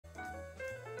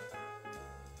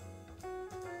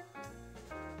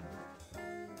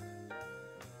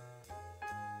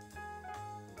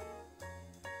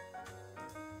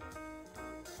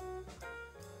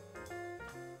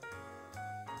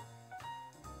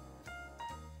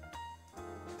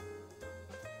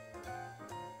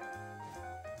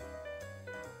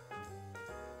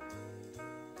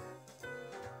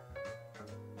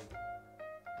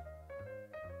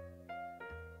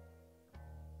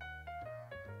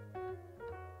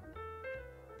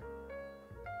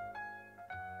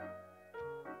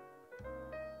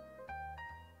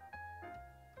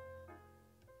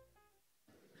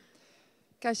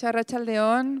Kaixo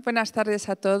Arratsaldeon, buenas tardes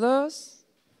a todos.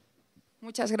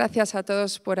 Muchas gracias a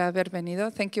todos por haber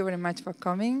venido. Thank you very much for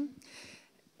coming.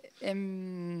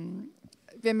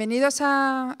 Bienvenidos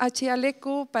a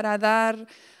Chialeku para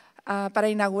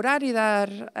inaugurar y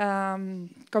dar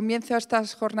comienzo a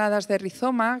estas jornadas de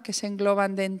Rhizoma que se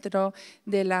engloban dentro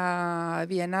de la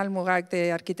Bienal Mugak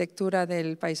de Arquitectura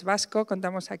del País Vasco.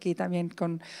 Contamos aquí también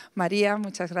con María.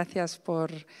 Muchas gracias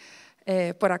por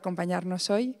acompañarnos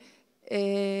hoy.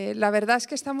 La verdad es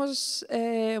que estamos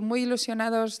muy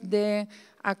ilusionados de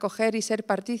acoger y ser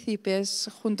partícipes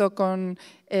junto con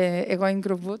Egoin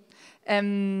Group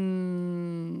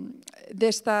de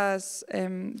estas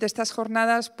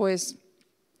jornadas, pues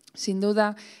sin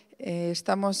duda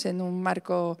estamos en un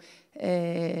marco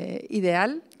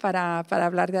ideal para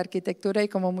hablar de arquitectura y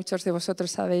como muchos de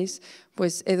vosotros sabéis,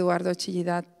 pues Eduardo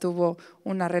Chillida tuvo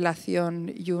una relación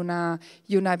y una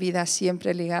vida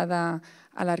siempre ligada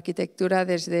a la arquitectura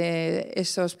desde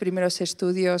esos primeros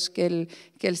estudios que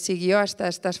él siguió hasta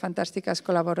estas fantásticas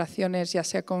colaboraciones, ya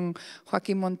sea con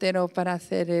Joaquín Montero para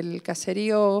hacer el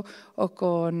caserío o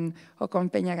con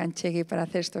Peña para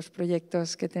hacer estos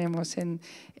proyectos que tenemos en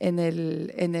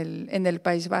el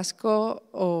País Vasco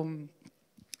o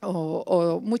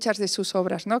muchas de sus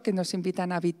obras, ¿no?, que nos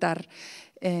invitan a habitar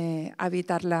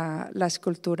la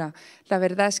escultura. La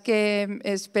verdad es que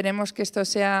esperemos que esto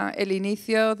sea el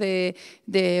inicio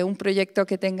de un proyecto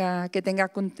que tenga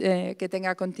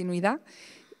continuidad.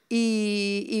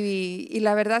 Y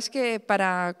la verdad es que,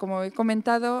 como he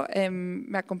comentado,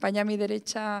 me acompaña a mi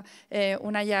derecha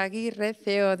Unaya Aguirre,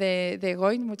 CEO de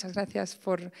Egoin. Muchas gracias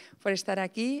por estar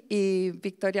aquí. Y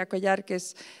Victoria Collar, que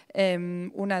es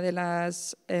una de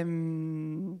las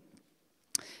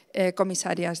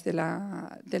comisarias de la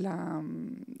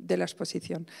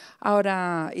exposición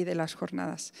ahora y de las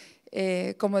jornadas.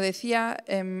 Como decía,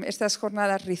 estas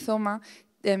jornadas Rhizoma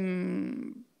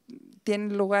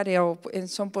tienen lugar o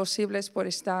son posibles por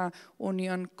esta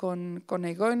unión con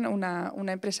Egoin,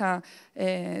 una empresa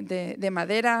de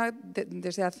madera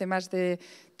desde hace más de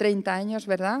 30 años,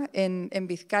 ¿verdad?, en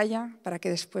Vizcaya, para que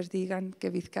después digan que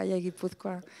Vizcaya y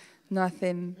Guipúzcoa no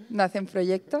hacen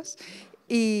proyectos.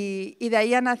 Y de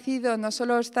ahí ha nacido no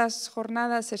solo estas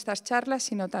jornadas, estas charlas,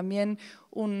 sino también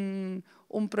un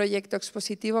proyecto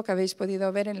expositivo que habéis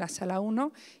podido ver en la sala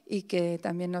 1 y que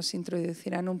también nos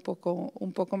introducirán un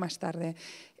poco más tarde.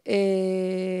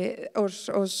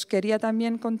 Os quería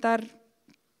también contar,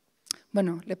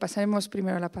 bueno, le pasaremos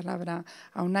primero la palabra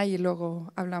a Unai y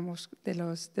luego hablamos de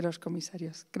los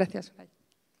comisarios. Gracias, Unai.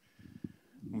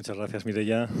 Muchas gracias,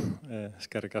 Mireia.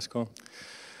 Eskerrik asko.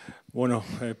 Bueno,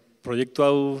 proiektu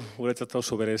hau guretzat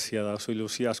oso berezia da, oso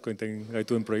ilusia asko egiten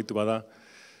gaituen proiektu bada.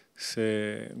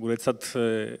 Guretzat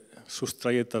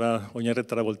sustraietara,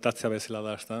 oinarretara voltatzea bezala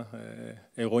da, ezta?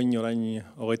 Egoin orain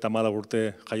 34 urte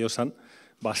jaio zen,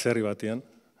 Baserri batean,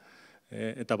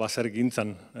 eta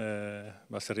basergintzan,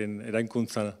 baserrien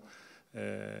erainkuntzan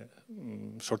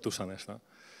sortu zen, ezta?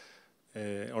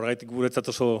 Horregatik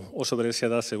guretzat oso berezia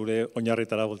da, gure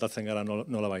oinarretara voltatzen gara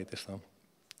nolabait, ezta?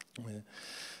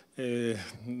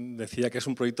 Decía que es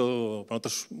un proyecto para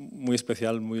nosotros muy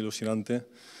especial, muy ilusionante.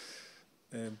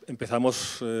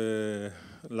 Empezamos,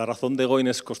 la razón de Egoin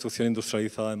es construcción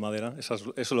industrializada en madera,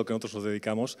 eso es lo que nosotros nos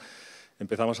dedicamos.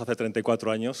 Empezamos hace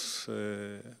 34 años,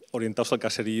 orientados al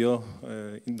caserío,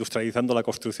 industrializando la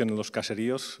construcción en los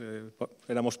caseríos.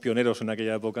 Éramos pioneros en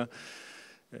aquella época.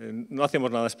 No hacíamos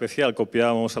nada especial,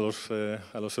 copiábamos a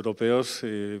los europeos,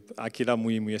 y aquí era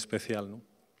muy, muy especial, ¿no?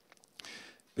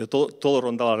 Pero todo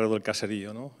rondaba alrededor del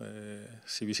caserío, ¿no?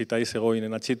 Si visitáis Egoin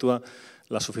en Atxitua,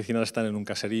 las oficinas están en un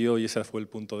caserío y ese fue el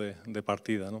punto de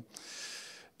partida, ¿no?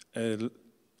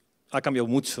 Ha cambiado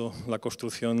mucho la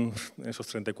construcción en esos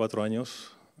 34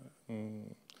 años.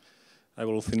 Ha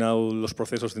evolucionado los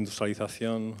procesos de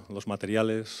industrialización, los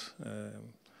materiales,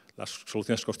 las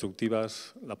soluciones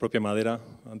constructivas, la propia madera.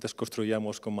 Antes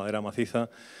construíamos con madera maciza,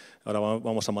 ahora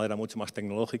vamos a madera mucho más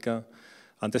tecnológica.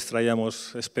 Antes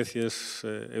traíamos especies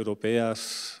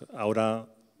europeas, ahora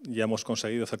ya hemos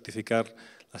conseguido certificar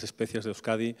las especies de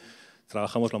Euskadi,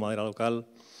 trabajamos la madera local.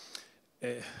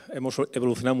 Hemos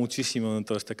evolucionado muchísimo en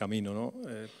todo este camino, ¿no?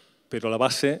 Pero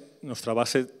nuestra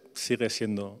base sigue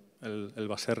siendo el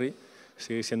Baserri,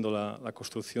 sigue siendo la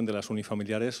construcción de las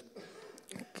unifamiliares,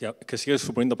 que sigue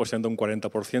suponiendo posiblemente un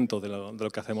 40% de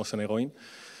lo que hacemos en Egoin.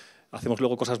 Hacemos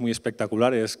luego cosas muy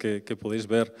espectaculares que podéis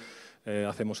ver.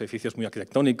 Hacemos edificios muy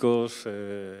arquitectónicos,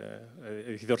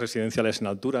 edificios residenciales en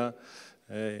altura,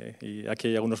 y aquí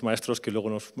hay algunos maestros que luego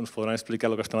nos podrán explicar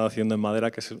lo que están haciendo en madera,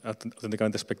 que es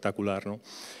auténticamente espectacular, ¿no?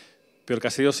 Pero el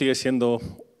caserío sigue siendo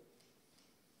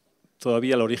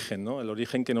todavía el origen, ¿no? El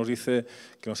origen que nos dice,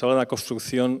 que nos habla de la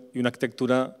construcción y una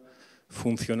arquitectura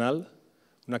funcional,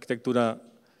 una arquitectura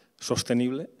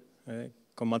sostenible,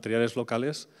 con materiales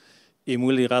locales y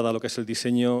muy ligada a lo que es el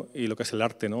diseño y lo que es el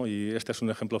arte, ¿no? Y este es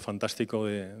un ejemplo fantástico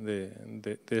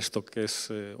de esto, que es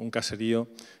un caserío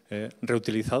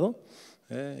reutilizado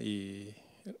y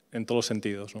en todos los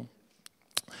sentidos, ¿no?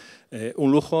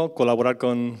 Un lujo colaborar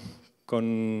con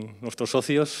nuestros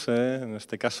socios, en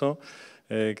este caso,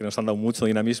 que nos han dado mucho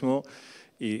dinamismo,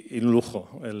 y un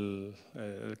lujo el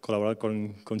colaborar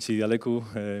con Chidialeku,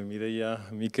 Mireia,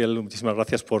 Miquel. Muchísimas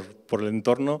gracias por el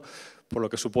entorno, por lo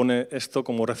que supone esto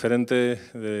como referente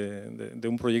de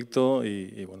un proyecto,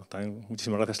 y bueno, también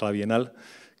muchísimas gracias a la Bienal,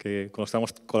 que con lo que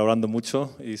estamos colaborando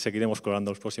mucho y seguiremos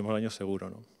colaborando los próximos años seguro,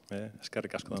 ¿no? Es que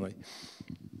ricasco de hoy.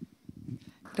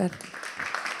 Gracias.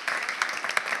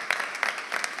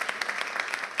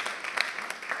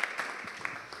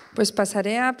 Pues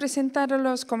pasaré a presentar a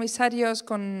los comisarios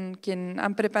con quien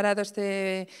han preparado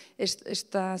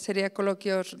esta serie de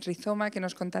coloquios Rhizoma, que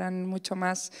nos contarán mucho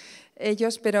más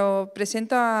ellos, pero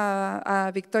presento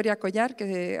a Victoria Collar,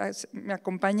 que me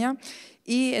acompaña,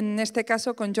 y en este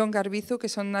caso con John Garbizu, que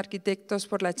son arquitectos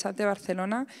por la CHAP de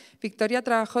Barcelona. Victoria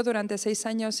trabajó durante 6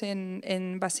 años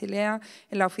en Basilea,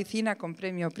 en la oficina con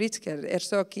premio Pritzker,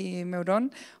 Herzog y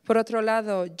Meuron. Por otro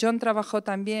lado, John trabajó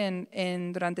también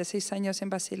durante 6 años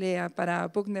en Basilea para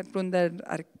Buchner Brunder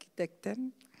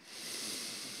Architekten.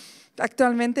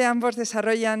 Actualmente ambos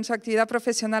desarrollan su actividad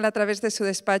profesional a través de su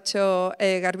despacho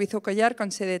Garbizu Collar,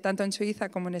 con sede tanto en Suiza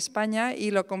como en España, y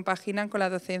lo compaginan con la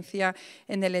docencia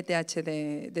en el ETH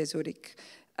de Zúrich.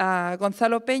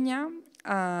 Gonzalo Peña,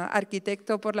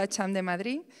 arquitecto por la CHAM de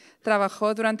Madrid,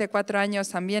 trabajó durante 4 años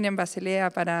también en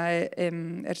Basilea para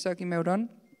Herzog y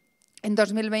Meuron. En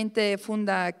 2020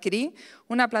 funda CRI,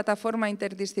 una plataforma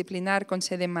interdisciplinar con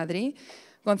sede en Madrid.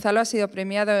 Gonzalo ha sido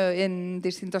premiado en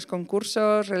distintos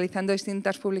concursos, realizando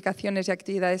distintas publicaciones y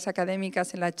actividades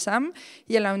académicas en la CHAM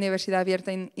y en la Universidad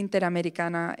Abierta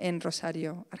Interamericana en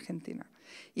Rosario, Argentina.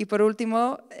 Y por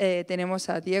último tenemos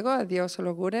a Diego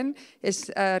Sologuren,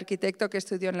 es arquitecto que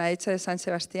estudió en la ECHA de San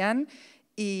Sebastián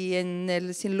y en el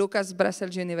St. Lucas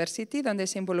Brussels University, donde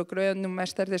se involucró en un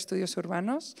máster de estudios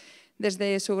urbanos.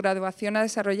 Desde su graduación ha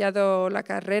desarrollado la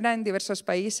carrera en diversos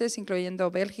países,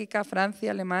 incluyendo Bélgica, Francia,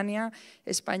 Alemania,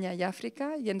 España y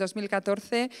África. Y en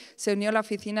 2014 se unió a la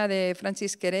oficina de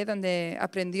Francis Queré, donde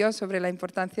aprendió sobre la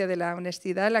importancia de la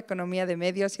honestidad, la economía de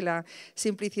medios y la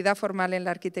simplicidad formal en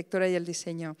la arquitectura y el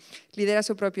diseño. Lidera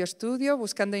su propio estudio,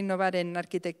 buscando innovar en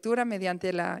arquitectura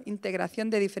mediante la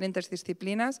integración de diferentes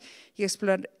disciplinas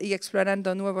y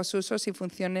explorando nuevos usos y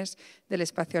funciones del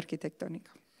espacio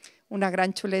arquitectónico. Una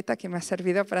gran chuleta que me ha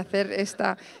servido para hacer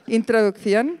esta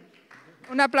introducción.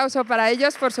 Un aplauso para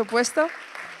ellos, por supuesto.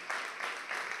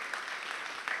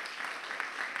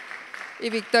 Y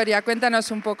Victoria, cuéntanos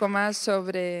un poco más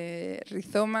sobre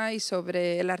Rhizoma y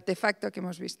sobre el artefacto que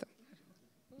hemos visto.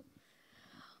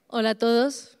 Hola a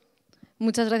todos.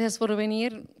 Muchas gracias por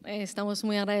venir. Estamos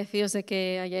muy agradecidos de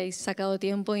que hayáis sacado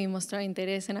tiempo y mostrado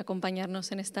interés en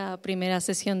acompañarnos en esta primera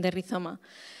sesión de Rhizoma.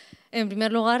 En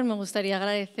primer lugar, me gustaría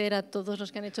agradecer a todos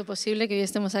los que han hecho posible que hoy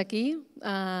estemos aquí.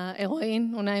 A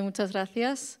Egoin, Unai, muchas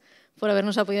gracias por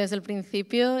habernos apoyado desde el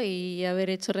principio y haber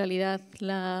hecho realidad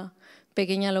la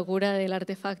pequeña locura del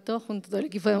artefacto junto a todo el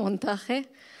equipo de montaje.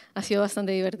 Ha sido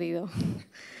bastante divertido.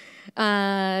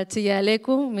 A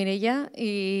Chidialeku, Mireia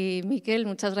y Miquel,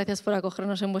 muchas gracias por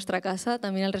acogernos en vuestra casa,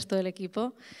 también al resto del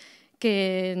equipo,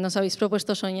 que nos habéis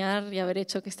propuesto soñar y haber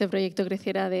hecho que este proyecto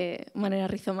creciera de manera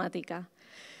rizomática.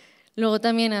 Luego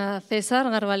también a César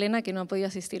Garbalena, que no ha podido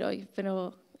asistir hoy,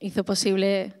 pero hizo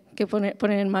posible que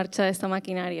poner en marcha esta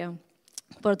maquinaria.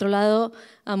 Por otro lado,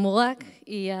 a Mugak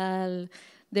y al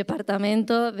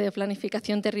Departamento de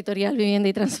Planificación Territorial, Vivienda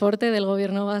y Transporte del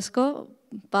Gobierno vasco.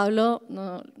 Pablo,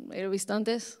 no lo he visto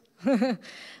antes.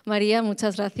 María,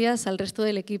 muchas gracias. Al resto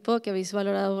del equipo que habéis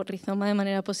valorado Rhizoma de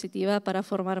manera positiva para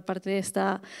formar parte de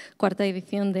esta 4ª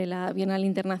edición de la Bienal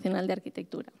Internacional de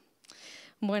Arquitectura.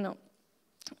 Bueno,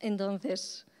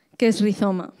 entonces, ¿qué es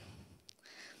Rhizoma?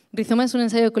 Rhizoma es un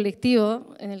ensayo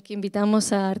colectivo en el que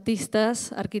invitamos a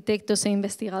artistas, arquitectos e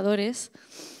investigadores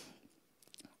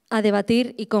a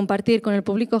debatir y compartir con el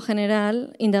público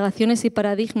general indagaciones y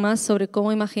paradigmas sobre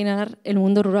cómo imaginar el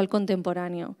mundo rural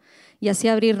contemporáneo y así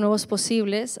abrir nuevos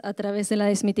posibles a través de la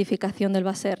desmitificación del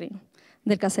Baserri,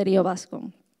 del caserío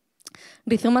vasco.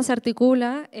 Rhizoma se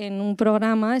articula en un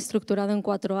programa estructurado en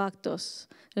 4 actos.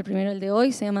 El primero, el de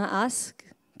hoy, se llama Ask,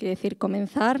 quiere decir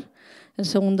comenzar. El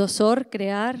segundo, Sor,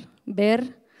 crear,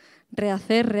 ver,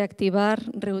 rehacer, reactivar,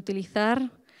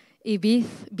 reutilizar y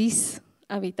bis,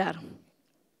 habitar.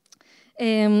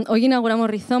 Hoy inauguramos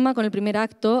Rhizoma con el primer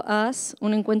acto, AS,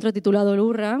 un encuentro titulado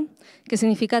LURRA, que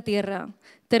significa tierra,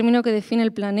 término que define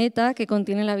el planeta que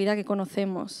contiene la vida que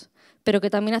conocemos, pero que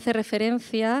también hace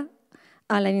referencia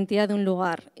a la identidad de un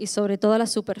lugar y sobre todo a la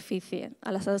superficie,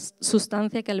 a la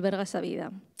sustancia que alberga esa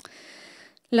vida.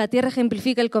 La tierra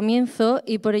ejemplifica el comienzo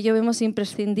y por ello vemos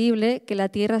imprescindible que la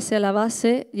tierra sea la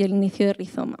base y el inicio de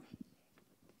Rhizoma.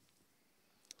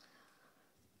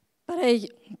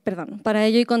 Para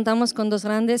ello hoy contamos con dos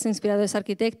grandes e inspiradores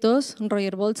arquitectos,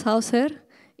 Roger Boltshauser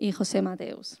y José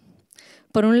Mateus.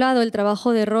 Por un lado, el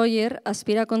trabajo de Roger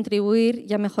aspira a contribuir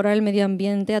y a mejorar el medio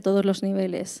ambiente a todos los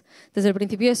niveles. Desde el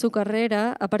principio de su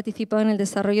carrera ha participado en el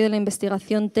desarrollo de la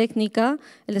investigación técnica,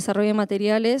 el desarrollo de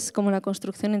materiales como la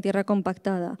construcción en tierra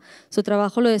compactada. Su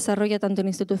trabajo lo desarrolla tanto en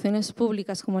instituciones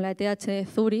públicas como la ETH de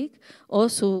Zúrich o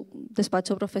su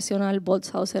despacho profesional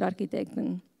Boltshauser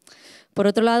Architekten. Por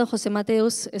otro lado, José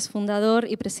Mateus es fundador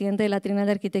y presidente de la Trienal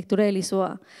de Arquitectura de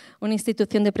Lisboa, una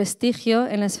institución de prestigio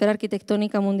en la esfera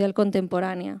arquitectónica mundial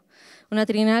contemporánea. Una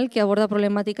trienal que aborda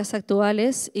problemáticas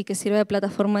actuales y que sirve de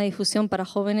plataforma de difusión para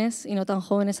jóvenes y no tan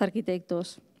jóvenes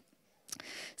arquitectos.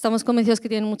 Estamos convencidos que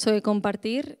tienen mucho que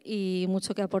compartir y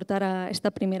mucho que aportar a esta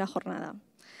primera jornada.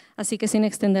 Así que sin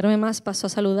extenderme más, paso a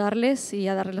saludarles y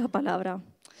a darles la palabra.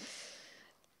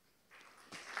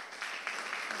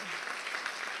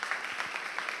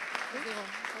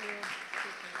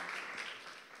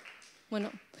 Bueno,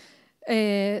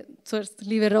 zuerst,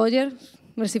 liebe Roger,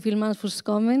 merci vielmals fürs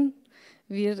Kommen.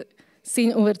 Wir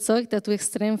sind überzeugt, dass du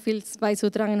extrem viel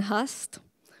beizutragen hast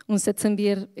und schätzen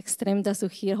wir extrem, dass du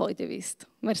hier heute bist.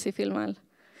 Merci vielmals.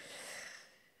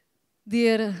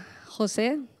 Dear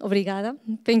José, obrigada.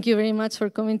 Thank you very much for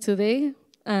coming today.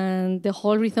 And the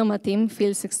whole Rhizoma team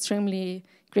feels extremely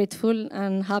grateful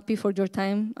and happy for your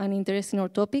time and interest in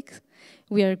our topic.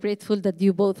 We are grateful that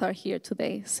you both are here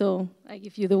today. So I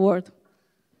give you the word.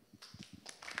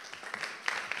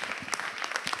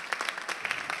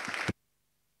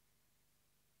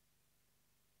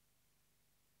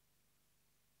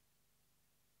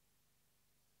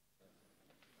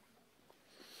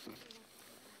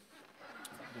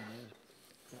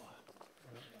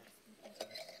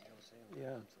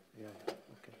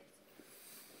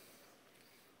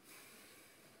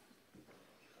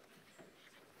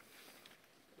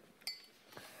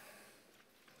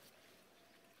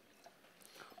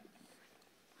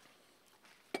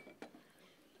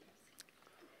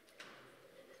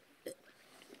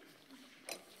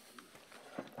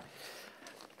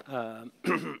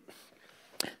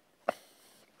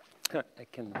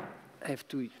 I have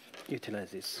to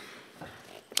utilize this.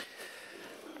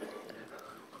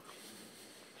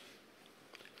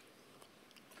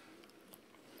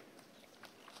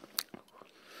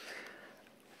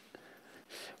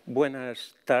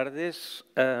 Buenas tardes,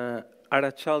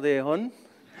 Arratsaldeon.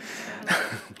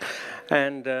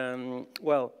 And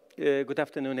good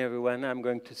afternoon, everyone. I'm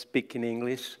going to speak in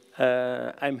English.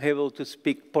 I'm able to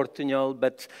speak Portuñol,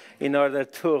 but in order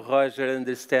to Roger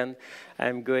understand,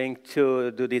 I'm going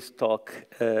to do this talk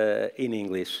in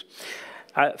English.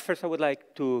 First, I would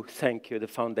like to thank you, the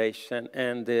foundation,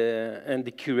 and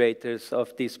the curators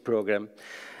of this program.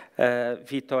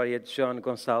 Victoria, John,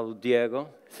 Gonzalo, Diego,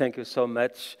 thank you so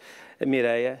much.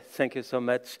 Mireia, thank you so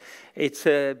much. It's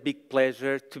a big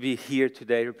pleasure to be here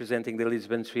today representing the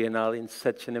Lisbon Triennial in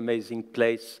such an amazing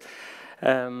place,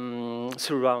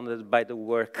 surrounded by the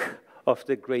work of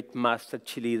the great master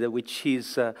Chilida, which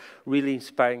is really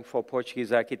inspiring for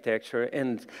Portuguese architecture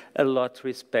and a lot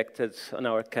respected on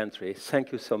our country.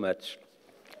 Thank you so much.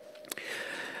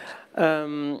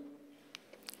 On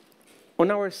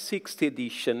our 6th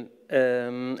edition,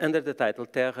 under the title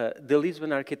Terra, the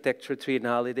Lisbon Architecture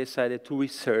Triennale decided to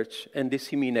research and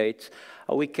disseminate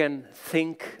how we can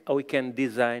think, how we can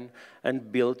design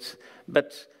and build,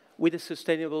 but with a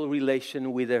sustainable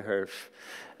relation with the earth.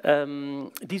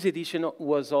 This edition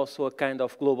was also a kind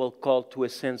of global call to a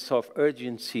sense of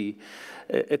urgency,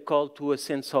 a call to a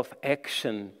sense of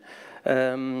action.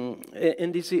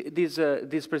 And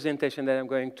this presentation that I'm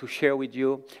going to share with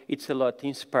you, it's a lot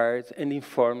inspired and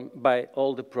informed by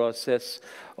all the process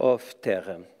of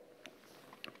Terra.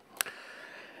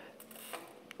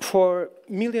 For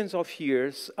millions of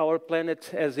years, our planet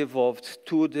has evolved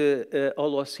to the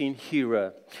Holocene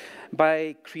era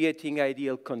by creating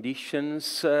ideal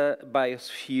conditions,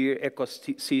 biosphere,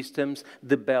 ecosystems,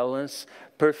 the balance,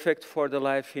 perfect for the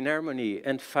life in harmony,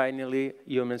 and finally,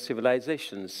 human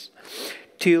civilizations,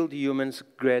 till the humans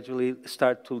gradually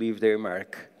start to leave their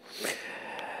mark.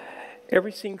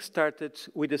 Everything started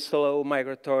with a slow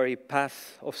migratory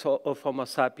path of Homo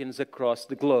sapiens across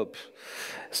the globe.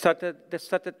 That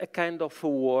started a kind of a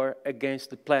war against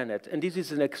the planet. And this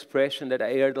is an expression that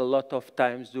I heard a lot of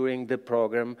times during the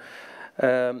program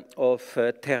of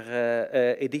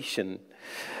Terra edition.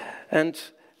 And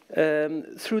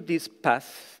through this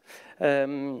path,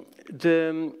 the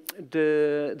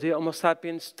Homo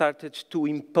sapiens started to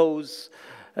impose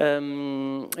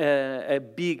a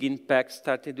big impact,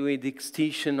 started with the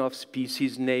extinction of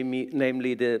species,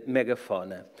 namely the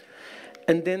megafauna.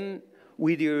 And then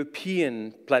with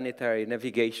European planetary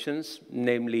navigations,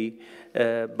 namely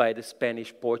by the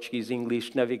Spanish, Portuguese,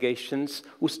 English navigations,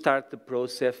 who start the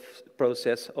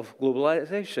process of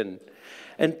globalization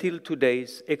until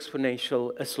today's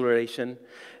exponential acceleration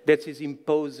that is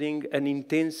imposing an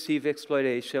intensive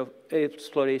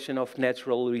exploration of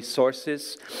natural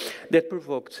resources that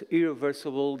provoked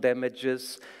irreversible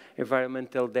damages,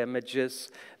 environmental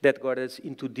damages that got us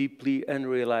into deeply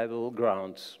unreliable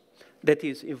grounds. That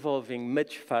is evolving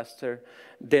much faster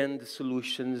than the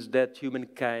solutions that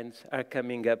humankind are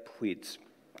coming up with.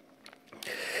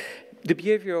 The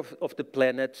behavior of the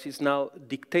planet is now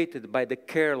dictated by the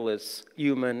careless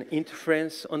human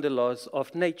interference on the laws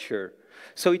of nature.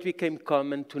 So it became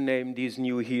common to name this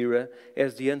new era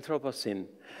as the Anthropocene,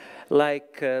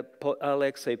 like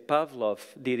Alexei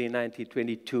Pavlov did in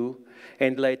 1922,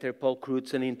 and later Paul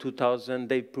Crutzen in 2000,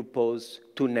 they proposed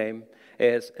to name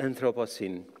as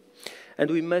Anthropocene.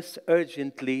 And we must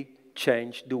urgently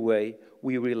change the way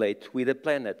we relate with the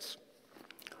planets.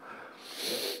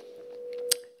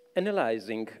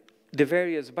 Analyzing the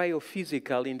various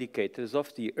biophysical indicators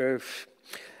of the Earth,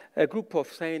 a group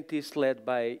of scientists led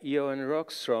by Johan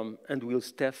Rockström and Will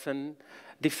Stephan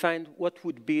defined what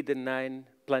would be the 9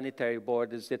 planetary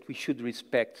borders that we should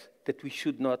respect, that we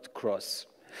should not cross.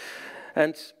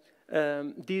 And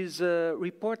this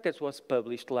report that was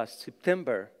published last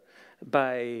September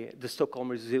by the Stockholm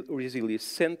Resilience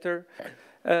Center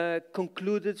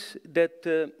concluded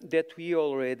that we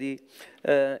already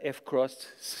have crossed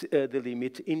the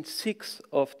limit in 6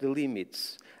 of the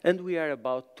limits, and we are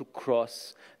about to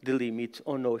cross the limit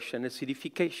on ocean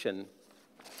acidification.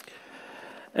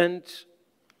 And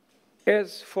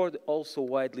as for the also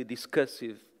widely discussed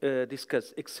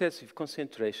excessive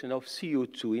concentration of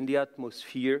CO2 in the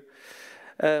atmosphere,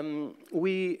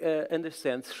 we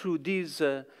understand through these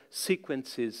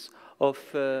sequences of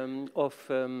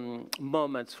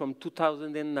moments from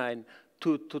 2009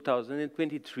 to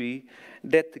 2023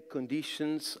 that the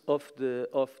conditions of the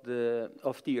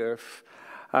Earth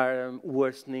are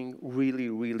worsening really,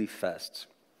 really fast.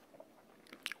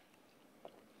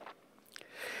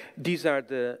 These are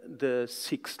the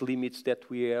 6 limits that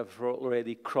we have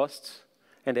already crossed,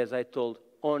 and as I told,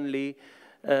 only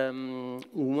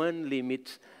one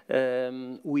limit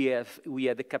we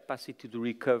had the capacity to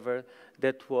recover.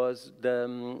 That was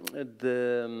the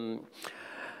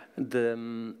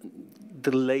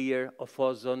layer of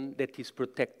ozone that is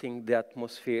protecting the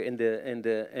atmosphere and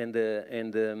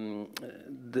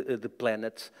the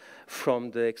planet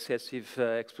from the excessive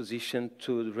exposition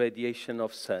to the radiation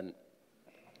of sun.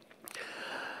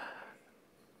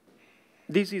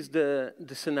 This is the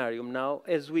scenario now.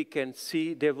 As we can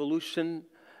see, the evolution,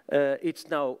 it's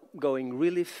now going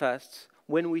really fast.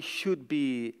 When we should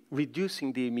be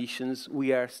reducing the emissions,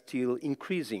 we are still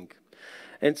increasing.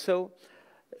 And so,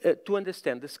 to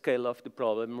understand the scale of the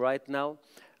problem right now,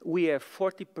 we have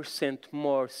 40%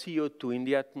 more CO2 in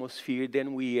the atmosphere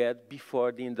than we had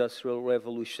before the Industrial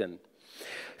Revolution.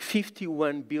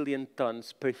 51 billion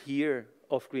tons per year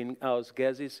of greenhouse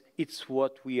gases, it's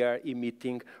what we are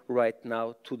emitting right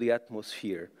now to the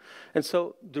atmosphere. And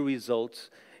so the result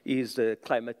is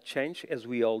climate change, as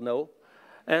we all know,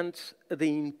 and the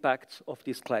impact of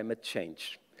this climate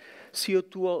change.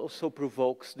 CO2 also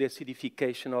provokes the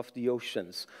acidification of the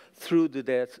oceans through the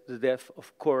death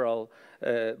of coral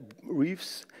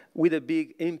reefs, with a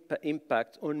big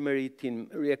impact on maritime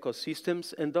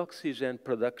ecosystems and oxygen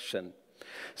production.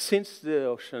 Since the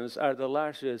oceans are the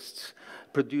largest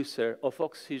producer of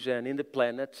oxygen in the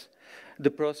planet, the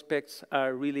prospects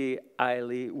are really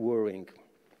highly worrying.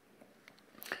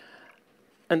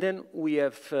 And then we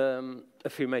have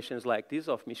affirmations like this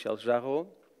of Michel Jarraud.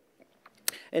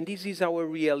 And this is our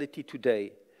reality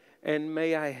today. And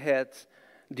may I add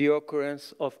the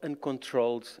occurrence of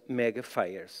uncontrolled mega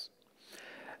fires.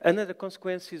 Another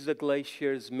consequence is the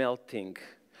glaciers melting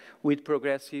with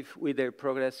their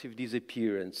progressive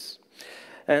disappearance.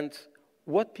 And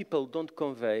what people don't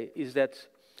convey is that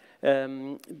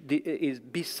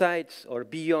besides or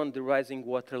beyond the rising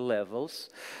water levels,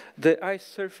 the ice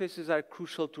surfaces are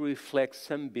crucial to reflect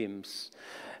sunbeams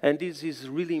And this is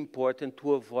really important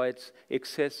to avoid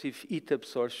excessive heat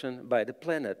absorption by the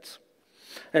planet.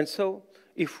 And so,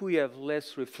 if we have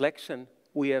less reflection,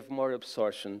 we have more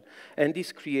absorption. And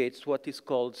this creates what is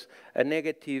called a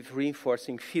negative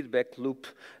reinforcing feedback loop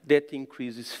that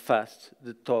increases fast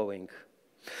the thawing.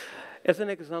 As an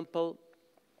example,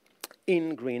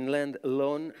 in Greenland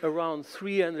alone, around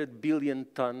 300 billion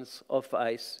tons of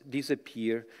ice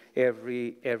disappear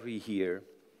every year.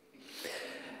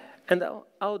 And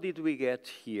how did we get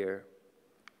here?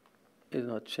 It's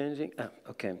not changing? Ah,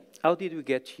 okay. How did we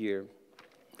get here?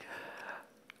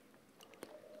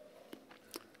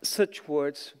 Such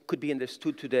words could be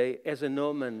understood today as an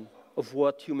omen of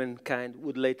what humankind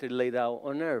would later lay down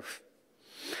on Earth.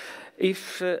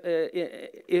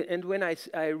 And when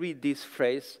I read this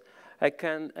phrase, I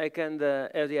can have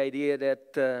the idea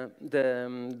that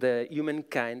the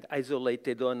humankind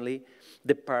isolated only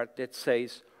the part that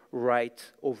says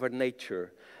right over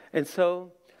nature. And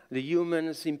so the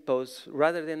humans impose,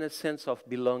 rather than a sense of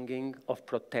belonging, of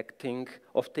protecting,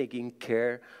 of taking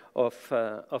care of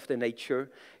the nature,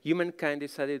 humankind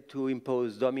decided to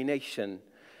impose domination,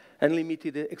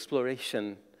 unlimited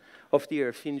exploration of the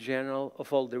earth in general,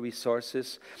 of all the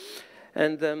resources.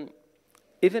 And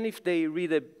even if they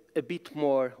read a bit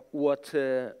more what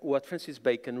Francis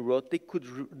Bacon wrote,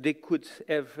 they could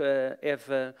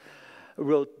have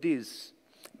wrote this.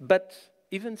 But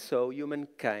even so,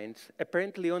 humankind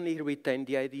apparently only retained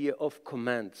the idea of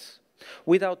commands,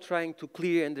 without trying to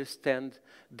clearly understand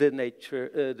the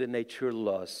nature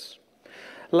laws.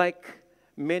 Like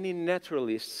many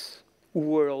naturalists who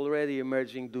were already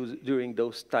emerging during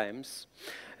those times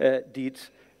did,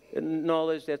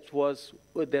 knowledge that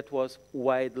was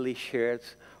widely shared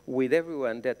with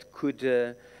everyone that could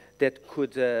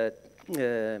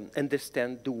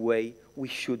understand the way we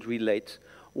should relate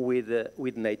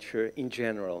with nature in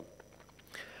general.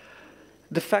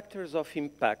 The factors of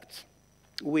impact,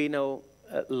 we know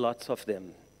lots of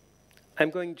them. I'm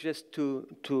going just to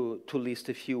list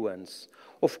a few ones.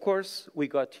 Of course, we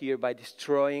got here by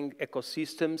destroying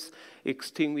ecosystems,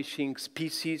 extinguishing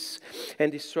species, and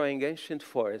destroying ancient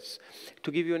forests.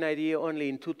 To give you an idea, only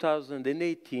in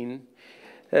 2018,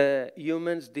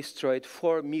 humans destroyed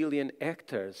 4 million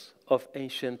hectares of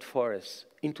ancient forests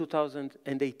in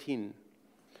 2018.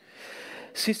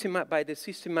 By the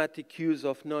systematic use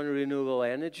of non-renewable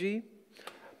energy,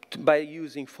 by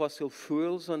using fossil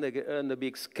fuels on a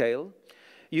big scale,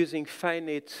 using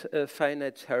finite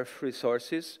earth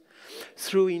resources,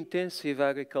 through intensive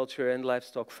agriculture and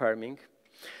livestock farming,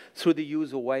 through the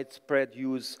widespread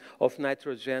use of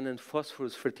nitrogen and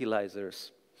phosphorus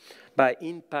fertilizers, by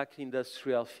impact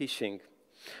industrial fishing,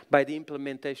 by the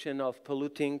implementation of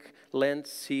polluting land,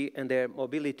 sea, and air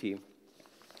mobility,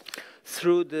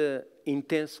 through the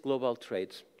intense global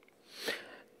trade,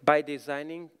 by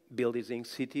designing building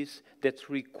cities that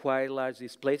require large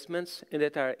displacements and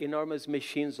that are enormous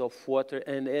machines of water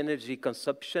and energy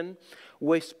consumption,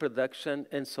 waste production,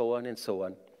 and so on and so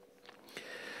on.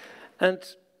 And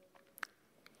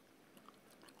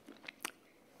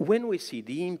when we see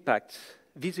the impact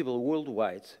visible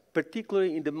worldwide,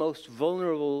 particularly in the most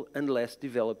vulnerable and less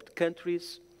developed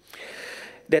countries,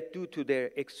 that due to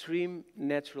their extreme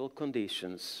natural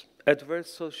conditions,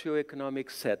 adverse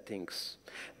socioeconomic settings,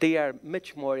 they are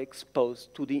much more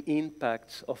exposed to the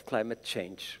impacts of climate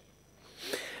change.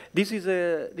 This is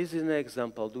an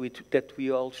example that we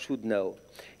all should know.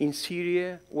 In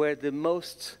Syria, where the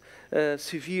most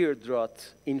severe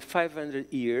drought in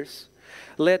 500 years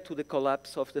led to the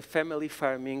collapse of the family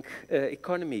farming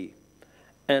economy,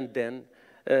 and then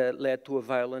led to a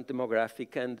violent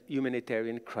demographic and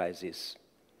humanitarian crisis.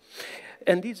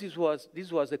 And this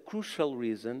was a crucial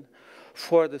reason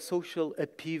for the social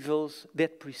upheavals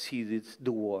that preceded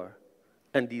the war.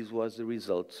 And this was the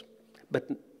result. But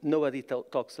nobody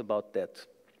talks about that.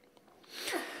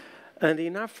 And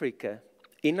in Africa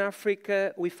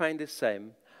we find the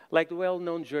same. Like the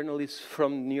well-known journalist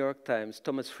from the New York Times,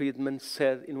 Thomas Friedman,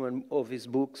 said in one of his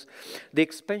books, the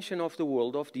expansion of the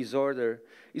world of disorder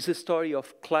is a story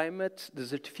of climate,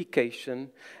 desertification,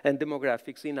 and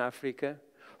demographics in Africa,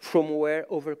 from where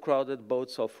overcrowded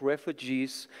boats of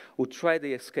refugees who try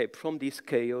to escape from this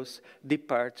chaos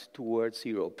depart towards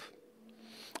Europe.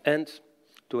 And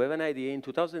to have an idea, in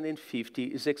 2050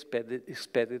 it's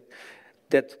expected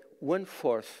that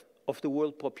 1/4 of the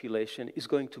world population is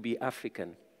going to be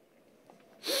African.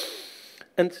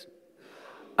 And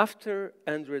after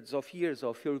hundreds of years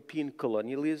of European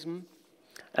colonialism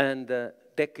and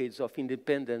decades of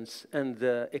independence and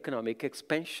economic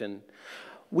expansion,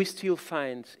 We still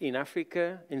find in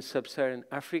Africa, in sub-Saharan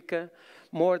Africa,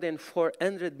 more than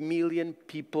 400 million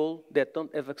people that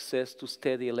don't have access to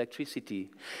steady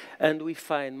electricity. And we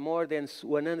find more than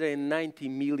 190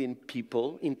 million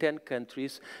people in 10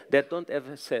 countries that don't have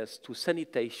access to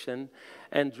sanitation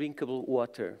and drinkable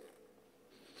water.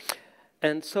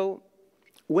 And so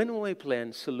when we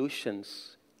plan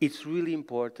solutions, it's really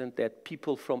important that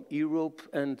people from Europe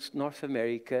and North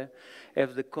America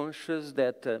have the conscience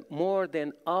that more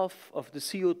than half of the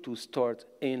CO2 stored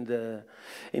in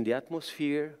the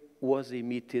atmosphere was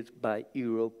emitted by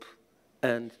Europe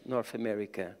and North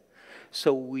America.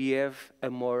 So we have a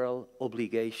moral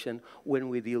obligation when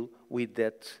we deal with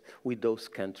those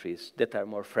countries that are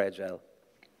more fragile.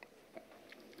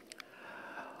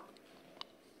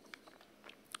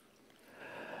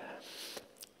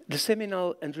 The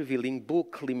seminal and revealing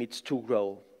book, Limits to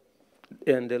Grow,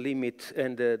 and the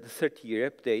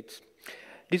 30-year update.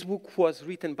 This book was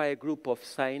written by a group of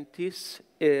scientists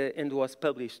and was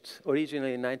published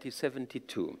originally in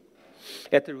 1972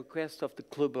 at the request of the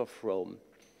Club of Rome.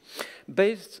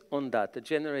 Based on data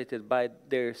generated by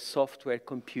their software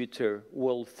computer,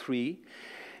 World 3,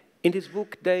 in this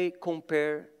book they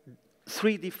compare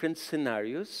 3 different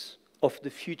scenarios of the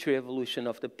future evolution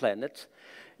of the planet,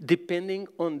 depending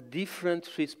on different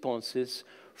responses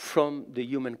from the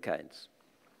humankind.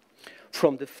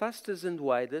 From the fastest and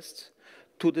widest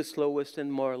to the slowest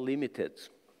and more limited.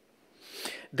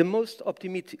 The most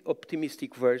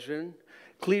optimistic version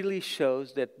clearly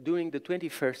shows that during the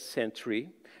 21st century,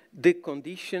 the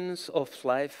conditions of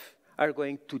life are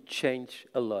going to change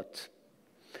a lot.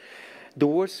 The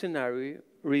worst scenario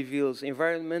reveals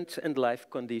environment and life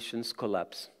conditions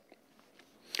collapse.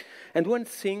 And one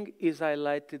thing is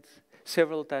highlighted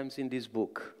several times in this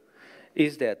book,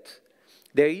 is that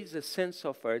there is a sense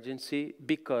of urgency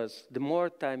because the more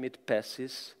time it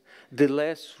passes, the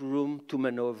less room to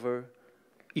maneuver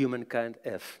humankind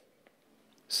have.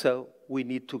 So we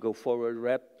need to go forward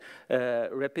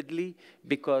rapidly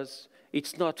because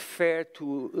it's not fair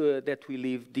to, that we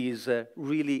leave this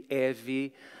really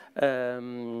heavy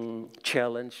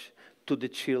challenge to the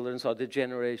children or the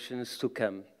generations to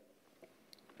come.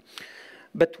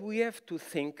 But we have to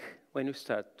think, when we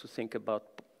start to think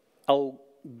about how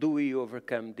do we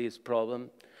overcome this problem,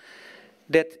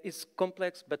 that is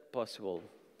complex but possible.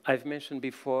 I've mentioned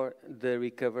before the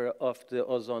recovery of the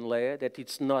ozone layer, that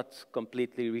it's not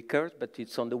completely recovered, but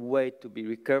it's on the way to be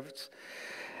recovered.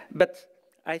 But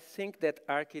I think that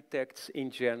architects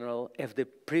in general have the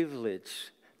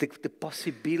privilege, the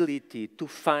possibility to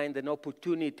find an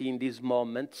opportunity in these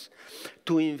moments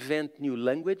to invent new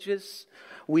languages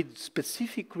with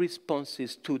specific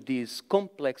responses to this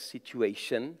complex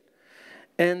situation.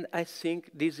 And I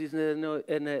think this is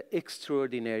an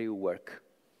extraordinary work.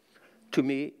 To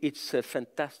me, it's a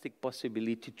fantastic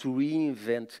possibility to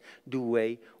reinvent the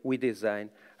way we design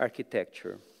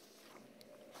architecture.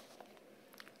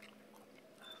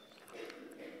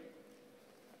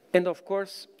 And of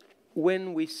course,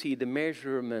 when we see the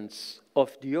measurements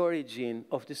of the origin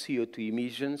of the CO2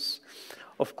 emissions,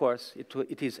 of course,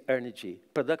 it is energy,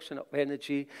 production of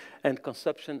energy and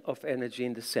consumption of energy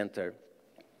in the center.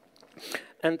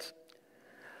 And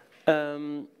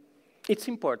it's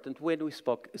important when we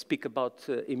speak about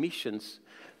emissions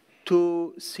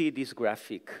to see this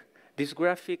graphic. This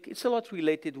graphic, it's a lot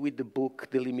related with the book,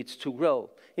 The Limits to Grow.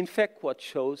 In fact, what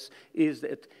shows is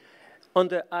that on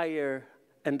the higher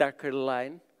and darker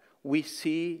line, we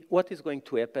see what is going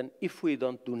to happen if we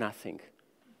don't do nothing,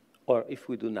 or if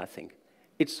we do nothing.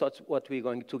 It's what we're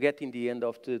going to get in the end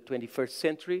of the 21st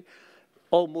century,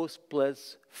 almost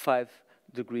plus 5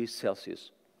 degrees Celsius.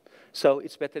 So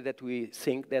it's better that we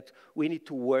think that we need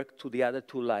to work to the other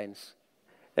 2 lines.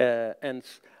 And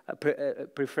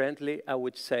preferably, I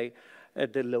would say,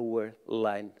 the lower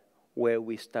line, where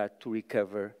we start to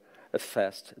recover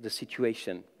fast the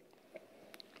situation.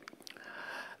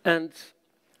 And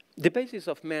the basis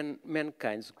of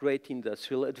mankind's great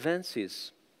industrial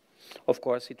advances, of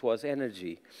course, it was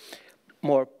energy.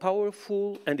 More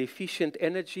powerful and efficient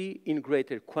energy in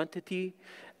greater quantity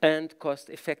and cost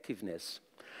effectiveness.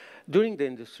 During the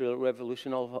Industrial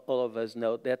Revolution, all of us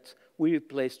know that we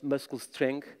replaced muscle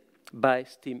strength by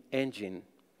steam engine.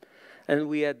 And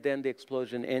we had then the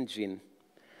explosion engine.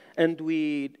 And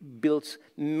we built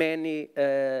many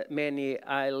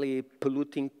highly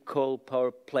polluting coal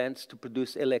power plants to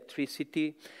produce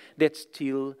electricity that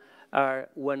still are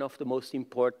one of the most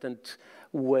important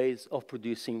ways of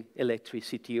producing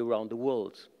electricity around the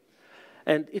world.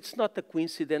 And it's not a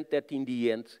coincidence that in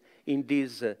the end, in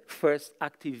this first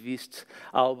activist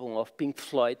album of Pink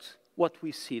Floyd, what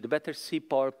we see, the Battersea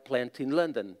power plant in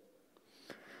London.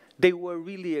 They were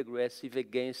really aggressive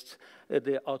against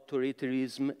the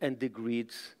authoritarianism and the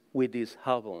greed with this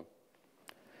album.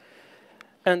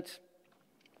 And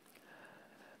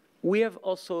we have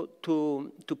also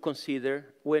to consider,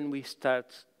 when we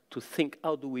start to think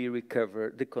how do we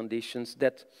recover the conditions,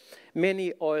 that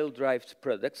many oil-derived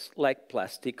products, like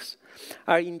plastics,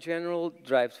 are in general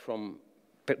derived from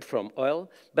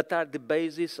oil, but are the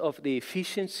basis of the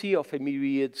efficiency of a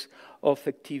myriad of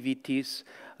activities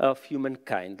of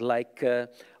humankind, like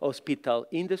hospital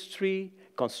industry,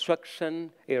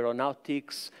 construction,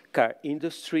 aeronautics, car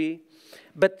industry.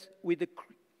 But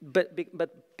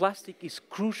plastic is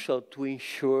crucial to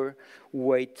ensure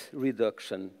weight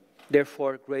reduction,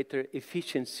 therefore greater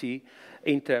efficiency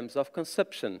in terms of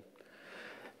consumption.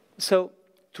 So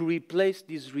to replace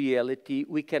this reality,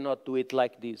 we cannot do it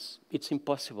like this. It's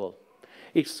impossible.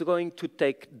 It's going to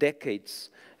take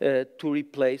decades to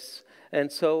replace,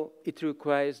 and so it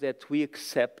requires that we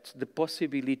accept the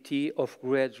possibility of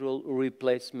gradual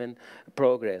replacement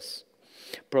process,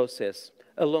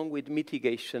 along with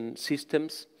mitigation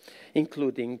systems,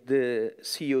 including the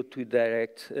CO2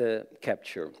 direct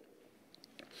capture.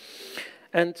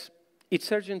 And it's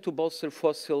urgent to bolster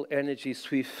fossil energy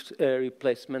swift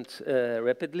replacement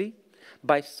rapidly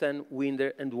by sun, wind,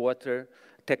 and water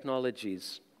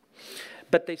technologies.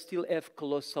 But they still have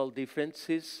colossal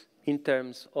differences in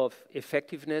terms of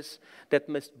effectiveness that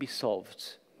must be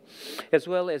solved, as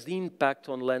well as the impact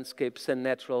on landscapes and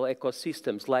natural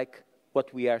ecosystems, like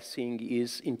what we are seeing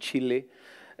is in Chile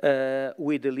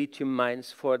with the lithium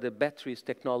mines for the batteries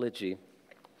technology.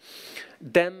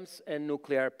 Dams and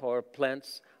nuclear power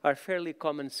plants are fairly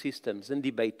common systems and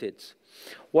debated,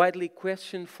 widely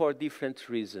questioned for different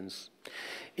reasons.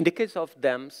 In the case of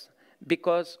dams,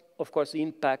 because, of course, the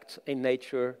impact in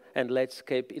nature and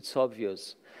landscape, it's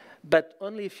obvious. But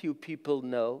only a few people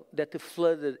know that the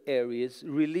flooded areas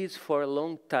release for a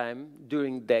long time,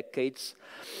 during decades,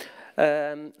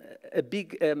 a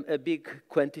big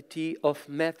quantity of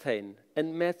methane.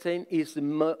 And methane is the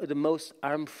most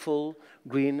harmful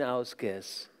greenhouse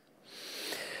gas.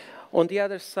 On the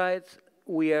other side,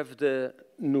 we have the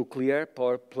nuclear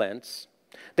power plants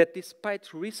that,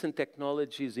 despite recent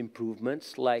technologies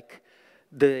improvements, like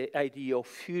the idea of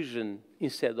fusion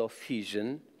instead of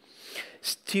fission,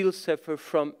 still suffer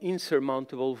from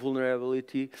insurmountable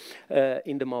vulnerability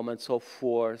in the moments of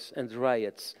wars and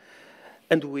riots.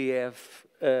 And we have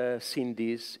seen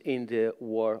this in the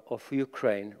war of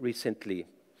Ukraine recently.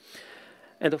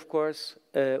 And of course,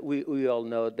 we all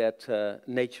know that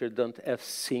nature don't have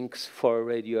sinks for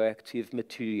radioactive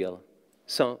material.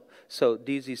 So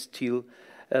this is still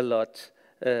a lot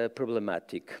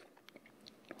problematic.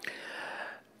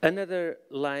 Another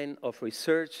line of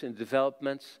research and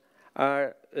development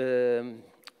are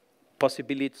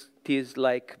possibilities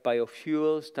like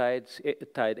biofuels,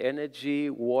 tide energy,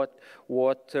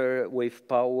 water, wave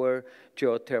power,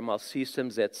 geothermal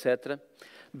systems, etc.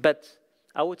 But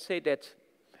I would say that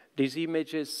these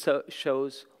images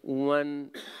shows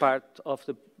one part of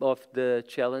the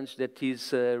challenge that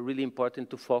is really important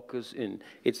to focus in.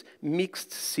 It's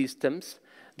mixed systems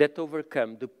that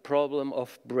overcome the problem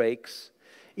of breaks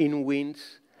in wind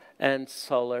and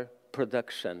solar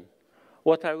production.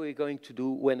 What are we going to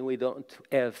do when we don't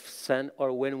have sun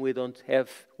or when we don't have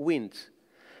wind?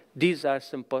 These are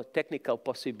some technical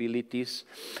possibilities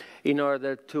in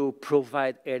order to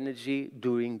provide energy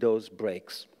during those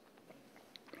breaks.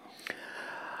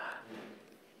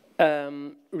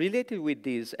 Related with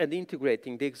this and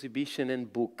integrating the exhibition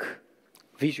and book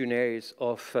visionaries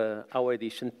of our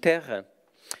edition, Terra,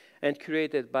 and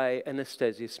curated by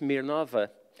Anastasia Smirnova,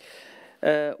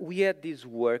 we had this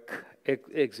work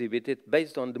exhibited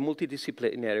based on the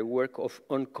multidisciplinary work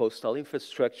on coastal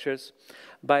infrastructures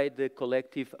by the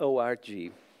collective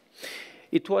ORG.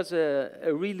 It was a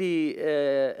really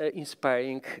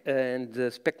inspiring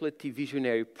and speculative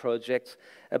visionary project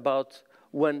about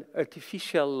one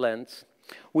artificial land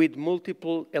with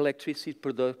multiple electricity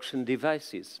production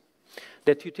devices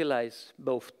that utilize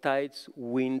both tides,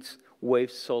 winds,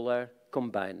 waves, solar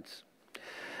combined.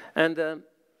 And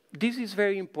this is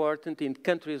very important in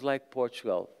countries like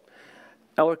Portugal.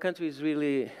 Our country is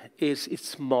really it's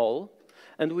small,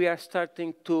 and we are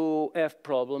starting to have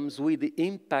problems with the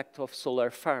impact of solar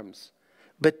farms.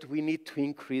 But we need to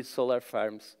increase solar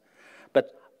farms.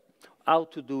 But how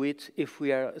to do it if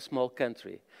we are a small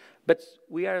country? But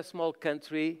we are a small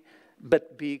country,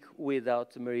 but big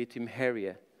without a maritime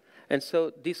area. And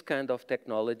so these kind of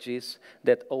technologies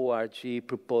that ORG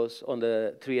proposed on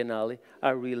the Triennale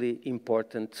are really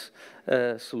important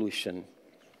solution.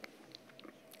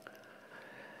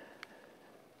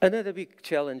 Another big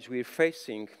challenge we're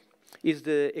facing is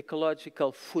the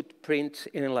ecological footprint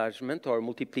enlargement or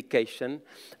multiplication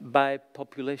by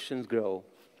population growth.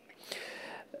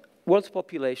 World's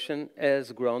population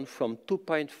has grown from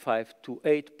 2.5 to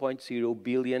 8.0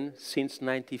 billion since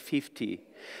 1950,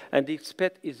 and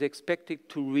is expected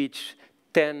to reach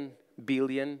 10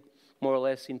 billion more or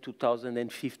less in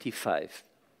 2055.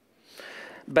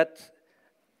 But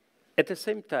at the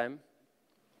same time,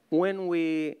 when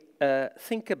we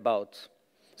think about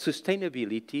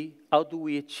sustainability, how do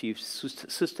we achieve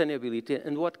sustainability,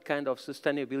 and what kind of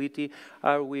sustainability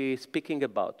are we speaking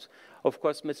about? Of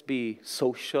course, must be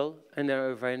social and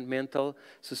environmental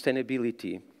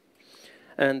sustainability.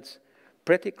 And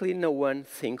practically no one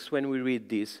thinks, when we read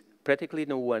this, practically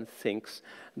no one thinks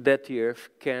that the Earth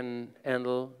can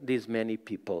handle these many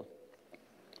people.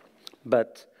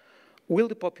 But will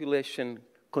the population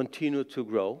continue to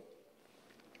grow?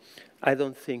 I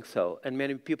don't think so, and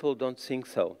many people don't think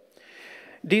so.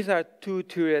 These are two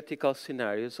theoretical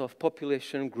scenarios of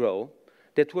population growth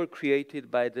that were created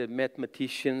by the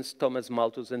mathematicians Thomas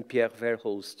Malthus and Pierre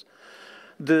Verhulst.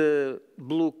 The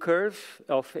blue curve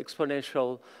of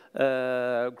exponential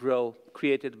growth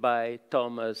created by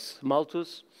Thomas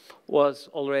Malthus was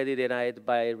already denied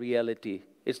by reality.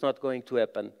 It's not going to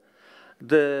happen.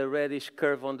 The reddish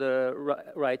curve on the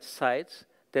right side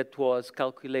that was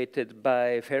calculated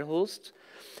by Verhulst,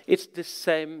 it's the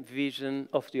same vision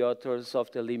of the authors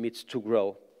of the limits to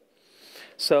grow.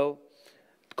 So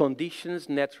conditions,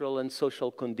 natural and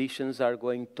social conditions, are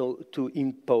going to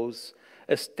impose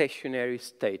a stationary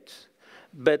state.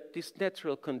 But these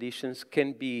natural conditions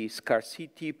can be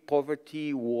scarcity,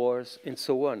 poverty, wars, and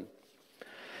so on.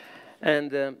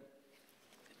 And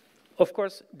of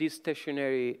course, this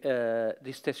stationary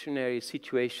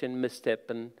situation must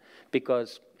happen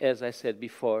because, as I said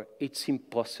before, it's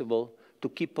impossible to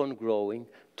keep on growing,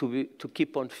 to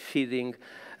keep on feeding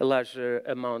a larger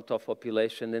amount of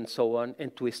population and so on,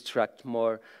 and to extract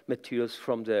more materials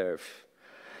from the earth.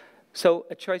 So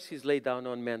a choice is laid down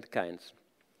on mankind,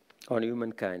 on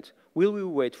humankind. Will we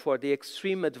wait for the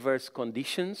extreme adverse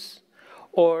conditions,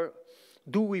 or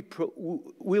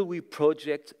will we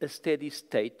project a steady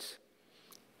state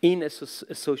in a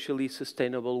socially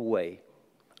sustainable way?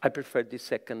 I prefer the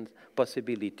second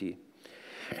possibility.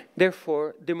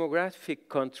 Therefore, demographic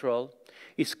control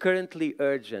is currently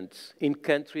urgent in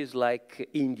countries like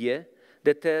India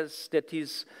that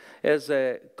has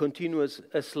a continuous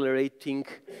accelerating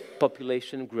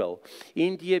population growth.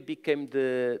 India became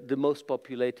the most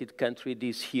populated country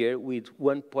this year with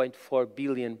 1.4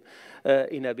 billion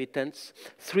inhabitants,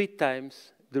 3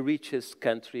 times the richest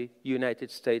country, United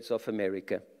States of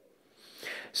America.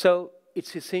 So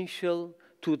it's essential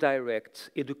to direct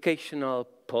educational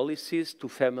policies to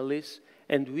families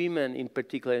and women in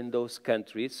particular in those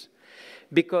countries,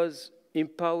 because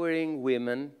empowering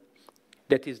women,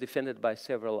 that is defended by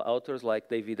several authors like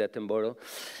David Attenborough,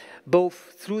 both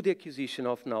through the acquisition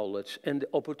of knowledge and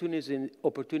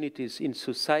opportunities in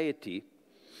society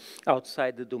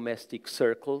outside the domestic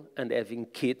circle and having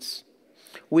kids.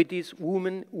 With this,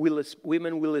 women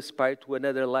will aspire to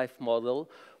another life model,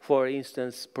 for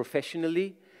instance,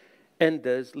 professionally, and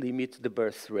thus limit the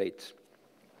birth rate.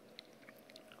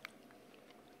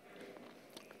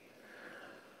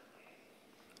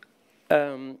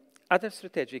 Other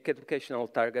strategic educational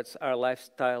targets are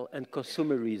lifestyle and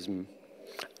consumerism.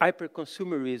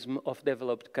 Hyper-consumerism of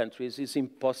developed countries is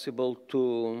impossible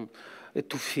to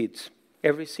feed.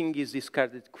 Everything is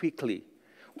discarded quickly,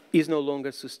 is no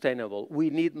longer sustainable. We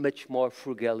need much more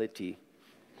frugality.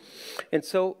 And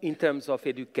so, in terms of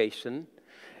education,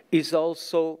 is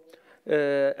also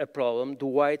a problem,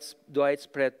 the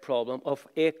widespread problem of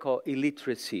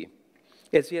eco-illiteracy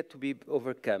has yet to be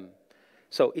overcome.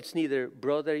 So it's neither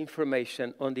broader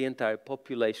information on the entire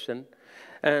population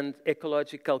and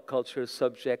ecological culture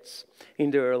subjects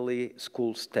in the early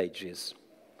school stages.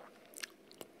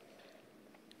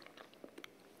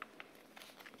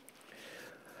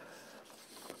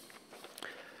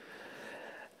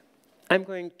 I'm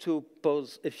going to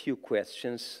pose a few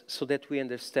questions so that we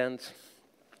understand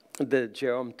the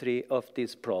geometry of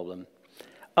this problem.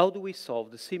 How do we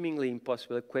solve the seemingly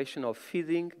impossible equation of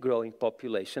feeding growing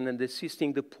population and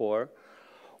assisting the poor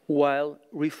while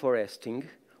reforesting,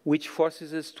 which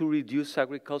forces us to reduce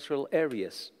agricultural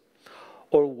areas,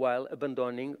 or while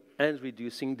abandoning and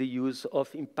reducing the use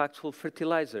of impactful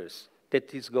fertilizers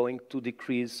that is going to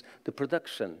decrease the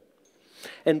production?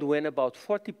 And when about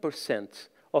 40%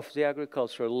 of the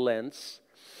agricultural lands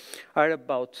are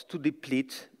about to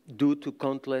deplete due to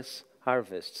countless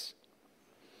harvests.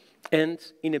 And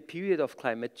in a period of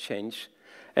climate change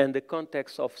and the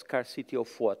context of scarcity of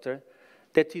water,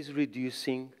 that is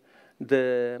reducing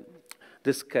the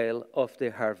scale of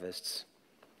the harvests.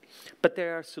 But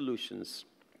there are solutions.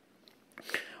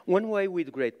 One way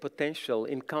with great potential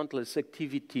in countless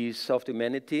activities of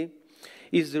humanity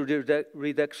is the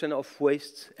reduction of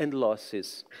waste and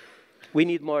losses. We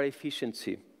need more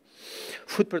efficiency.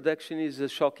 Food production is a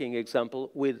shocking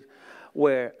example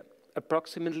where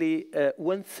approximately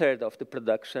 1/3 of the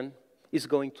production is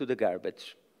going to the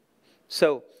garbage.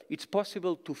 So it's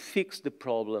possible to fix the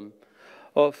problem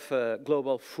of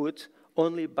global food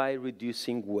only by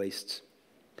reducing waste.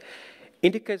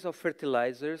 In the case of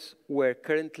fertilizers, where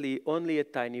currently only a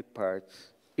tiny part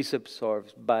is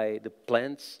absorbed by the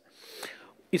plants,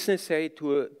 it's necessary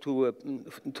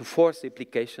to force the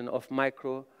application of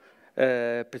micro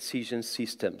precision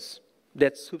systems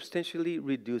that substantially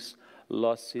reduce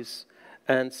losses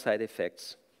and side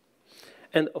effects.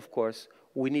 And of course,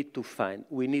 we need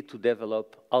to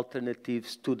develop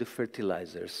alternatives to the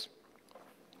fertilizers.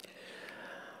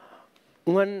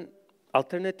 One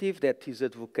alternative that is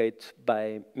advocated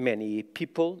by many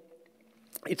people,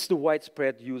 it's the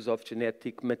widespread use of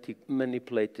genetic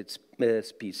manipulated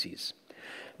species.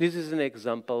 This is an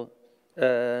example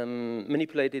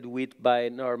manipulated wheat by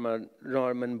Norman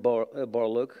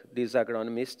Borlaug, these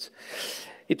agronomists.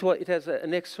 It has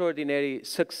an extraordinary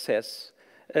success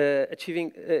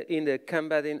achieving in the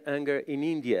combating hunger in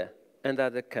India and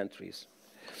other countries.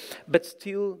 But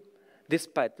still,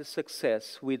 despite the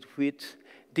success with wheat,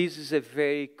 this is a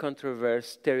very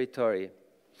controversial territory.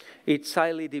 It's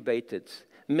highly debated,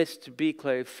 must be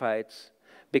clarified,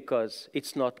 because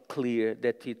it's not clear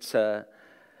that it's an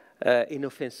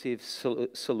inoffensive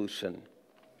solution.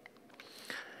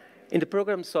 In the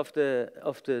programs of the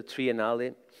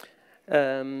Triennale,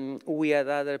 we had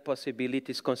other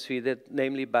possibilities considered,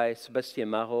 namely by Sébastien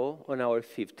Marot on our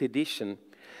 5th edition.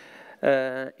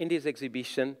 In this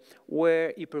exhibition,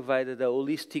 where he provided a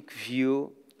holistic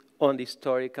view on the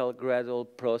historical gradual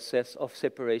process of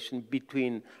separation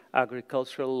between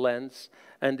agricultural lands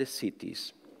and the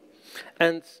cities.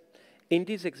 And in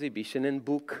this exhibition and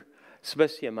book,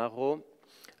 Sébastien Marot,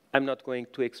 I'm not going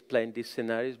to explain these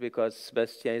scenarios because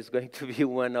Sébastien is going to be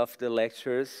one of the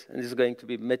lecturers and is going to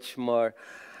be much more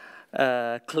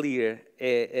clear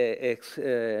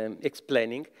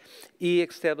explaining. He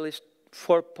established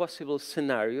 4 possible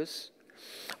scenarios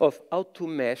of how to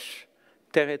mesh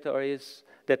territories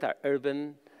that are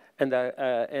urban and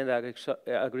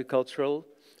agricultural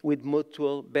with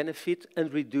mutual benefit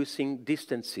and reducing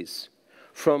distances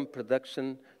from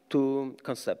production to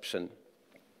consumption.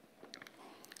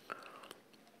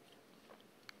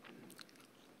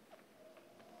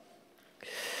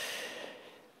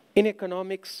 In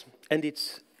economics and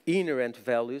its inherent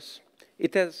values,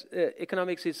 it has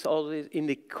economics is always in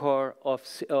the core of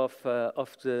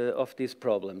these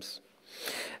problems,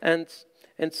 and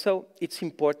so it's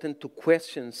important to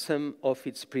question some of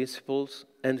its principles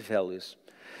and values.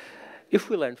 If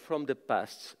we learn from the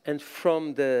past and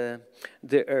from the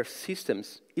Earth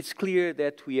systems, it's clear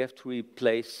that we have to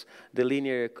replace the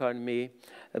linear economy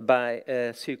by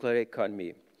a circular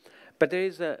economy. But there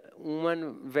is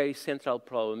one very central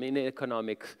problem in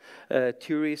economic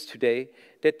theories today,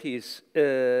 that is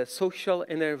social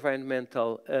and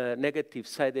environmental negative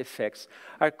side effects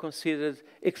are considered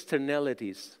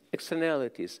externalities.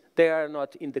 They are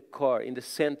not in the core, in the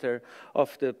center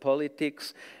of the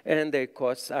politics, and their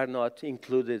costs are not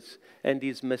included, and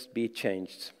these must be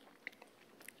changed.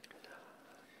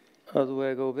 How do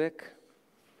I go back?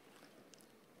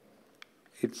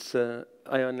 It's,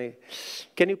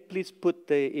 can you please put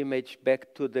the image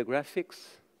back to the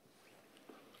graphics?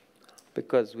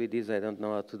 Because with this, I don't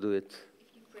know how to do it.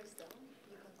 If you press down,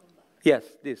 you can come back.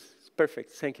 Yes, this,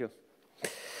 perfect, thank you.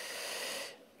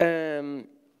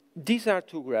 These are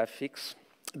 2 graphics,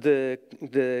 the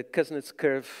Kuznets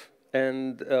curve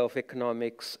of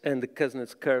economics and the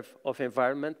Kuznets curve of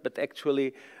environment, but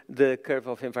actually the curve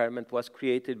of environment was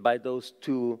created by those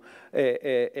 2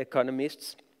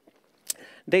 economists.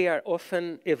 They are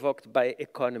often evoked by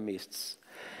economists,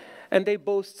 and they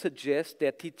both suggest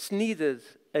that it's needed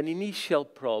an initial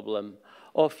problem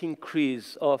of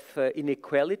increase of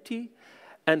inequality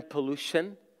and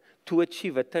pollution to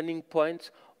achieve a turning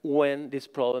point when this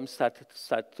problem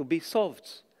start to be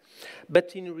solved.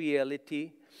 But in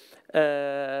reality,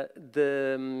 the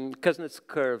Kuznets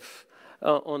curve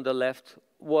on the left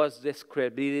was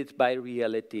discredited by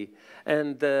reality.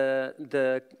 And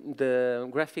the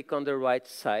graphic on the right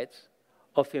side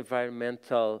of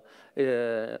environmental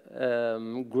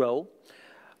growth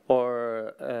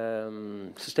or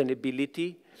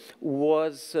sustainability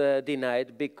was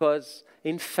denied because,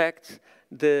 in fact,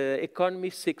 the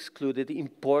economists excluded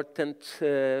important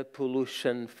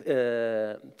pollution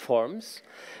forms,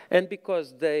 and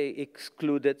because they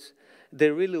excluded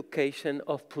the relocation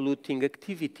of polluting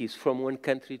activities from one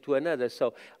country to another.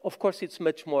 So, of course, it's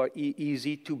much more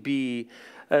easy to be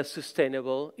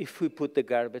sustainable if we put the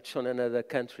garbage on another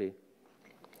country.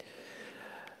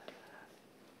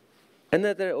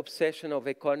 Another obsession of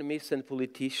economists and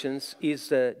politicians is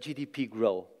GDP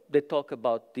growth. They talk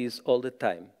about this all the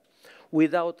time,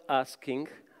 without asking,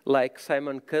 like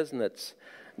Simon Kuznets,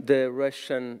 the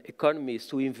Russian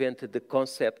economist who invented the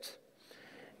concept.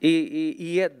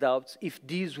 He had doubts if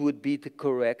this would be the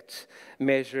correct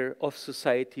measure of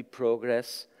society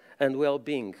progress and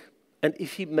well-being, and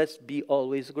if it must be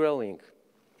always growing.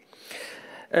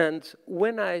 And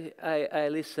when I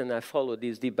listen, I follow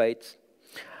these debates,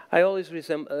 I always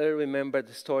remember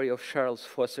the story of Charles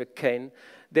Foster Kane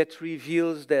that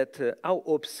reveals that how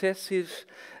obsessive,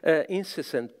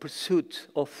 incessant pursuit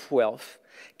of wealth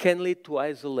can lead to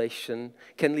isolation,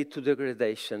 can lead to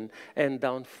degradation and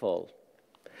downfall.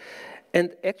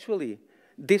 And actually,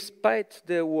 despite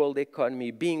the world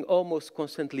economy being almost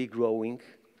constantly growing,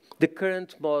 the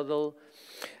current model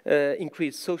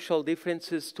increased social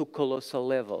differences to colossal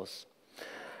levels.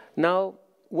 Now,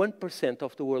 1%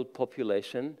 of the world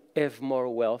population have more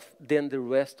wealth than the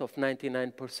rest of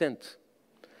 99%.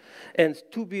 And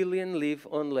 2 billion live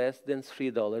on less than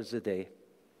 $3 a day.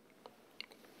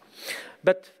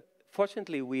 But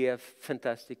fortunately, we have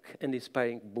fantastic and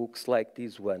inspiring books like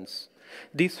these ones.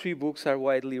 These 3 books are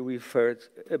widely referred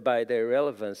by their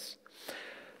relevance.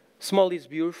 Small is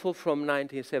Beautiful from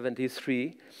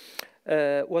 1973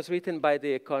 was written by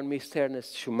the economist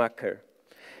Ernest Schumacher.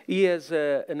 He has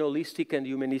an holistic and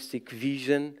humanistic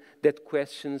vision that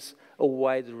questions a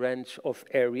wide range of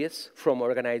areas, from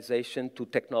organization to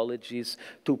technologies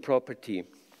to property.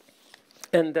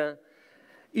 And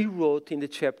he wrote in the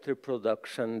chapter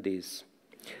Production this: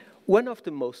 one of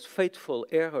the most fateful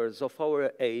errors of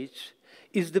our age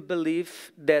is the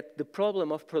belief that the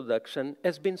problem of production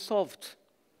has been solved.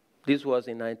 This was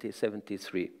in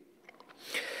 1973.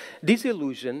 This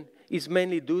illusion is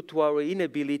mainly due to our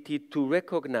inability to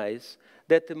recognize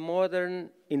that the modern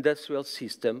industrial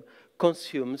system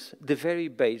consumes the very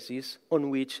basis on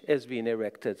which it has been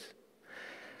erected.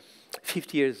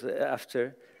 50 years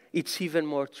after, it's even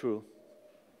more true.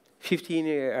 15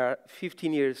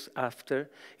 years after,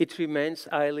 it remains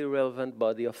a highly relevant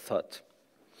body of thought.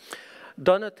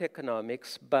 Donut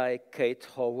Economics by Kate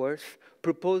Howarth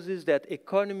proposes that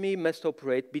economy must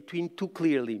operate between 2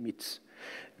 clear limits: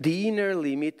 the inner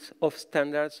limit of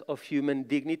standards of human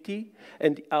dignity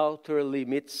and the outer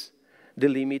limits, the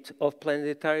limit of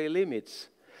planetary limits.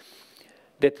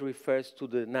 That refers to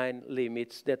the 9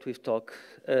 limits that we've talked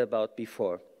about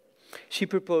before. She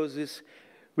proposes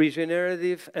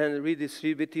regenerative and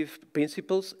redistributive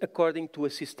principles according to a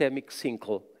systemic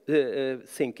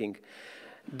thinking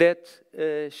that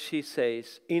she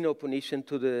says in opposition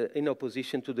to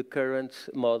the current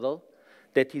model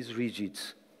that is rigid.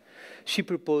 She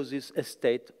proposes a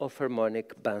state of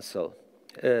harmonic balance.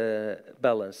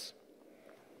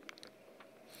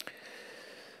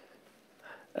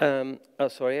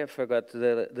 Sorry, I forgot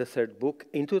the third book.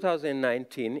 In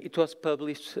 2019, it was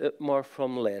published More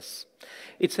from Less.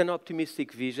 It's an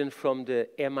optimistic vision from the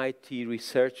MIT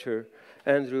researcher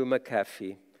Andrew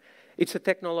McAfee. It's a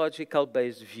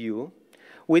technological-based view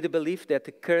with the belief that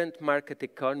the current market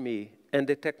economy and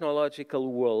the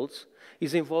technological world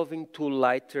is evolving to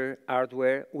lighter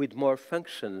hardware with more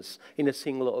functions in a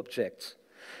single object.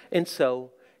 And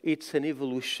so it's an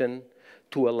evolution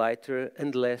to a lighter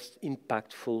and less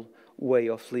impactful way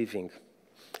of living.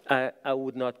 I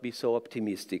would not be so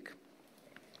optimistic.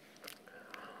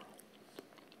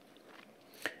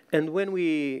 And when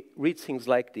we read things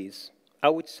like this, I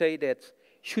would say that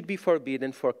should be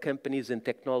forbidden for companies and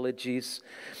technologies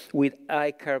with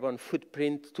high carbon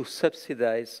footprint to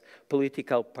subsidize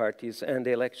political parties and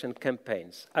election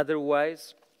campaigns.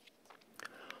 Otherwise,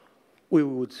 we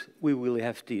will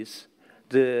have this.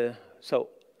 So,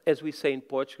 as we say in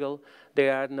Portugal,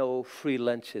 there are no free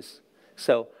lunches.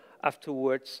 So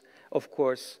afterwards, of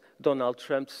course, Donald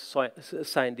Trump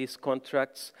signed these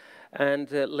contracts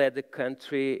and led the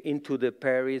country into the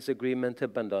Paris Agreement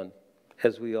abandon,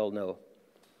 as we all know.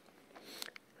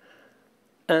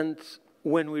 And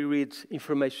when we read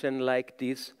information like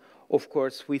this, of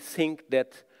course, we think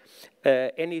that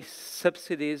any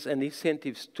subsidies and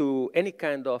incentives to any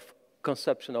kind of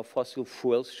consumption of fossil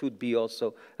fuels should be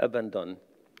also abandoned.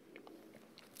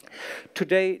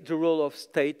 Today, the role of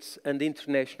states and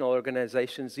international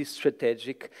organizations is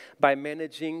strategic by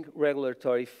managing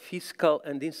regulatory, fiscal,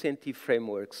 and incentive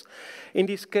frameworks. In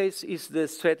this case, is the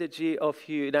strategy of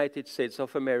the United States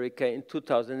of America in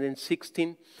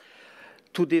 2016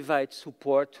 to divide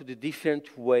support to the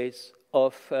different ways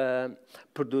of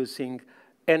producing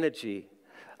energy.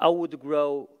 I would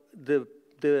grow the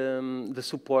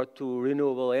support to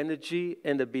renewable energy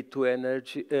and a bit to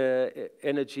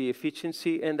energy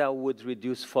efficiency, and I would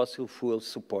reduce fossil fuel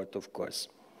support, of course.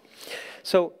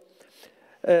 So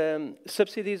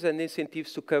subsidies and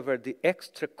incentives to cover the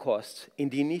extra costs in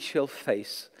the initial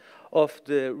phase of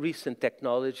the recent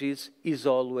technologies is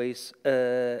always,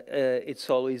 it's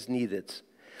always needed.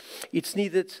 It's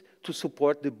needed to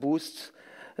support the boost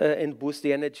and boost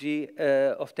the energy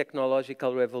of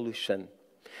technological revolution.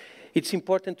 It's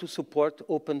important to support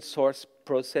open source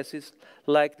processes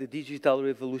like the digital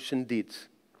revolution did.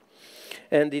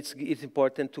 And it's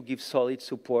important to give solid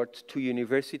support to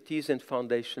universities and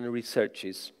foundation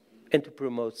researches and to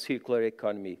promote circular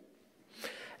economy.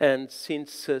 And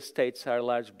since states are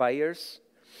large buyers,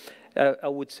 I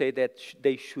would say that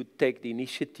they should take the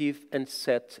initiative and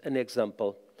set an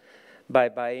example by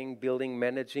buying, building,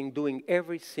 managing, doing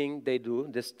everything they do,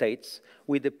 the states,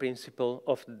 with the principle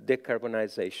of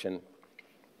decarbonization.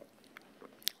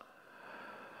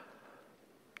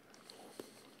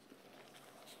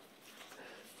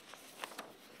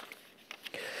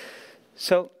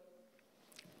 So,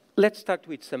 let's start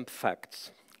with some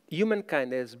facts.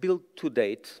 Humankind has built to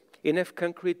date enough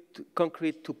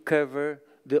concrete to cover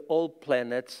the whole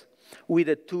planet with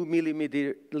a 2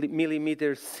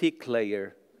 millimeter thick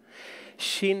layer.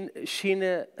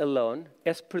 China alone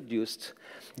has produced,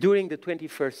 during the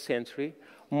 21st century,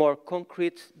 more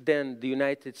concrete than the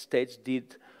United States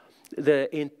did the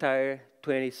entire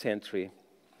 20th century.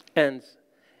 And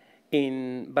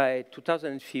by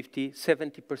 2050,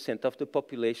 70% of the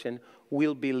population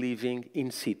will be living in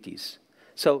cities.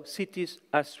 So cities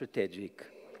are strategic.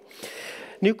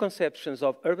 New conceptions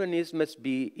of urbanism must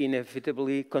be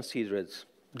inevitably considered.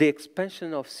 The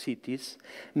expansion of cities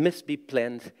must be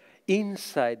planned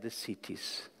inside the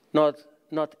cities, not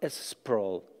as a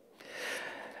sprawl.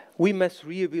 We must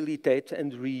rehabilitate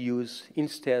and reuse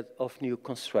instead of new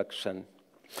construction.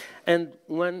 And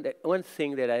one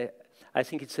thing that I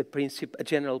think it's a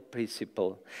general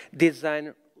principle,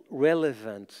 design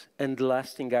relevant and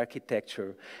lasting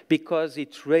architecture because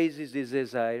it raises the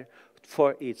desire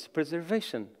for its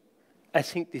preservation. I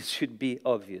think this should be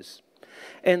obvious.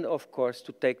 And of course,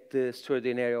 to take the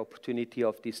extraordinary opportunity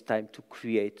of this time to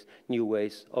create new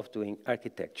ways of doing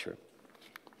architecture.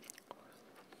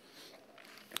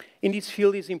 In this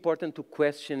field, it's important to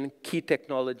question key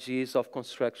technologies of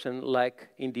construction, like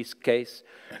in this case,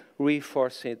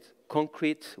 reinforced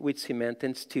concrete with cement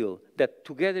and steel, that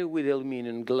together with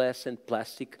aluminum, glass, and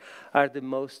plastic are the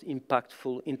most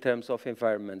impactful in terms of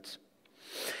environment.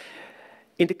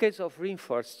 In the case of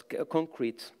reinforced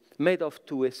concrete, made of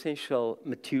two essential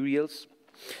materials,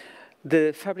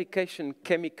 the fabrication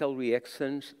chemical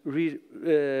reactions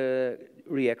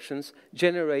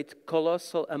generate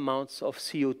colossal amounts of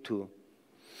CO2.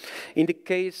 In the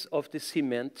case of the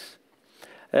cement,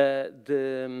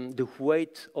 the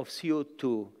weight of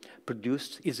CO2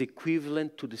 produced is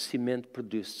equivalent to the cement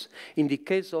produced. In the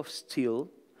case of steel,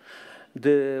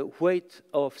 the weight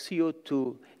of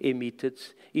CO2 emitted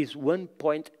is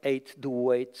 1.8 the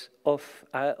weight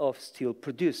of steel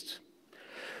produced.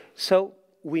 So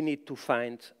we need to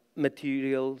find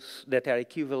materials that are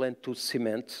equivalent to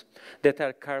cement, that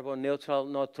are carbon neutral,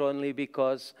 not only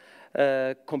because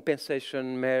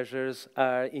compensation measures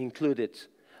are included,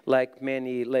 like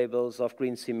many labels of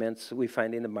green cements we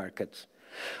find in the market.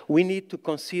 We need to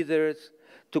consider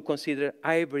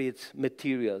hybrid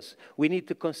materials. We need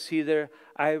to consider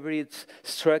hybrid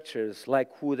structures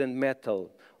like wood and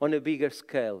metal on a bigger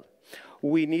scale.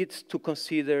 We need to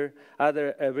consider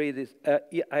other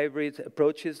hybrid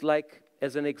approaches, like,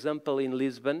 as an example, in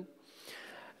Lisbon,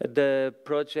 the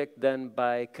project done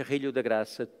by Carrilho da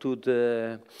Graça to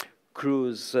the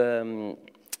cruise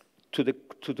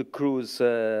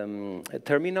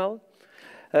terminal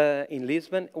in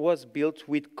Lisbon was built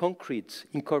with concrete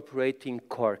incorporating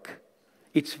cork.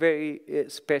 It's very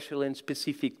special and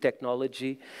specific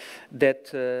technology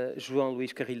that João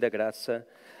Luís Carrilho da Graça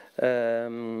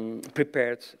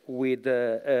prepared with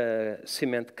a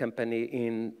cement company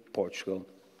in Portugal.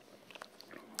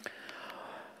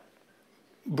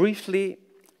 Briefly,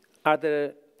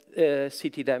 other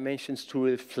city dimensions to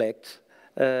reflect,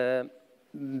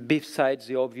 besides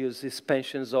the obvious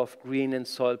expansions of green and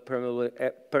soil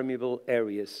permeable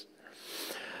areas.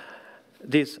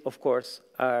 These, of course,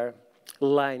 are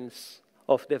lines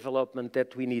of development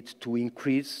that we need to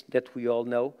increase, that we all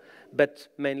know, but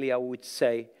mainly I would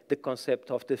say the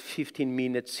concept of the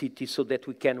 15-minute city so that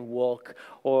we can walk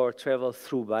or travel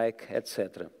through bike,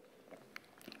 etc.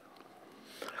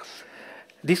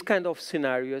 These kind of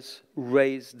scenarios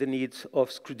raise the needs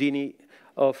of scrutiny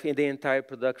of the entire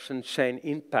production chain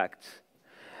impact,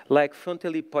 like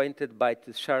frontally pointed by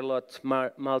Charlotte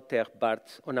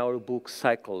Malter-Barth on our book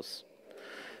Cycles.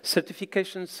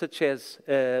 Certifications such as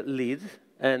LEED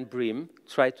and BREEAM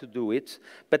try to do it,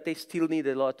 but they still need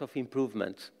a lot of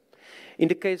improvement. In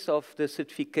the case of the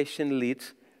certification LEED,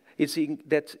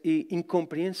 that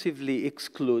incomprehensively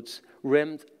excludes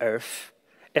rammed earth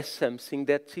as something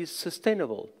that is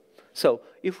sustainable. So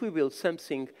if we build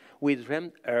something with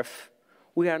rammed earth,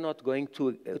 we are not going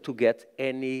to get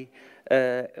any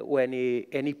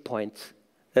point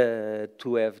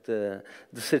to have the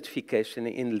certification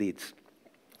in LEED.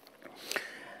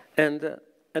 And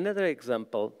another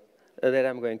example that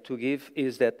I'm going to give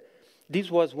is that this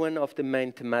was one of the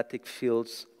main thematic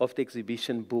fields of the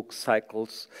exhibition book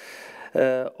Cycles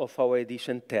of our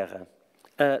edition Terra.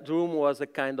 The room was a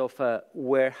kind of a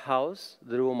warehouse,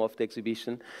 the room of the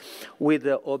exhibition, with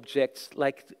the objects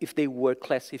like if they were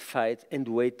classified and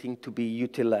waiting to be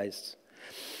utilized.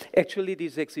 Actually,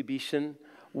 this exhibition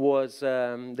was,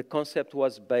 the concept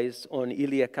was based on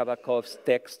Ilya Kabakov's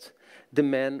text, The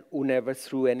Man Who Never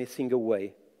Threw Anything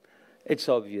Away. It's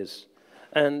obvious.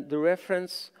 And the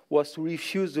reference was to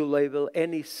refuse to label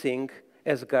anything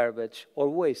as garbage or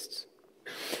waste.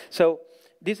 So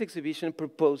this exhibition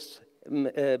proposed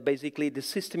basically the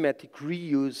systematic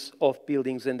reuse of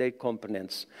buildings and their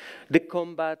components, to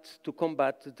combat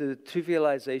the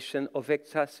trivialization of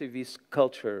extractivist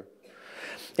culture,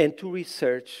 and to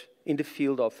research in the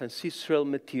field of ancestral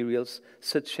materials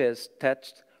such as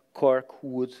thatched, cork,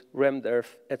 wood, rammed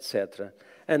earth, etc.,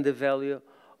 and the value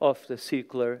of the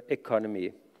circular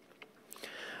economy.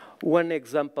 One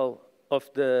example of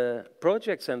the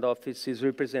projects and offices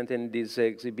represented in this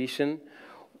exhibition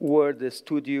were the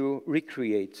studio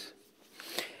Recreate.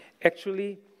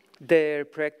 Actually, their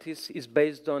practice is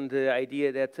based on the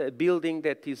idea that a building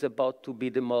that is about to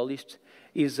be demolished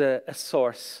is a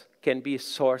source, can be a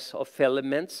source of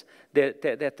elements that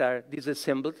are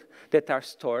disassembled, that are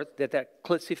stored, that are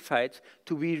classified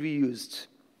to be reused.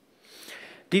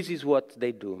 This is what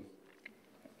they do.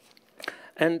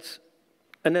 And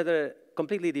another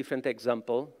completely different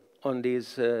example on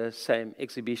this same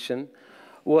exhibition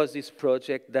was this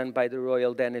project done by the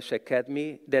Royal Danish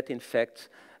Academy that, in fact,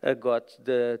 got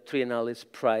the Triennale's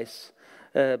prize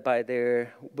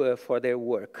for their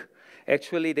work.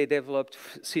 Actually, they developed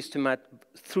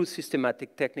through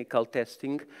systematic technical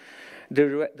testing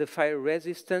the fire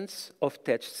resistance of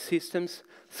thatched systems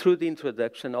through the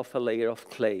introduction of a layer of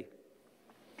clay.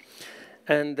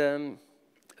 And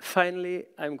finally,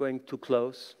 I'm going to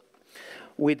close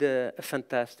with a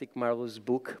fantastic, marvelous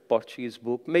book, Portuguese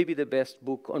book, maybe the best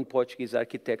book on Portuguese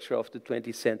architecture of the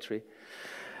 20th century.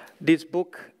 This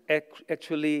book,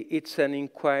 actually, it's an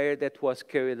inquiry that was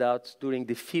carried out during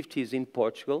the 50s in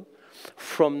Portugal,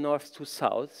 from north to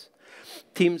south.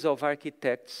 Teams of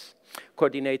architects,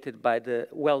 coordinated by the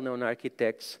well-known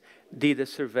architects, did a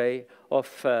survey of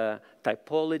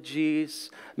typologies,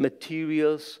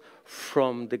 materials,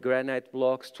 from the granite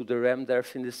blocks to the rammed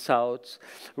earth in the south,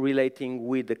 relating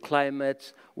with the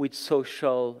climate, with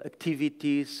social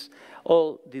activities,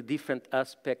 all the different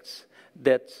aspects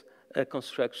that a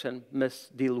construction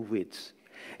must deal with.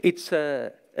 It's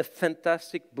a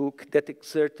fantastic book that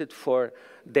exerted for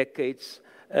decades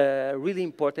a really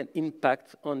important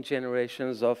impact on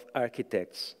generations of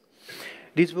architects.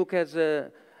 This book has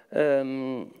a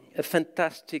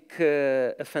fantastic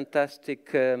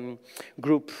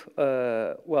group,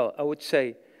 well, I would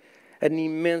say an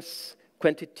immense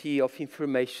quantity of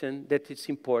information that is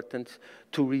important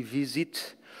to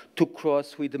revisit, to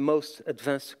cross with the most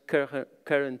advanced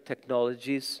current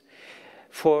technologies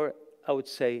for, I would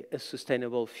say, a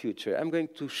sustainable future. I'm going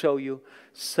to show you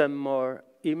some more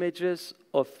images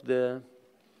of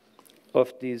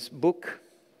this book.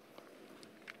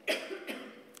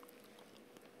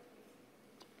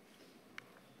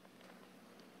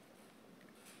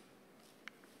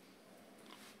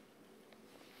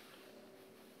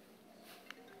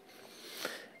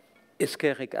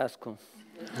 Eskerrik asko.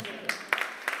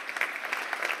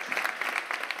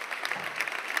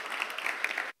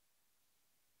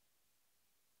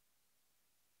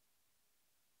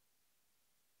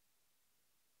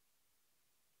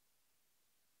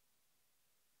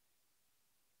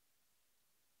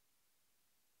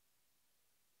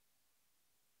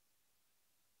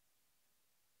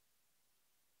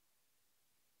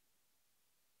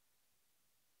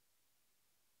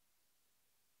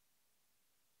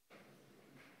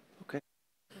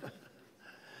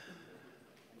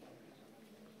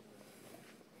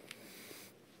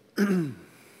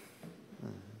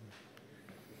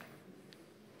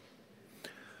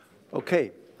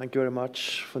 Okay, thank you very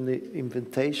much for the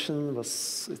invitation.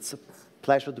 It's a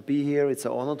pleasure to be here. It's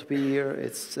an honor to be here.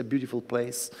 It's a beautiful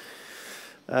place.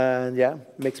 And yeah,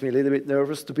 makes me a little bit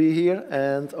nervous to be here.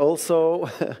 And also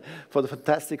for the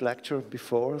fantastic lecture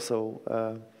before.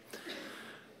 So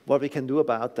what we can do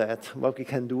about that, what we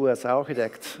can do as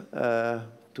architects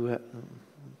to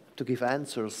give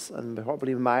answers. And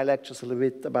probably my lecture is a little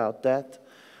bit about that.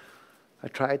 I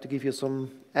try to give you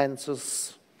some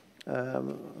answers.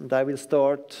 And I will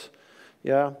start,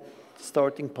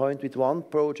 starting point with one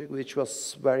project which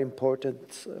was very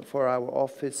important for our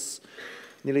office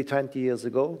nearly 20 years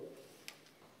ago.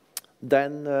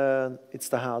 Then it's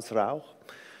the House Rauch.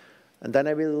 And then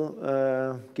I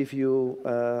will give you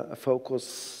a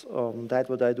focus on that,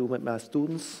 what I do with my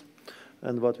students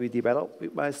and what we develop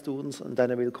with my students. And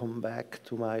then I will come back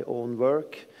to my own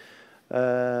work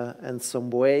and some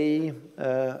way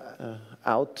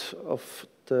out of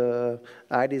the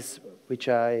ideas which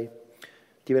I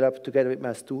developed together with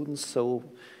my students. So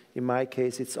in my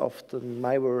case, it's often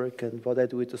my work, and what I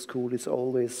do at the school is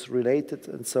always related.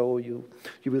 And so you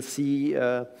will see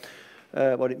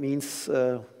what it means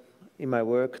in my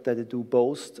work that I do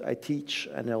both. I teach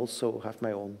and I also have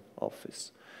my own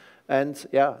office. And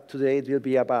yeah, today it will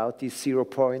be about this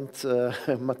 0-point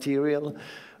material,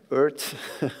 earth,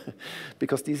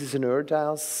 because this is an earth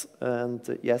house.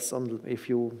 And yes, if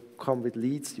you come with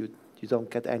leads, you don't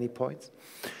get any points.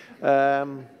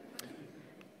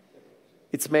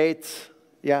 It's made,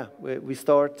 we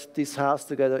start this house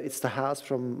together. It's the house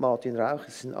from Martin Rauch.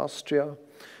 It's in Austria.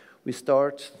 We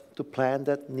start to plan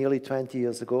that nearly 20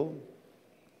 years ago.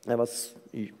 I was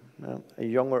a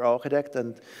younger architect,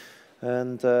 and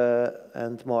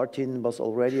Martin was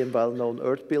already a well-known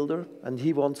earth builder, and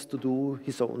he wants to do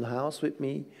his own house with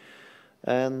me.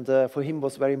 And for him it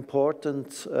was very important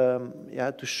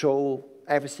to show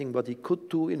everything what he could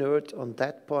do in earth on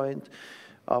that point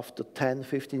after 10,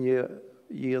 15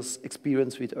 years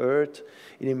experience with earth.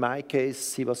 And in my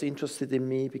case, he was interested in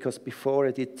me because before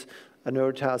I did an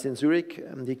earth house in Zurich,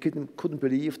 and he couldn't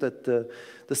believe that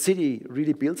the city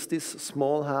really builds these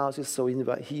small houses, so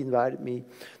he invited me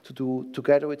to do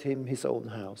together with him his own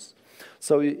house.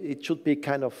 So it should be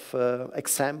kind of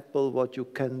example what you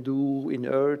can do in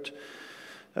earth,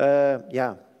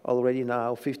 already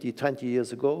now 50, 20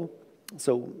 years ago.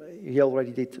 So he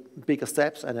already did bigger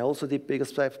steps, and I also did bigger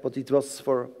steps, but it was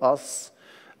for us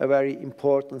a very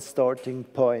important starting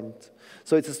point.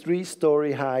 So it's a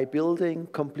 3-story high building,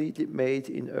 completely made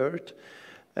in earth,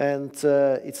 and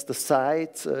it's the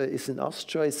site is in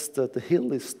Austria. It's the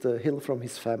hill from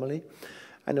his family,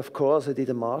 and of course I did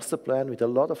a master plan with a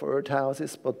lot of earth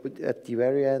houses. But at the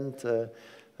very end,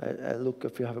 I look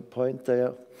if you have a point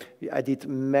there. I did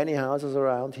many houses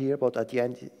around here, but at the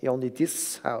end, only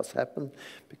this house happened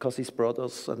because his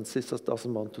brothers and sisters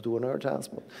doesn't want to do an earth house.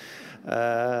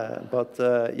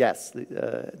 Yes,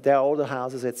 there are other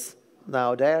houses that's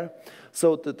now there.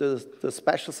 So the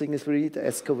special thing is really the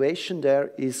excavation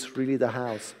there is really the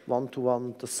house,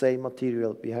 one-to-one, the same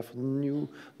material. We have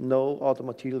no other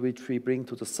material which we bring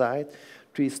to the site.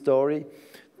 3-story.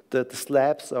 The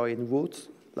slabs are in wood,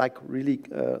 like really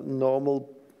normal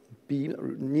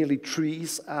beam, nearly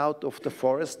trees out of the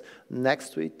forest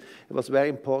next to it. It was very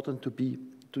important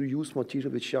to use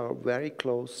material which are very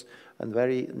close and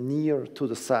very near to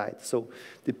the site. So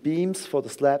the beams for the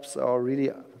slabs are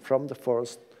really from the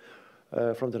forest,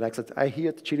 from the next side. I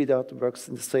hear the chili dot works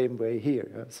in the same way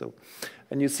here. So,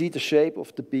 and you see the shape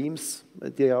of the beams,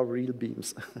 they are real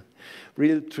beams,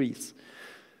 real trees.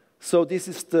 So this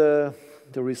is the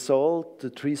result, the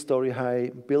 3-story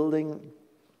high building.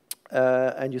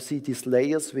 And you see these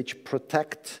layers which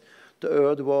protect the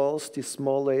earth walls. These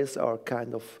small layers are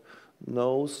kind of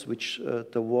nose which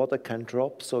the water can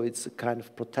drop, so it's a kind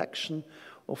of protection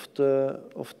of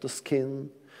the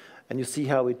skin. And you see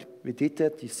how we did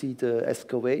that. You see the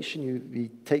excavation. We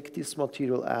take this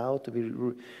material out,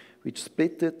 we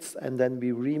split it, and then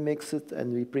we remix it,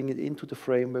 and we bring it into the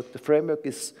framework. The framework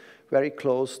is very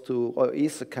close to, or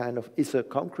is a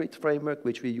concrete framework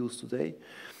which we use today.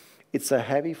 It's a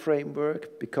heavy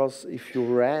framework because if you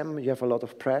ram, you have a lot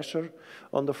of pressure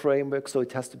on the framework, so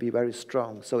it has to be very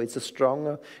strong. So it's a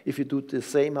stronger, if you do the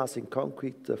same as in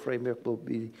concrete, the framework will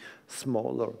be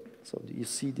smaller. So you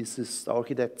see,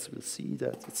 architects will see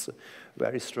that it's a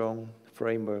very strong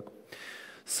framework.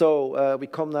 So we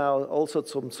come now also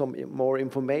to some more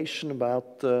information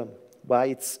about why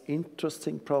it's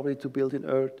interesting probably to build in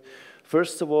earth.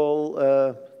 First of all,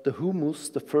 the humus,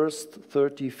 the first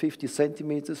 30, 50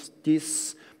 centimeters,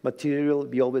 this material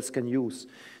we always can use.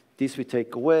 This we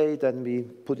take away, then we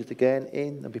put it again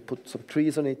in, and we put some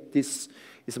trees on it. This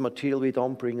is a material we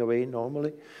don't bring away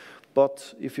normally.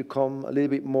 But if you come a little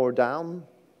bit more down,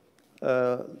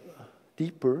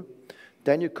 deeper,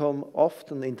 then you come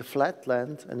often in the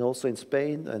flatland, and also in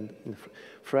Spain and in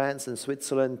France and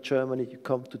Switzerland, Germany, you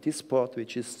come to this part,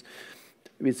 which is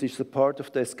the part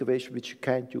of the excavation which you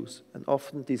can't use. And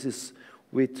often this is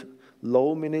with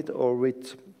loam in it, or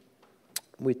with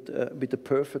a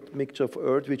perfect mixture of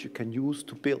earth which you can use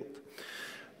to build.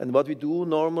 And what we do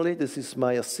normally, this is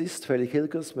my assist, Felix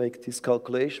Hilgers, make this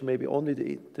calculation. Maybe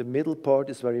only the middle part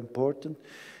is very important.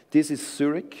 This is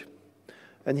Zurich.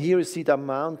 And here you see the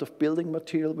amount of building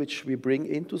material which we bring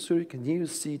into Zurich. And here you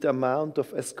see the amount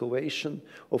of excavation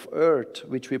of earth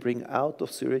which we bring out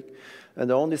of Zurich. And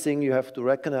the only thing you have to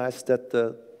recognize that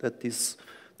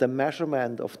the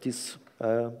measurement of these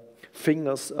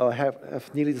fingers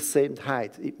have nearly the same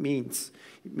height. It means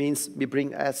we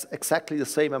bring exactly the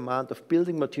same amount of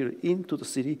building material into the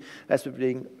city as we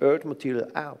bring earth material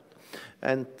out.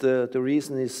 And the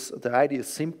reason is, the idea is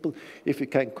simple. If we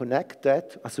can connect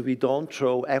that, so we don't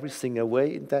throw everything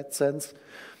away in that sense,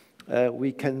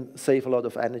 we can save a lot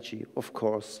of energy, of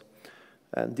course.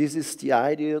 And this is the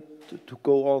idea to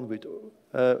go on with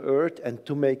earth and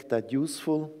to make that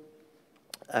useful.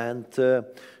 And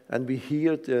we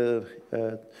hear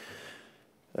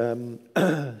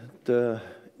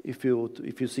if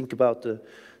you think about the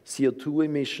CO2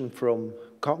 emission from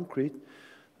concrete,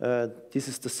 this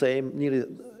is the same. Nearly,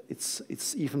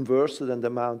 it's even worse than the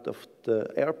amount of the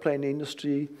airplane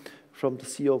industry from the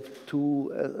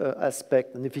CO2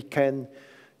 aspect. And if we can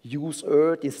use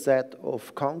earth instead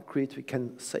of concrete, we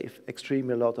can save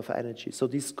extremely a lot of energy. So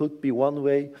this could be one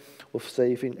way of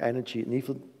saving energy. And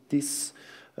even this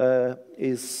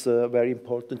is a very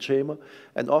important schema.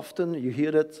 And often you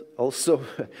hear that also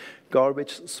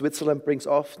garbage. Switzerland brings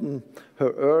often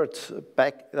her earth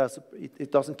back.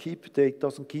 It doesn't keep the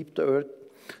earth.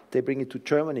 They bring it to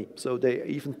Germany. So they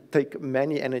even take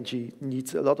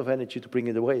needs a lot of energy to bring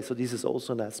it away. So this is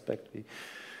also an aspect we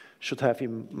should have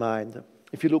in mind.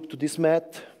 If you look to this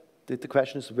map, the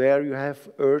question is where you have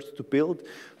earth to build.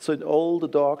 So in all the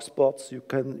dark spots, you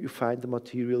find the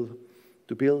material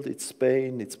to build. It's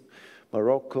Spain, it's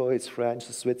Morocco, it's France,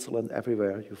 it's Switzerland,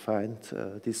 everywhere you find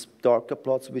these darker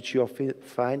plots which you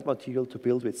find material to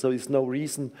build with. So there's no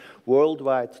reason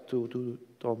worldwide to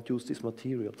don't use this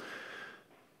material.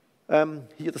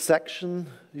 Here the section,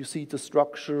 you see the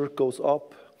structure goes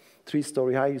up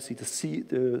 3-story high. You see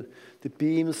the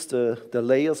beams, the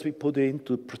layers we put in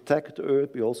to protect the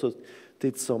earth. We also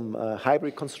did some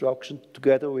hybrid construction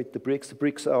together with the bricks. The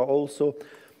bricks are also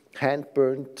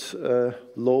hand-burnt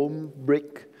loam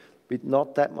brick with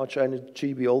not that much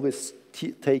energy. We always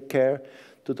take care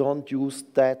to don't use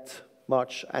that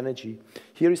much energy.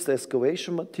 Here is the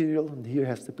excavation material, and here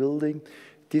has the building.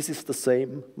 This is the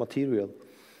same material.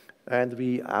 And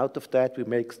out of that,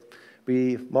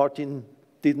 Martin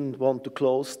didn't want to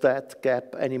close that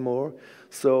gap anymore.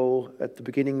 So at the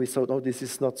beginning we thought, oh, this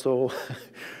is not so,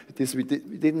 we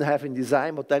didn't have in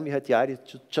design, but then we had the idea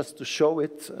just to show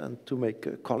it and to make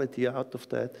a quality out of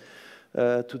that,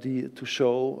 to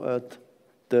show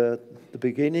the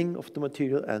beginning of the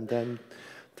material and then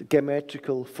the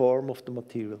geometrical form of the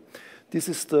material. This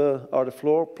is the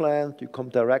floor plan. You come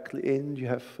directly in. You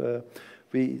have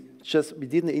we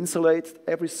didn't insulate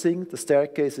everything. The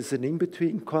staircase is an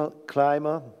in-between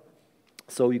climber.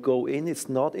 So you go in, it's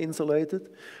not insulated,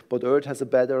 but earth has is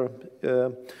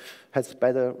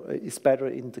better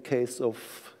in the case of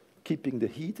keeping the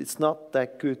heat. It's not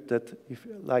that good that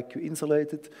like you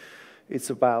insulate it. It's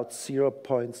about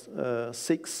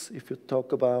 0.6 if you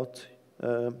talk about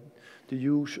the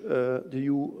U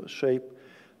shape.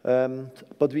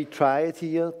 But we tried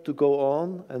here to go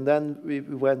on, and then we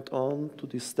went on to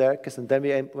this staircase, and then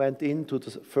we went into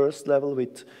the first level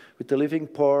with the living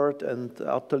part and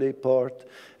the atelier part.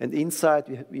 And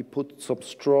inside we put some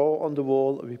straw on the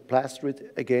wall, and we plastered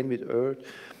it again with earth.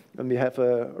 And we have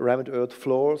a rammed earth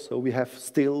floor, so we have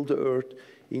still the earth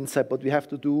inside, but we have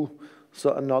to do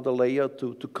another layer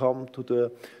to come to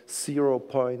the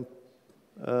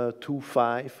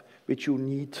 0.25, which you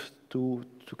need to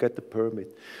get the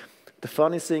permit. The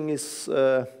funny thing is,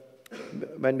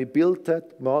 when we built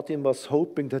that, Martin was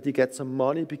hoping that he gets some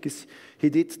money because he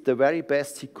did the very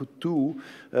best he could do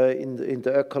in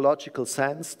the ecological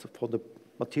sense, from the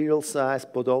material size,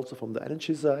 but also from the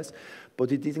energy size. But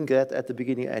he didn't get at the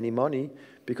beginning any money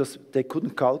because they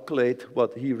couldn't calculate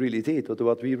what he really did or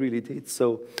what we really did.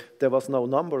 So there was no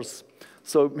numbers.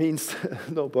 So it means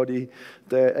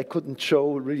I couldn't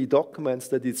show really documents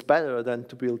that it's better than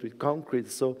to build with concrete.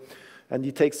 So And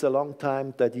it takes a long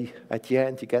time that at the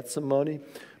end he gets some money,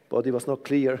 but it was not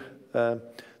clear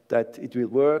that it will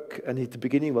work. And at the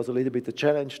beginning was a little bit a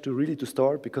challenge to really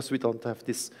start because we don't have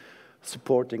this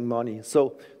supporting money.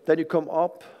 So then you come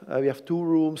up, we have 2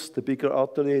 rooms, the bigger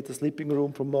atelier, the sleeping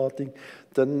room from Martin,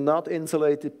 the not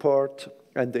insulated part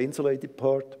and the insulated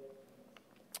part.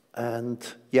 And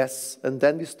yes, and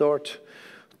then we start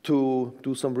to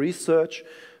do some research.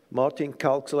 Martin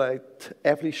calculated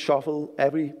every shovel,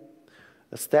 every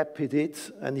step he did,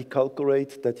 and he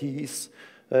calculated that he is,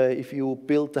 if you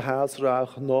build the house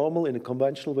normal in a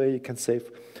conventional way, you can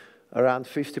save around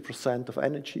 50% of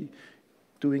energy.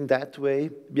 Doing that way,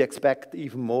 we expect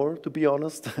even more, to be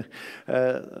honest.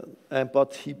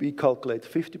 But we calculate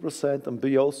 50%, and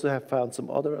we also have found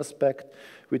some other aspect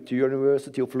with the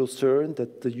University of Lucerne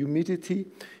that the humidity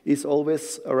is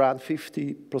always around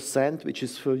 50%, which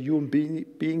is for human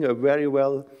being a very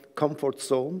well comfort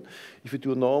zone. If you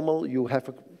do normal, you have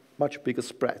a much bigger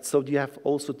spread. So you have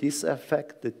also this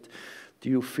effect that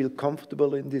you feel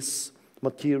comfortable in this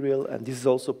material, and this is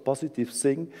also a positive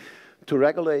thing. To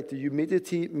regulate the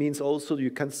humidity means also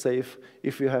you can save,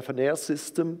 if you have an air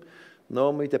system,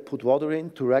 normally they put water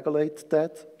in to regulate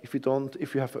that. If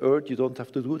you have earth, you don't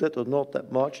have to do that, or not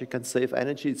that much. You can save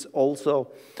energy. It's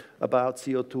also about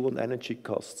CO2 and energy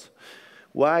costs.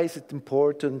 Why is it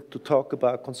important to talk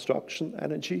about construction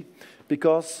energy?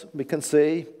 Because we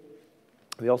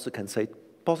also can say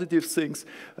positive things.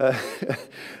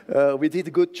 We did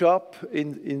a good job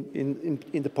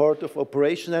in the part of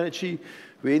operation energy.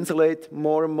 We insulate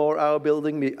more and more our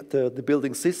building. The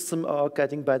building system are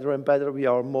getting better and better. We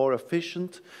are more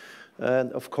efficient.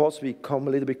 And of course, we come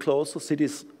a little bit closer.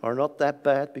 Cities are not that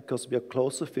bad because we are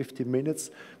closer. 15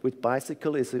 minutes with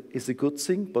bicycle is a good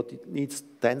thing, but it needs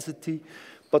density.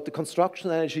 But the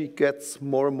construction energy gets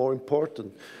more and more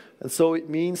important. And so it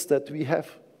means that we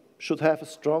should have a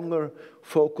stronger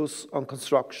focus on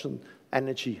construction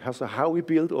energy. So how we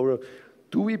build, or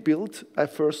do we build,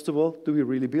 first of all, do we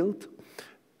really build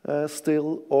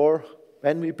still, or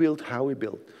when we build, how we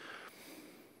build?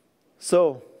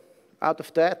 So out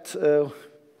of that,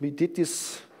 we did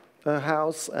this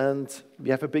house, and we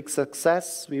have a big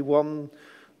success. We won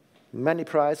many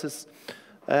prizes,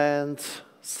 and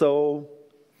so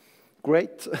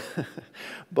great.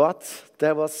 But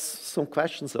there was some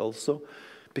questions also.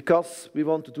 Because we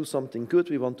want to do something good,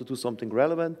 we want to do something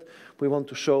relevant, we want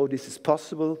to show this is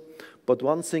possible. But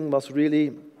one thing was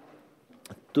really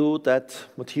that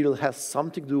material has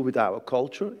something to do with our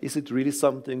culture. Is it really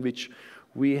something which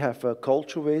we have a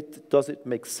culture with? Does it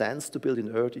make sense to build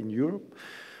in earth in Europe?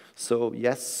 So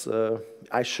yes,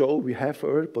 I show we have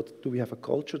earth, but do we have a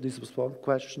culture? This was one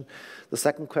question. The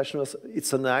second question was,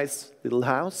 it's a nice little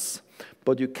house,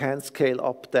 but you can't scale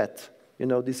up that.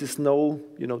 It's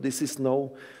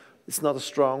not a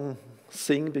strong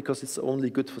thing because it's only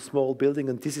good for small building,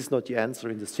 and this is not the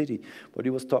answer in the city, what he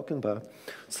was talking about.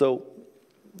 So,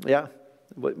 yeah,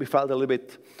 we felt a little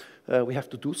bit, we have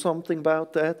to do something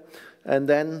about that. And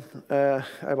then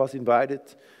I was invited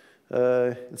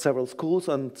in several schools,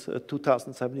 and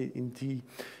 2007 in the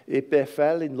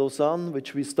EPFL in Lausanne,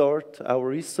 which we start our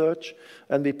research,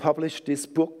 and we published this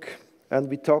book. And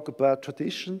we talk about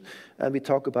tradition, and we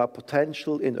talk about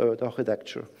potential in earth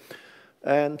architecture.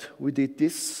 And we did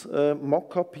this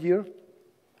mock-up here,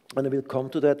 and I will come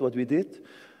to that, what we did.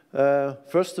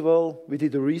 First of all, we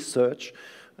did a research,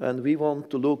 and we want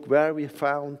to look where we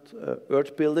found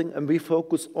earth building, and we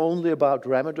focus only about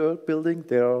remnant earth building.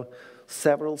 There are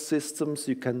several systems.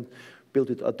 You can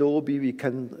build it adobe, we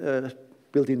can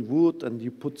built in wood, and you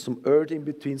put some earth in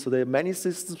between. So there are many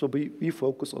systems, but we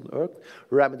focus on earth.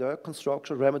 Remnant earth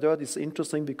construction. Remnant earth is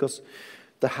interesting because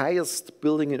the highest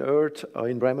building in earth,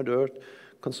 in remnant earth,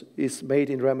 is made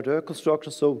in remnant earth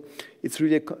construction. So it's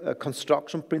really a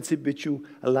construction principle which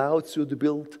allows you to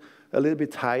build a little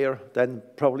bit higher than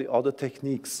probably other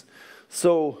techniques.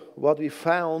 So what we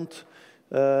found,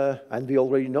 and we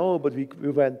already know, but we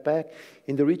went back,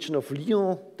 in the region of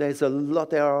Lyon,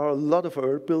 there are a lot of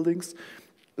earth buildings.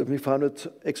 We found it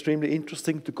extremely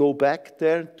interesting to go back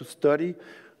there to study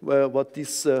what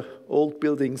these old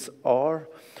buildings are.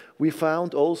 We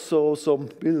found also some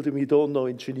building we don't know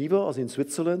in Geneva, as in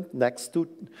Switzerland, next to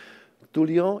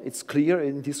Lyon. It's clear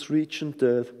in this region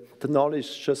the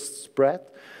knowledge just spread.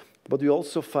 But we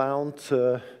also found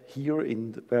here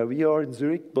where we are in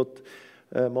Zurich, but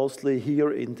mostly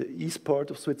here in the east part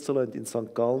of Switzerland, in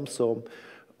St. Gallen, some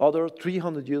other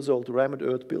 300 years old remnant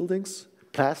earth buildings,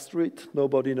 plastered,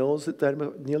 nobody knows it, they're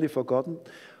nearly forgotten.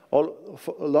 A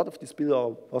lot of this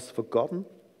building was forgotten.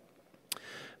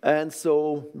 And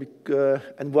so,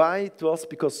 and why it was,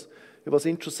 because it was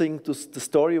interesting, the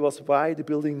story was why the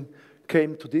building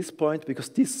came to this point, because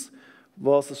this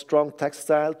was a strong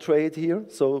textile trade here,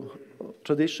 so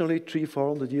traditionally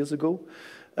 300-400 years ago.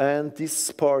 And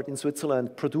this part in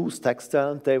Switzerland produced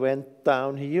textile, and they went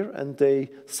down here and they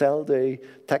sell the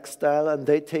textile and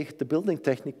they take the building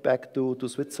technique back to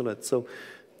Switzerland. So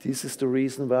this is the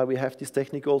reason why we have this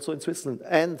technique also in Switzerland.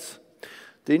 And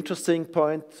the interesting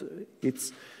point,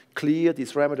 it's clear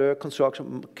this Rhizomatic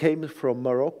construction came from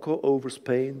Morocco over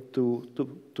Spain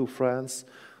to France,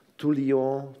 to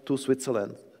Lyon, to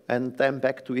Switzerland, and then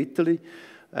back to Italy.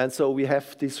 And so we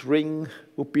have this ring,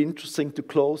 would be interesting to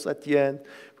close at the end.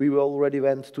 We already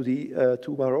went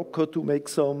to Morocco to make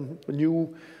some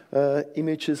new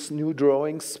images, new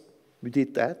drawings. We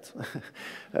did that.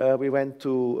 We went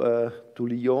to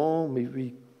Lyon,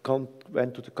 we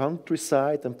went to the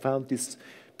countryside and found this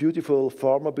beautiful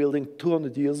farmer building,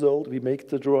 200 years old. We make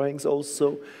the drawings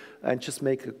also and just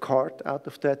make a card out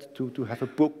of that to have a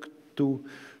book to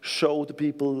show the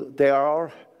people there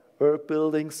are herb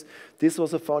buildings. This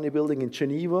was a funny building in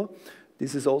Geneva.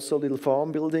 This is also a little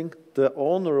farm building. The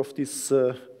owner of this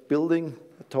building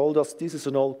told us this is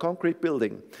an old concrete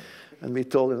building. And we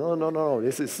told him, no,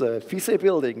 this is a Fise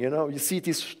building, you know. You see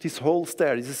this holes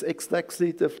there. This is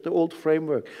exactly the old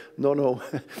framework. No,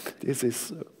 this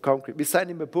is concrete. We sent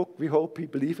him a book. We hope he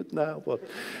believes it now. But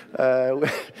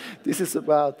this is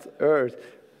about earth.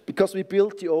 Because we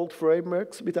built the old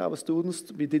frameworks with our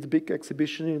students, we did a big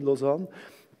exhibition in Lausanne.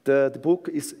 The book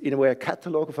is, in a way, a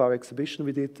catalogue of our exhibition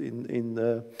we did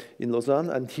in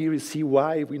Lausanne. And here you see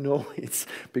why we know it's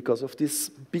because of these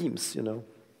beams, you know.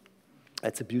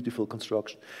 It's a beautiful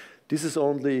construction. This is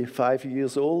only 5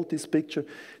 years old, this picture.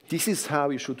 This is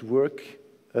how you should work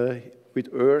with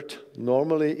earth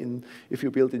normally if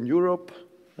you build in Europe,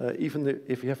 even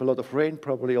if you have a lot of rain,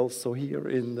 probably also here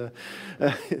in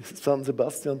San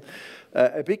Sebastian.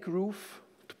 A big roof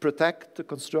to protect the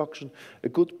construction, a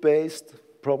good base,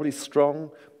 probably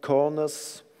strong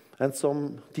corners, and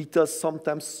some details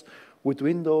sometimes with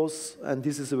windows, and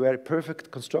this is a very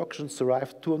perfect construction,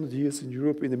 survived 200 years in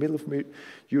Europe, in the middle of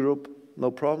Europe,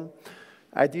 no problem.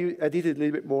 I did it a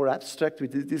little bit more abstract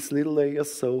with these little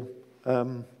layers, so,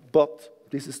 but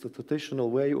this is the traditional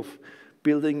way of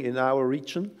building in our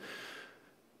region,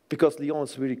 because Lyon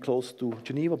is really close to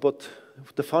Geneva, but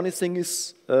the funny thing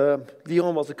is,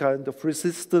 Lyon was a kind of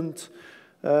resistant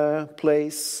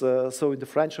place. So in the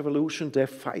French Revolution, they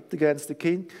fight against the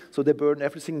king, so they burn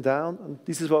everything down. And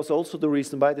this was also the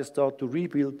reason why they start to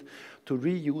rebuild, to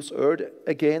reuse earth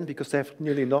again, because they have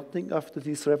nearly nothing after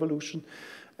this revolution.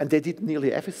 And they did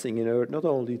nearly everything in earth, not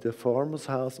only the farmer's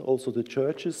house, also the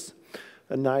churches,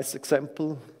 a nice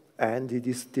example, and they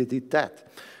did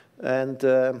that. And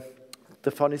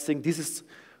the funny thing, this is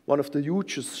one of the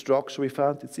hugest structures we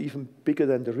found. It's even bigger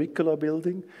than the Ricola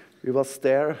building. We was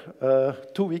there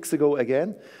 2 weeks ago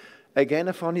again. Again,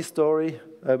 a funny story.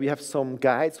 We have some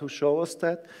guides who show us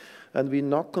that. And we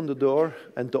knock on the door,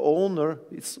 and the owner,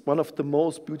 it's one of the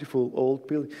most beautiful old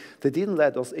buildings. They didn't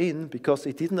let us in because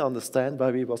they didn't understand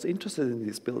why we was interested in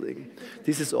this building.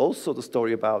 This is also the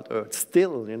story about earth.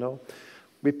 Still, you know.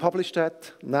 We published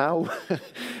that now.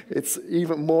 It's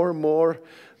even more and more.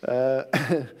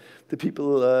 The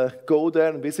people go there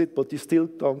and visit, but they still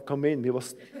don't come in.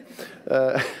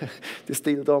 They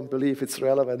still don't believe it's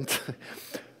relevant.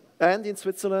 And in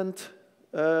Switzerland,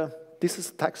 this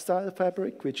is textile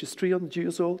fabric, which is 300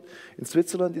 years old. In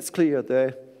Switzerland, it's clear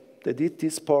they did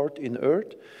this part in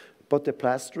earth, but they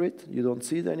plaster it. You don't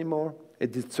see it anymore.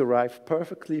 It did survive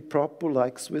perfectly proper,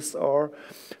 like Swiss are.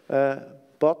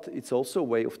 But it's also a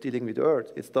way of dealing with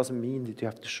earth. It doesn't mean that you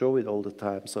have to show it all the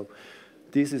time. So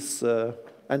this is,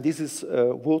 and this is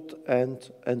wood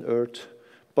and earth,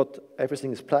 but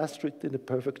everything is plastered in the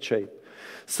perfect shape.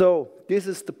 So this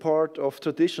is the part of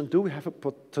tradition. Do we have a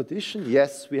tradition?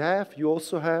 Yes, we have. You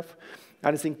also have.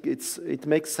 And I think it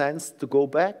makes sense to go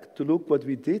back, to look what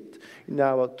we did in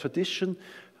our tradition,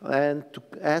 and to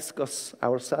ask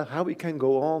ourselves how we can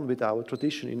go on with our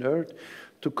tradition in earth,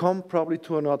 to come probably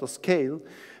to another scale.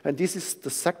 And this is the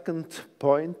second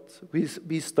point.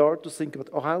 We start to think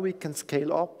about how we can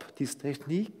scale up this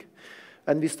technique.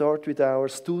 And we start with our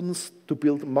students to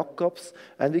build mock-ups,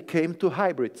 and we came to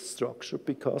hybrid structure,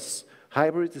 because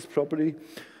hybrid is probably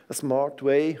a smart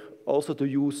way also to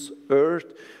use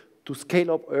earth to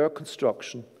scale up earth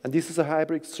construction. And this is a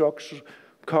hybrid structure,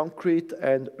 concrete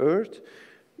and earth.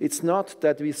 It's not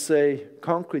that we say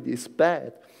concrete is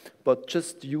bad, but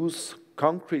just use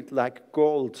concrete like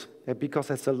gold, because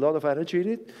there's a lot of energy in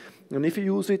it. And if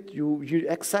you use it, you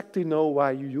exactly know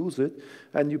why you use it,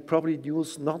 and you probably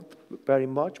use not very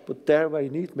much, but there where you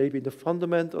need, maybe in the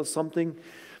fundament or something,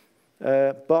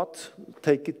 but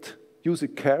use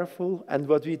it careful. And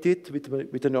what we did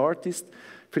with an artist,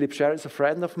 Philip Scher is a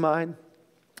friend of mine,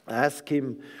 I asked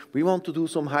him, we want to do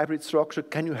some hybrid structure,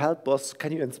 can you help us,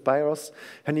 can you inspire us?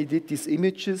 And he did these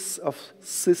images of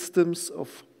systems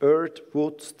of earth,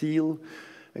 wood, steel,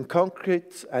 and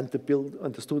concrete, and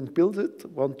the student built it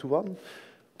one-to-one.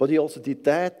 But he also did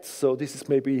that, so this is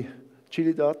maybe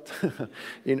chili dot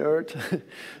in earth.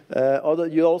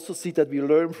 You also see that we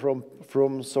learn from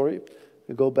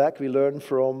we learn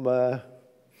from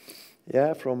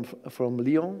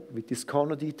Lyon with these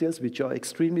corner details, which are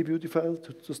extremely beautiful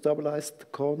to stabilize the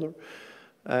corner.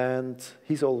 And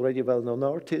he's already a well-known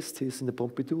artist. He's in the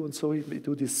Pompidou, and so he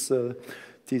do this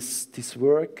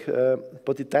work.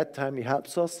 But at that time, he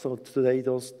helps us. So today, he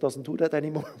doesn't do that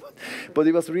anymore. But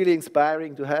it was really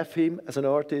inspiring to have him as an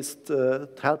artist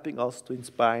helping us to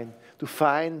inspire, to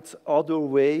find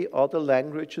other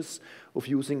languages of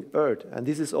using earth. And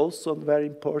this is also a very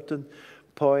important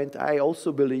point. I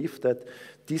also believe that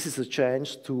this is a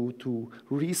chance to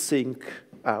rethink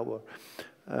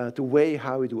the way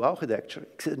how we do architecture.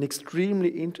 It's an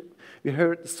extremely we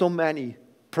heard so many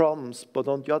problems, but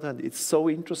on the other hand, it's so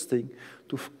interesting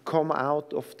to come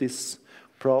out of this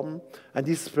problem. And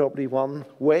this is probably one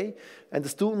way. And the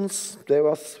students, they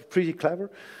was pretty clever.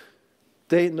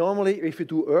 They normally, if you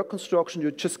do earth construction,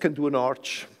 you just can do an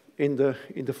arch in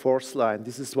the fourth line.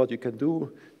 This is what you can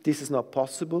do. This is not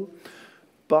possible.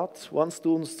 But once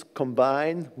students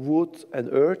combine wood and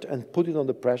earth and put it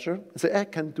under pressure, and say, I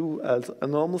can do a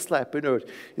normal slab in earth.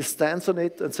 He stands on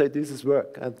it and say, this is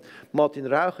work. And Martin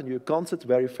Rauch, a new concept,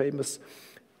 very famous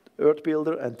earth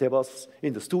builder, and there was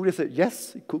in the studio, said,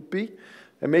 yes, it could be.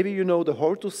 And maybe you know the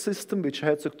Hortus system, which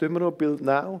Herzog Dümmerow built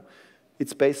now.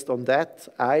 It's based on that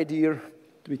idea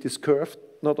with this curve,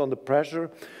 not on the pressure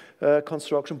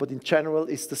construction, but in general,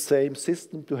 it's the same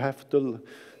system to have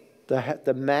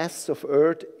the mass of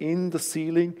earth in the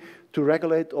ceiling to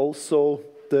regulate also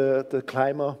the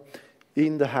climate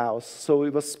in the house. So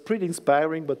it was pretty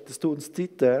inspiring what the students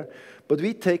did there. But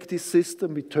we take this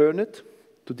system, we turn it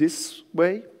to this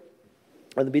way,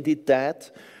 and we did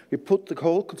that. We put the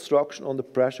whole construction on the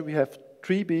pressure. We have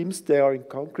 3 beams, they are in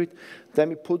concrete. Then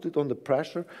we put it on the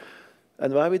pressure.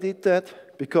 And why we did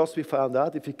that? Because we found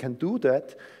out if we can do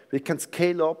that, we can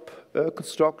scale up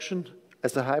construction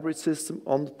as a hybrid system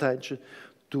on the tension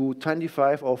to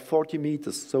 25 or 40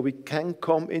 meters. So we can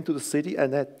come into the city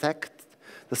and attack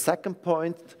the second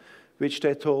point, which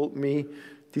they told me,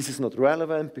 this is not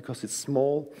relevant because it's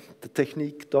small. The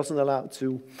technique doesn't allow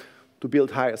to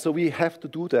build higher. So we have to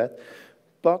do that,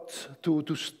 but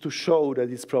to show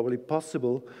that it's probably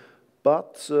possible.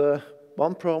 But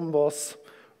one problem was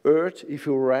earth, if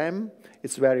you ram,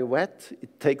 it's very wet.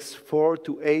 It takes 4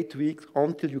 to 8 weeks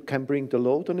until you can bring the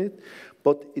load on it,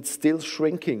 but it's still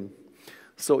shrinking.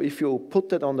 So if you put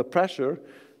that under pressure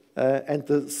and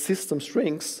the system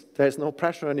shrinks, there's no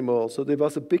pressure anymore. So there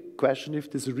was a big question if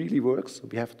this really works. So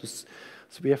we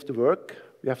have to work.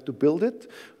 We have to build it.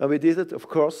 And we did it, of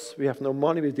course, we have no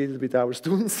money, we did it with our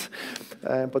students,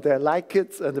 but they like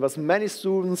it. And there was many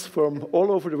students from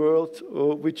all over the world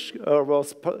which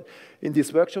was in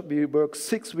this workshop. We worked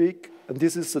 6 weeks, and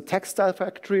this is a textile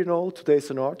factory and all. Today it's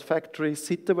an art factory.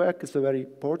 Sittewerk is a very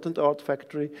important art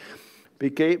factory.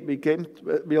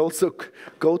 We also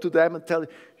go to them and tell,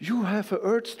 you have an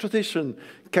earth tradition.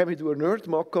 Can we do an earth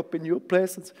mock-up in your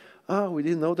place? And, we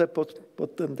didn't know that,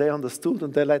 but then they understood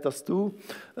and they let us do.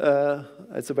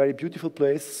 It's a very beautiful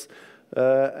place.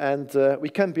 And we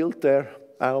can build there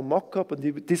our mock-up,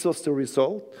 and this was the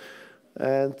result.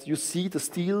 And you see the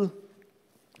steel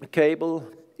cable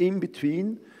in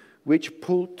between, which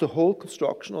pulled the whole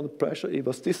construction on the pressure. It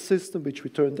was this system which we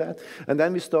turned that. And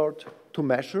then we start to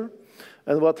measure.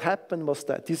 And what happened was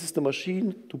that this is the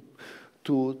machine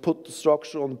to put the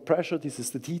structure on pressure. This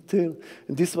is the detail.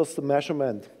 And this was the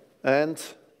measurement. And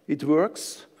it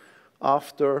works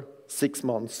after 6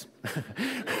 months.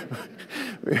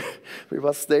 we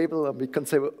were stable, and we can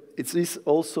say, well, it is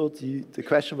also, the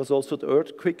question was also the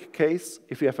earthquake case.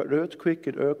 If you have an earthquake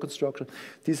in earth construction,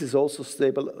 this is also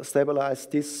stabilize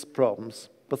these problems.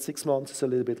 But 6 months is a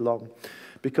little bit long.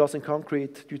 Because in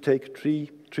concrete, you take three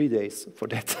days for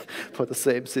that, for the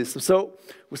same system. So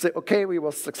we say, okay, we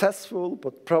were successful,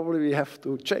 but probably we have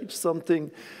to change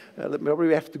something. Probably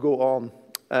we have to go on.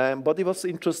 But it was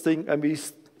interesting, and we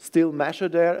still measure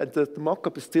there, and the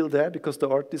mock-up is still there because the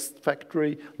artist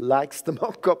factory likes the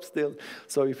mock-up still.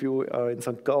 So if you are in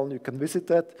St. Gallen, you can visit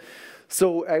that.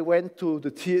 So I went to the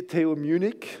TU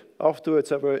Munich.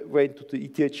 Afterwards, I went to the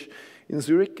ETH in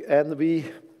Zurich, and we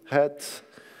had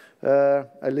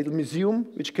a little museum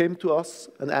which came to us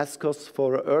and asked us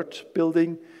for an art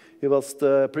building. It was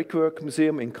the Brickwork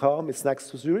Museum in Cham. It's next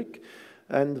to Zurich.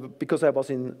 And because I was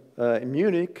in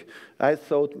Munich, I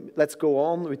thought, let's go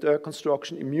on with earth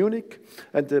construction in Munich.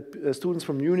 And the students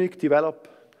from Munich developed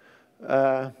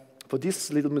for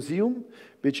this little museum,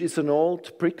 which is an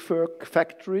old brickwork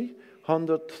factory,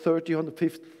 130,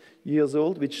 150 years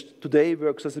old, which today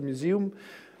works as a museum.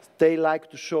 They like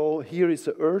to show, here is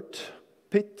an earth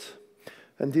pit.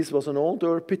 And this was an old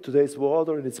earth pit. Today it's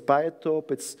water and it's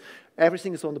biotope.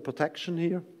 Everything is under protection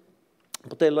here.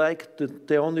 But they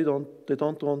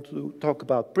don't want to talk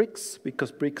about bricks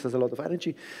because bricks has a lot of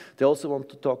energy. They also want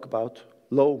to talk about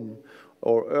loam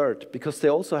or earth because they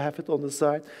also have it on the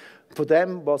side. For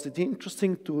them, was it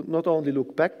interesting to not only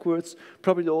look backwards,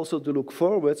 probably also to look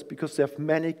forwards because they have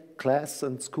many classes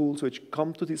and schools which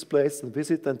come to this place and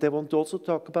visit, and they want to also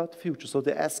talk about the future. So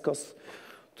they ask us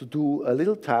to do a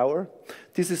little tower.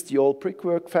 This is the old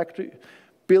brickwork factory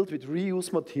built with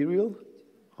reused material.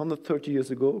 130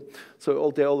 years ago, so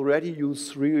they already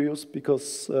use reuse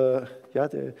because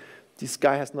this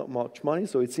guy has not much money.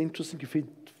 So it's interesting if it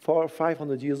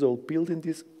 500 years old building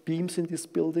these beams in this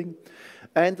building,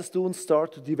 and the students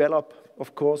start to develop,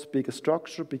 of course, bigger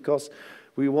structure because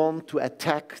we want to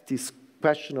attack this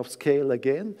question of scale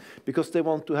again because they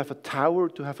want to have a tower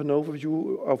to have an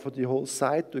overview of the whole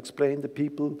site to explain to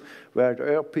people where the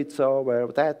air pits are, where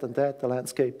that and that, the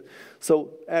landscape. So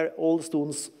all the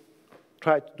students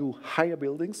try to do higher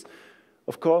buildings,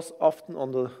 of course, often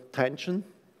under tension.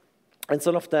 And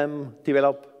some of them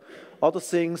develop other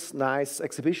things, nice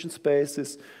exhibition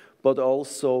spaces, but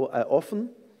also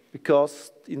often,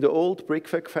 because in the old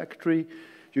brickwork factory,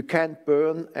 you can't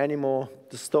burn anymore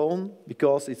the stone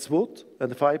because it's wood, and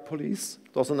the fire police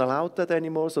doesn't allow that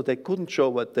anymore, so they couldn't show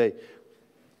what they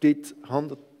did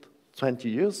 120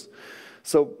 years.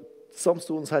 So some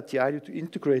students had the idea to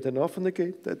integrate an oven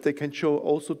again, that they can show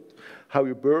also how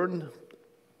you burn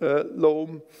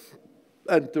loam.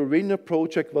 And the winner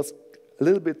project was a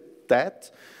little bit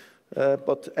that,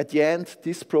 but at the end,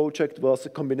 this project was a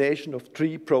combination of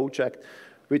 3 projects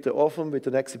with the oven, with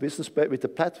an exhibition space, with the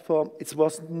platform. It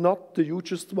was not the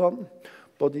hugest one,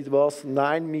 but it was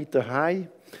 9 meters high.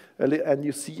 And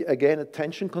you see again a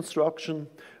tension construction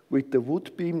with the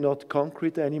wood beam, not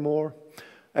concrete anymore,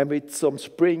 and with some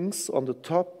springs on the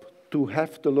top to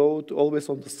have the load always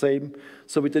on the same.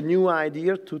 So with a new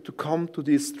idea to come to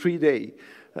this 3-day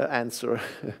answer.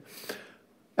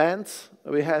 And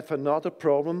we have another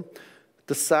problem.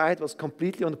 The site was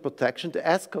completely under protection. They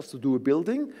asked us to do a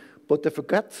building, but they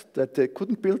forgot that they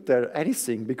couldn't build there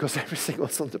anything because everything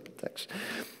was under protection.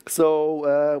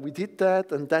 So we did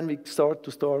that, and then we start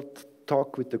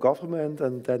talk with the government,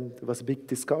 and then there was a big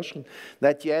discussion. And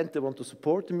at the end, they want to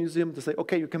support the museum. They say,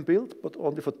 okay, you can build, but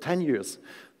only for 10 years.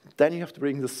 Then you have to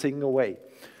bring the thing away.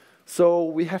 So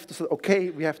we have to say, okay,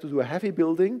 we have to do a heavy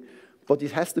building, but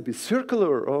it has to be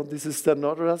circular. Oh, this is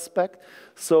another aspect.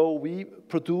 So we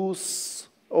produce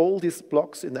all these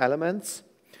blocks in elements.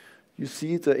 You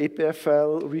see the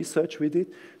EPFL research we did.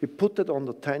 We put that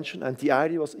under tension, and the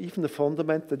idea was even the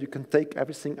fundament that you can take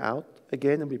everything out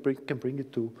again, and we can bring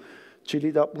it to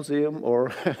Chilidap Museum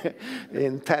or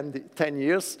in 10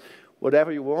 years,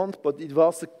 whatever you want. But it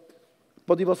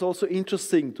was also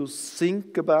interesting to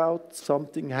think about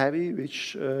something heavy,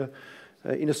 which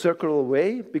in a circular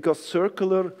way, because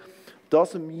circular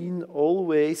doesn't mean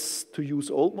always to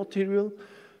use old material.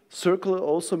 Circular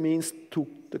also means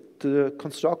the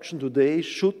construction today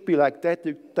should be like that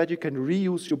you can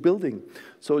reuse your building.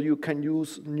 So you can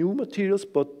use new materials,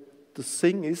 but the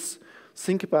thing is,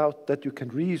 think about that you can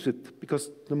reuse it, because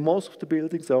most of the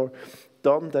buildings are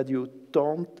done that you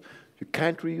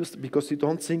can't reuse because you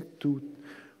don't think to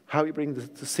how you bring the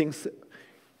things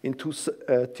into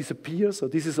disappear. So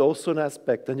this is also an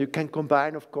aspect, and you can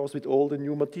combine, of course, with all the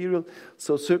new material.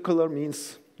 So circular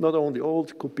means not only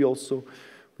old, it could be also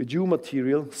with new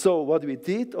material. So what we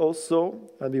did also,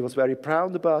 and we was very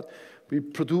proud about, we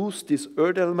produced this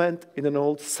earth element in an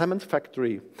old cement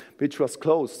factory, which was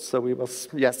closed. So we was,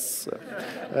 yes.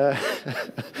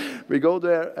 We go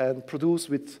there and produce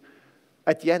with,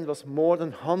 at the end was more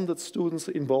than 100 students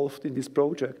involved in this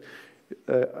project,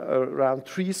 around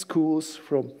 3 schools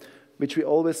from which we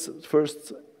always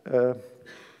first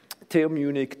TU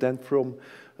Munich, then from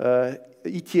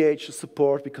ETH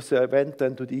support, because I went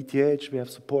then to the ETH, we have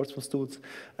support for students,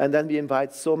 and then we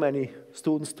invite so many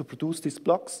students to produce these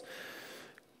blocks.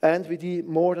 And we did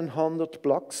more than 100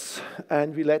 blocks,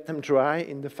 and we let them dry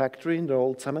in the factory, in the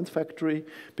old cement factory,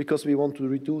 because we want to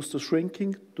reduce the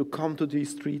shrinking to come to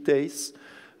these 3 days,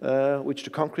 which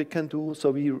the concrete can do. So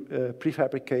we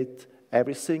prefabricate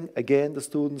everything. Again, the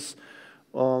students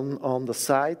on the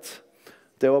site,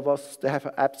 they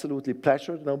have absolutely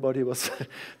pleasure. Nobody was,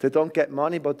 they don't get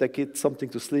money, but they get something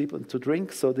to sleep and to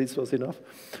drink, so this was enough.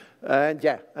 And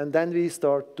yeah, and then we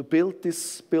start to build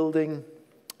this building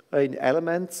in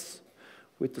elements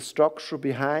with the structure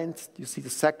behind. You see the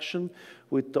section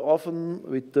with the oven,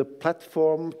 with the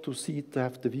platform to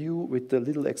have the view, with the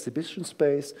little exhibition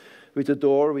space, with the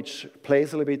door which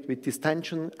plays a little bit with this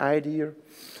tension idea.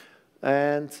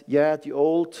 And yeah, the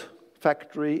old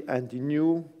factory and the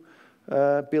new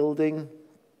building,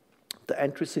 the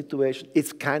entry situation,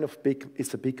 it's kind of big,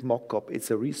 it's a big mock-up.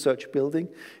 It's a research building.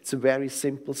 It's a very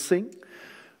simple thing,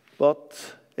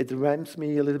 but it reminds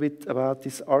me a little bit about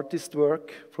this artist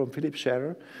work from Philipp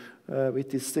Scherer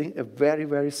with this thing, a very,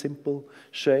 very simple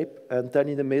shape. And then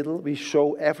in the middle, we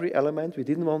show every element. We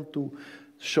didn't want to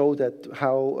show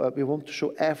that we want to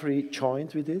show every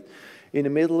joint we did. In the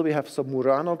middle, we have some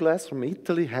Murano glass from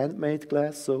Italy, handmade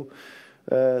glass. So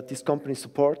this company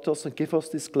support us and give us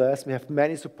this glass. We have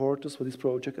many supporters for this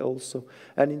project also.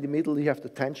 And in the middle, you have the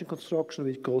tension construction,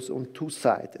 which goes on 2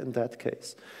 sides in that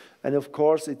case. And of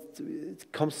course,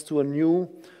 it comes to a new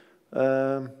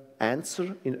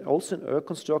answer, also in earth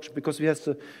construction, because you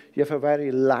have a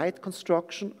very light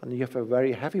construction and you have a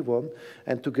very heavy one,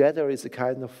 and together is a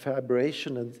kind of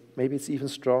vibration, and maybe it's even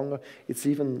stronger, it's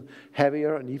even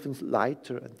heavier and even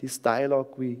lighter. And this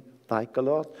dialogue we like a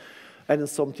lot. And in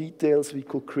some details we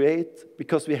could create,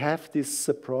 because we have this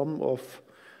problem of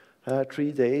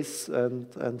 3 days,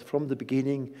 and from the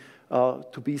beginning,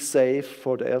 to be safe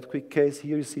for the earthquake case.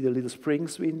 Here you see the little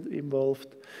springs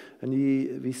involved, and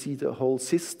we see the whole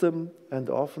system and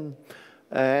oven.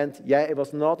 And yeah, it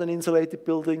was not an insulated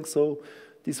building, so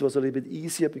this was a little bit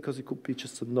easier because it could be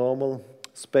just a normal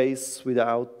space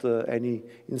without any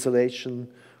insulation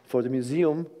for the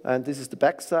museum. And this is the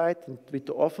backside with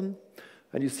the oven.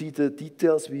 And you see the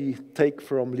details we take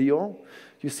from Lyon.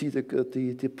 You see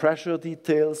the pressure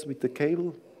details with the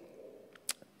cable.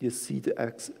 You see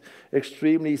the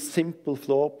extremely simple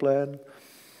floor plan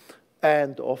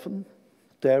and oven.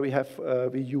 There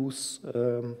we use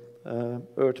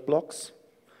earth blocks.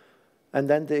 And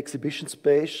then the exhibition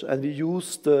space, and we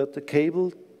use the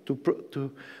cable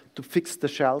to fix the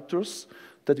shelters,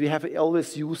 that we have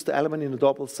always used the element in a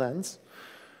double sense.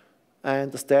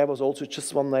 And the stair was also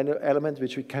just one element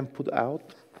which we can put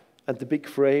out. And the big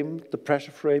frame, the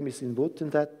pressure frame, is in wood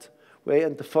in that way,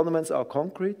 and the fundaments are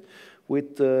concrete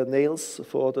with the nails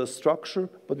for the structure,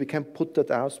 but we can put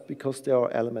that out because there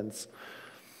are elements.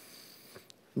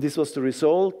 This was the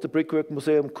result. The Brickwork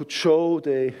Museum could show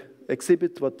the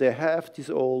exhibit what they have,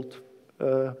 these old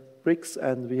bricks,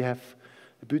 and we have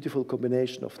a beautiful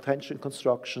combination of tension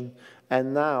construction.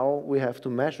 And now we have to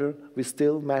measure. We're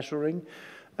still measuring.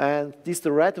 And this,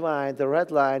 the red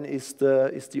line is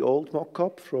the old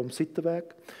mock-up from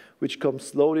Sitterberg, which comes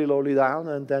slowly down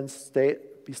and then stay.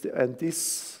 And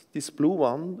this blue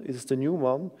one is the new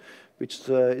one, which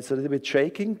is a little bit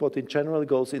shaking, but in general it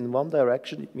goes in one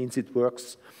direction. It means it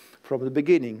works from the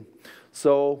beginning.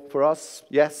 So for us,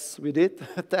 yes, we did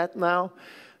that now.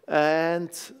 And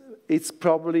it's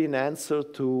probably an answer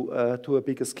to a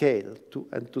bigger scale,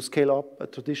 and to scale up a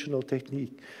traditional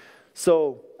technique.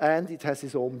 So, and it has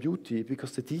its own beauty,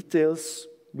 because the details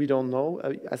we don't know.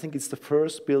 I think it's the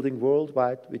first building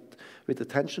worldwide with the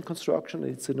tension construction.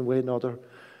 It's in a way another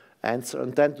answer.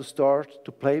 And then to start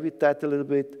to play with that a little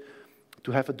bit,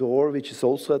 to have a door which is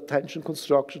also a tension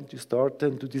construction, to start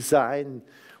then to design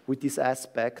with this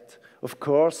aspect. Of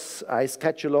course, I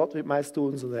sketch a lot with my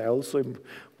students, and I also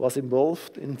was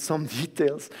involved in some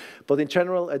details. But in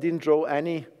general, I didn't draw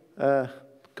any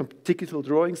digital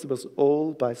drawings. It was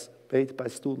all made by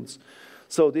students.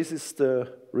 So this is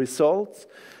the result.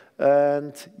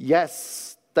 And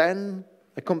yes, then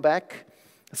I come back.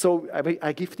 So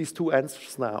I give these 2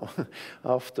 answers now.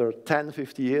 After 10,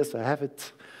 50 years, I have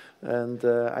it. And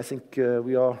I think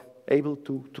we are able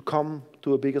to come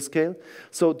to a bigger scale.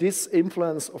 So this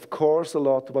influenced, of course, a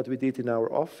lot what we did in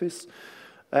our office.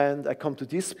 And I come to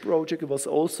this project. It was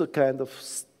also kind of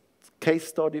case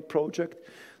study project.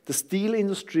 The steel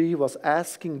industry was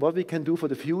asking what we can do for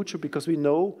the future, because we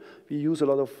know we use a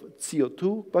lot of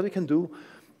CO2, what we can do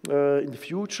in the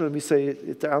future. And we say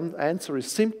the answer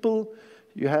is simple.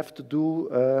 You have to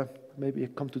do maybe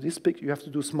come to this picture, you have to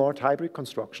do smart hybrid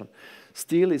construction.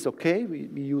 Steel is okay,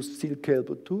 we use steel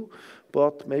cable too,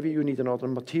 but maybe you need another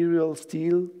material,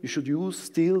 steel. You should use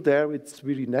steel there, it's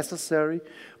really necessary,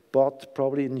 but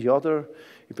probably in the other,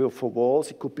 for walls,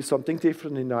 it could be something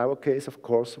different. In our case, of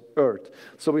course, earth.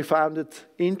 So we found it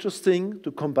interesting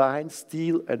to combine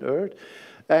steel and earth,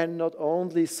 and not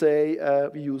only say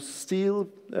we use steel,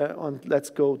 and let's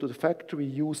go to the factory,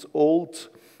 we use old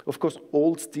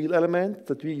steel element,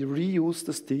 that we reuse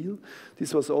the steel.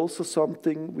 This was also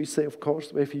something we say, of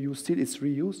course, if you use steel, it's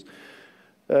reuse.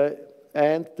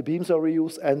 And the beams are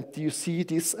reused, and you see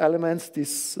these elements,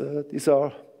 these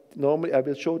are normally, I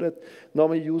will show that,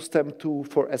 normally use them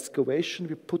for excavation.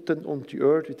 We put them on the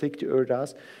earth, we take the earth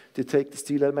out, they take the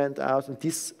steel element out, and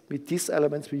with these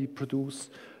elements we produce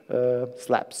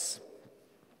slabs.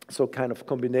 So kind of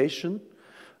combination.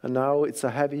 And now it's a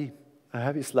heavy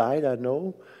slide, I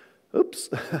know. Oops,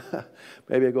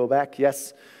 maybe I go back,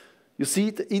 yes. You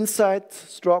see the inside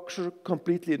structure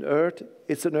completely in earth.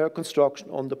 It's an earth construction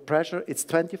under pressure. It's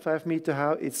 25 meters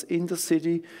high. It's in the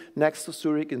city, next to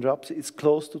Zurich in Rapsi. It's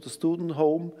close to the student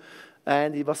home.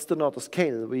 And it was another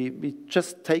scale. We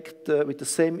just take with the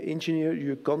same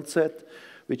engineer, Gonzalo,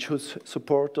 which would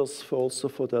support us also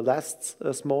for the last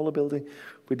smaller building.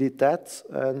 We did that.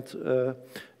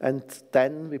 And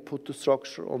then we put the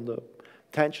structure on the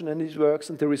tension, and it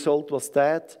works. And the result was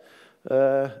that.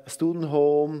 A student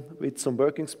home with some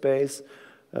working space,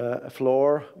 a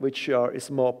floor which is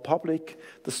more public,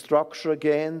 the structure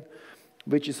again,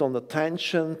 which is on the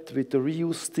tension with the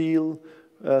reused steel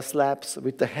slabs,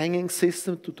 with the hanging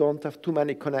system to don't have too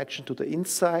many connections to the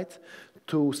inside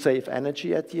to save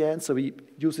energy at the end. So we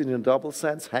use it in a double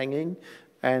sense, hanging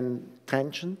and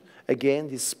tension. Again,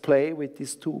 this play with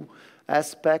these two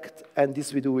aspects, and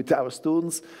this we do with our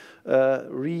students,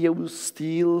 reuse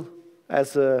steel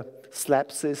as a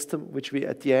slab system, which we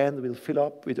at the end will fill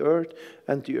up with earth,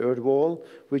 and the earth wall,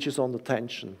 which is on the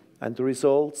tension. And the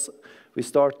results, we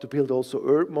start to build also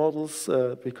earth models,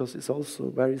 because it's also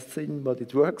very thin, but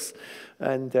it works,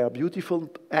 and they are beautiful.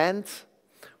 And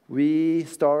we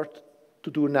start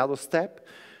to do another step.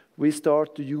 We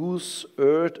start to use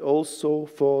earth also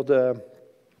for the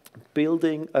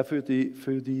building, for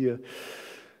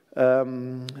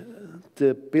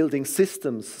the building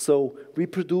systems. So we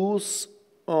produce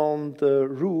on the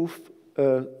roof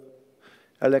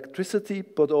electricity,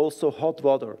 but also hot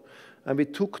water. And we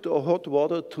took the hot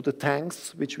water to the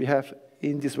tanks, which we have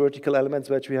in these vertical elements,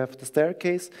 which we have the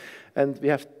staircase, and we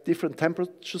have different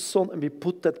temperatures on, and we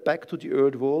put that back to the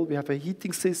earth wall. We have a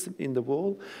heating system in the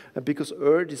wall, and because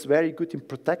earth is very good in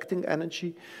protecting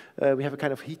energy, we have a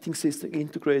kind of heating system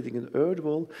integrating an earth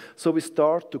wall. So we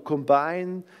start to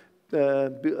combine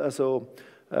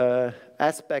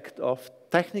aspect of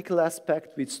technical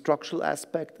aspect with structural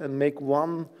aspect and make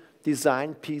one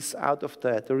design piece out of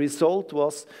that. The result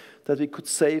was that we could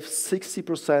save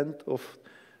 60%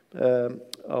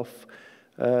 of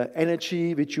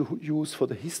energy which you use for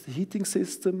the heating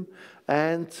system,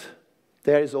 and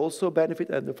there is also a benefit,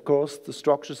 and of course the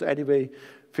structure is anyway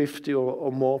 50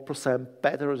 or more %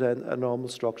 better than a normal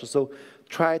structure. So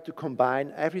try to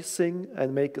combine everything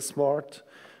and make a smart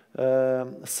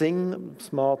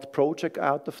smart project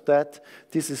out of that.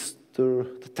 This is the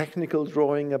technical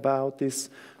drawing about this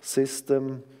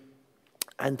system,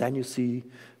 and then you see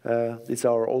these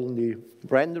are only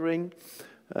rendering,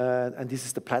 and this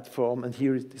is the platform, and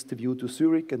here is the view to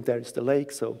Zurich, and there is the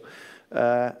lake. So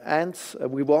and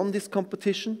we won this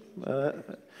competition.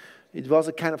 It was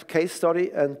a kind of case study,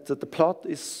 and the plot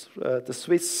is the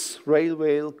Swiss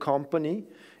railway company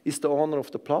is the owner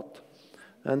of the plot.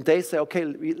 And they say, okay,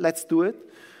 let's do it.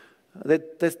 They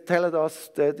tell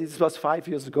us that this was 5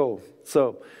 years ago.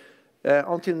 So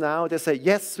until now, they say,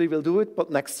 yes, we will do it, but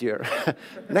next year.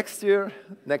 next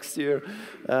year.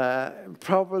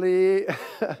 Probably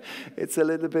it's a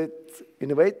little bit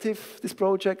innovative, this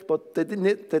project, but they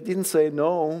didn't say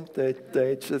no. They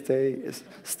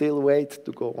still wait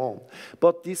to go on.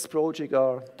 But these projects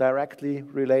are directly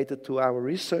related to our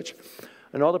research.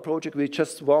 Another project we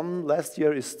just won last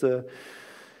year is the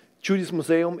Judas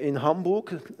Museum in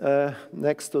Hamburg,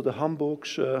 next to the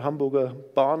Hamburger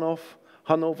Bahnhof,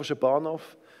 Hannoversche Bahnhof.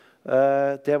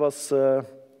 There was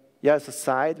it's a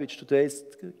site which today is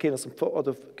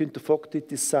Günther Vogt did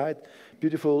this site.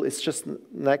 Beautiful. It's just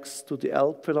next to the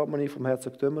Elbphilharmonie from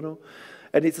Herzog Dömerow,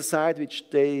 and it's a site which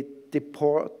they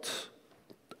deport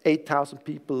 8,000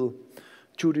 people,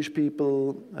 Jewish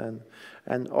people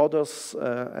and others,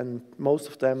 and most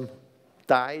of them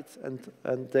died,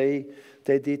 and they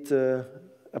did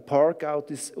a park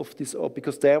out of this,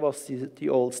 because there was the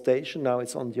old station, now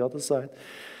it's on the other side.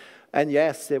 And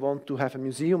yes, they want to have a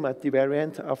museum at the very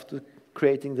end after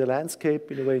creating the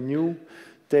landscape in a way new.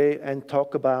 And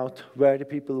talk about where the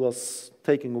people was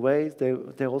taken away.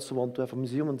 They also want to have a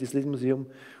museum, and this little museum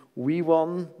we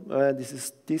won. This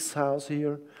is this house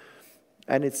here,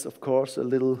 and it's of course a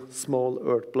little small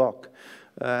earth block,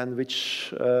 and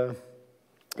which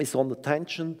is on the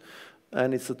tension,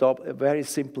 and it's a very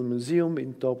simple museum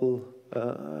in double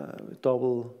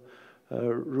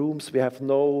rooms. We have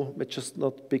just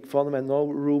not big fundament, no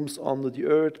rooms under the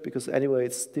earth, because anyway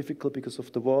it's difficult because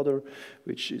of the water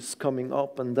which is coming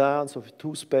up and down. So with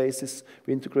 2 spaces,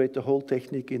 we integrate the whole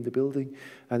technique in the building,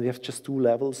 and we have just 2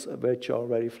 levels which are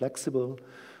very flexible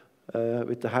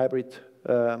with the hybrid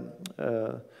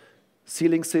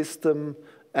ceiling system,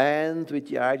 and with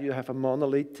the idea you have a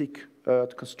monolithic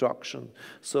earth construction.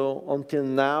 So until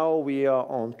now we are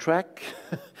on track.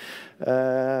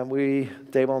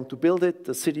 They want to build it.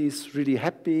 The city is really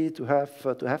happy to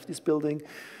have this building,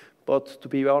 but to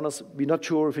be honest, we're not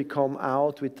sure if we come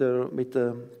out with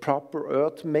the proper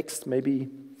earth mix. Maybe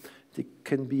it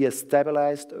can be a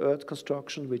stabilized earth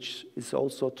construction, which is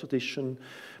also a tradition,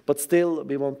 but still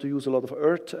we want to use a lot of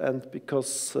earth, and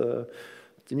because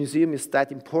the museum is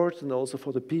that important also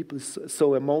for the people, it's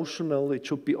so emotional, it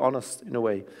should be honest in a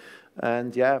way.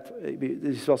 And yeah,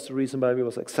 this was the reason why we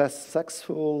were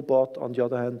successful, but on the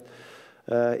other hand,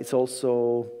 it's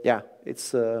also, yeah,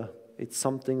 it's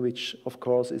something which of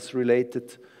course is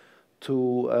related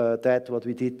to that what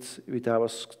we did with our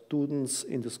students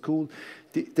in the school.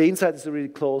 The inside is really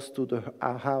close to the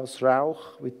house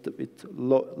Rauch with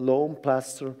loam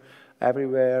plaster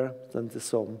everywhere, and there's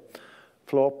some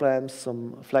floor plans,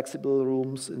 some flexible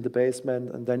rooms in the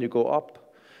basement, and then you go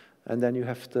up, and then you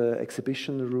have the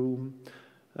exhibition room,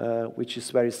 which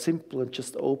is very simple and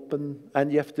just open,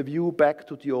 and you have the view back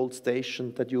to the old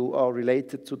station, that you are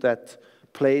related to that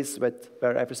place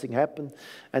where everything happened,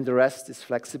 and the rest is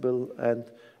flexible, and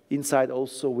inside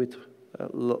also with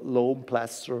loam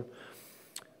plaster.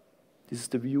 This is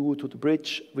the view to the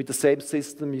bridge. With the same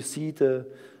system, you see the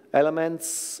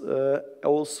elements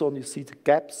also, and you see the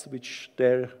gaps, which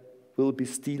there will be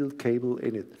steel cable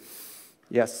in it.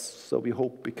 Yes, so we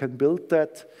hope we can build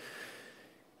that.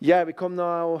 Yeah, we come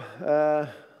now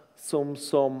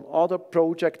some other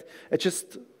project. It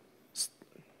just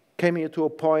came here to a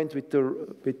point with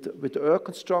the earth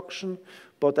construction,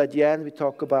 but at the end we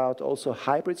talk about also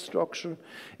hybrid structure.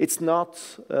 It's not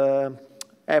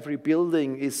every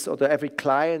building is, or every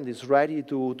client is ready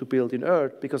to build in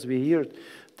earth, because we hear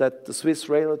that the Swiss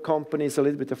rail company is a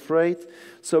little bit afraid.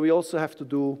 So we also have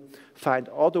to find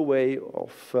other way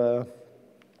of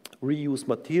reuse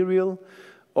material,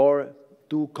 or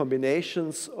do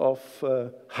combinations of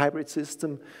hybrid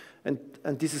system.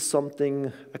 And this is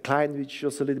something, a client which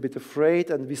was a little bit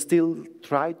afraid, and we still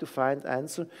try to find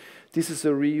answer. This is a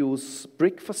reuse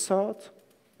brick facade,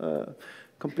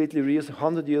 completely reused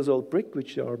 100-year-old brick,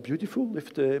 which are beautiful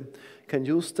if they can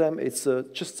use them. It's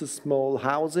just a small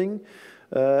housing.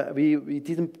 We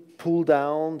didn't pull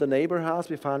down the neighbor house.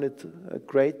 We found it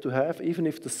great to have, even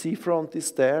if the seafront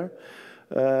is there.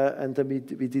 And then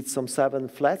we did some 7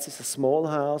 flats. It's a small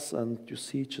house, and you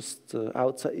see just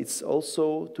outside. It's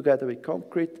also together with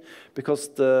concrete, because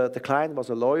the client was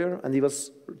a lawyer, and he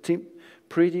was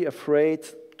pretty afraid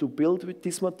to build with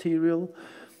this material,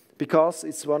 because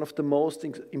it's one of the most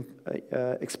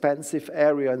expensive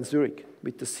area in Zurich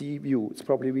with the sea view. It's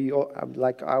probably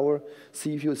like our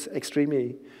sea view is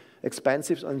extremely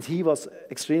expensive, and he was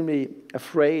extremely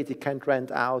afraid he can't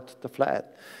rent out the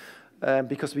flat.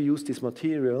 Because we use this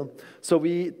material. So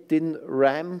we didn't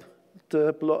ram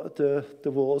the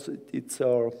walls.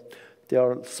 They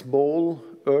are small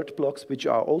earth blocks which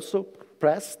are also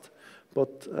pressed,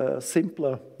 but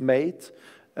simpler made.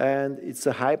 And it's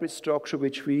a hybrid structure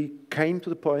which we came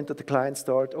to the point that the client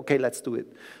started, okay, let's do it.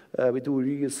 We do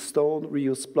reuse stone,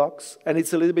 reuse blocks, and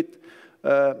it's a little bit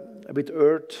with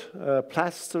earth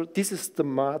plaster. This is the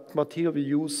material we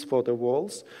use for the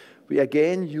walls. We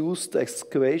again used the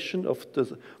excavation of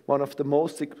one of the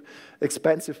most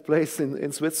expensive places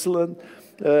in Switzerland,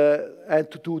 and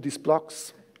to do these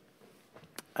blocks.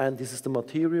 And this is the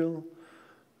material.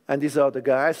 And these are the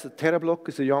guys. The TerraBlock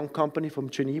is a young company from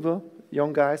Geneva,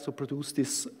 young guys who produce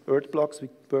these earth blocks. We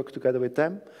work together with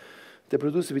them. They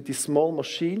produce it with this small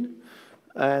machine,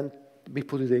 and we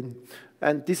put it in.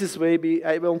 And this is maybe,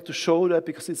 I want to show that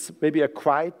because it's maybe a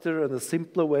quieter and a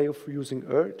simpler way of using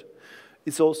earth.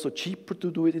 It's also cheaper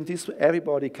to do it in this way.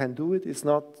 Everybody can do it. It's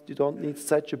not, you don't need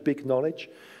such a big knowledge.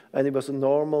 And it was a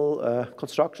normal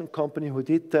construction company who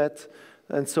did that.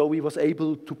 And so we was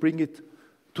able to bring it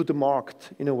to the market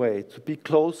in a way, to be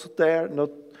close there, not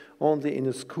only in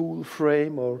a school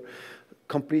frame or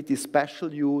completely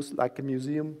special use like a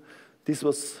museum. This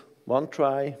was one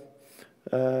try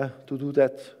to do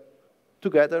that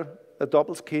together, a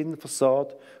double skin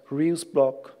facade, reuse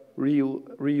block,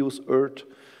 reuse earth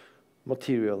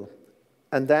material.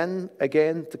 And then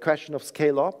again, the question of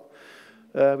scale up.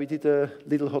 We did a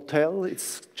little hotel.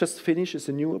 It's just finished. It's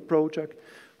a newer project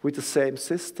with the same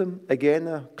system. Again,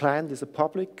 a client is a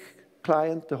public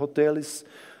client. The hotel is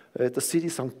the city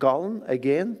St. Gallen,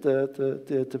 again,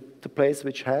 the place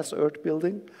which has earth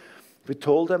building. We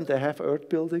told them they have earth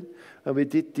building, and we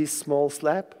did this small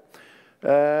slab.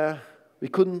 We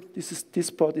couldn't,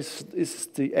 this part is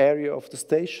the area of the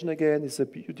station again. It's a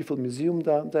beautiful museum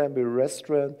down there with a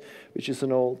restaurant, which is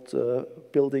an old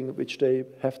building which they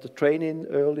have the train in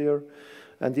earlier.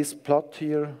 And this plot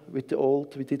here with the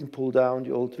old, we didn't pull down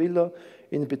the old villa.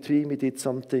 In between, we did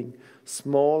something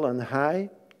small and high,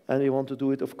 and we want to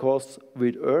do it, of course,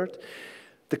 with earth.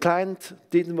 The client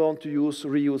didn't want to use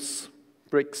reuse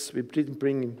bricks. We didn't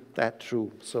bring that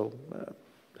through. So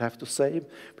I have to say,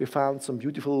 we found some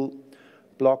beautiful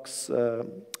blocks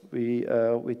with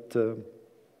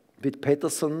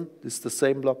Peterson. This is the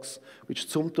same blocks which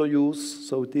Zumto use.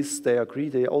 So this, they agree,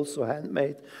 they are also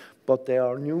handmade, but they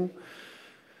are new.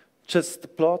 Just the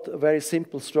plot, a very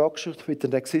simple structure with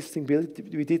an existing building.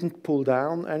 We didn't pull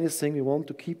down anything. We want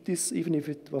to keep this, even if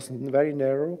it wasn't very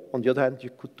narrow. On the other hand, you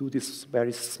could do this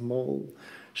very small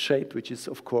shape, which is,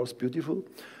 of course, beautiful.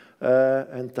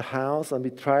 And the house, and we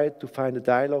tried to find a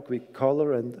dialogue with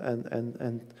color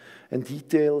and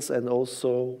details, and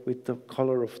also with the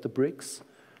color of the bricks.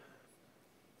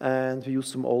 And we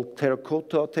used some old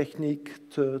terracotta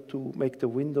technique to make the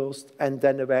windows, and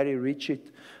then a very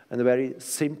rigid and a very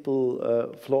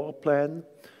simple floor plan,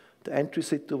 the entry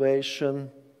situation.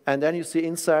 And then you see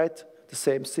inside the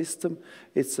same system.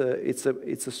 It's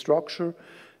a structure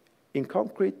in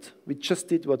concrete. We just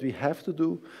did what we have to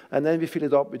do, and then we fill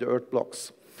it up with earth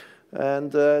blocks.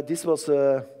 And this was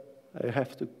I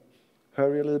have to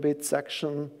hurry a little bit,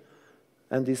 section,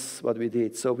 and this is what we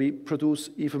did. So we produce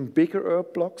even bigger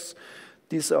earth blocks.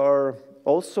 These are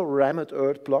also rammed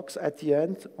earth blocks at the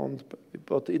end,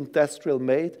 but industrial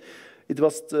made. It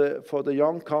was for the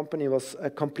young company, was a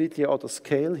completely other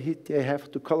scale. They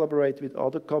have to collaborate with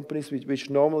other companies which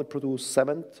normally produce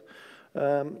cement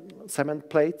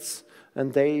plates,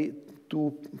 and they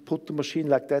do put the machine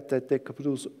like that they could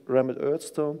produce rammed earth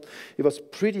stone. It was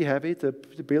pretty heavy. The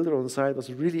builder on the side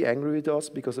was really angry with us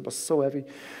because it was so heavy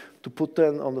to put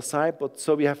them on the side. But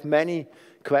so we have many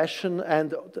questions,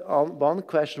 and one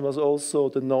question was also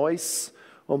the noise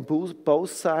on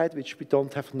both sides, which we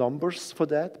don't have numbers for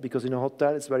that, because in a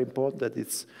hotel it's very important that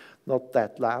it's not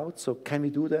that loud. So can we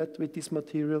do that with this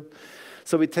material?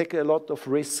 So we take a lot of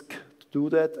risk to do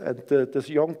that, and this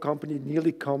young company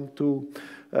nearly come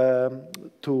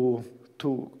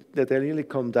that they nearly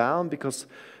come down, because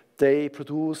they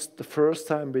produced the first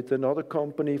time with another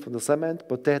company from the cement,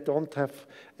 but they don't have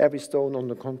every stone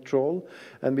under control,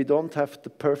 and we don't have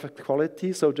the perfect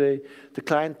quality. So the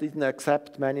client didn't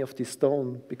accept many of these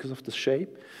stones because of the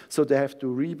shape. So they have to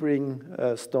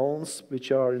rebring stones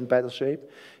which are in better shape.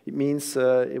 It means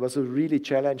it was a really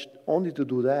challenge only to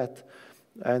do that.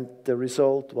 And the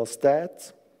result was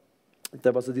that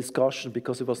there was a discussion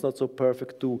because it was not so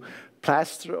perfect to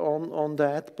plaster on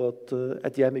that, but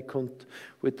at the end we could,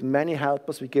 with many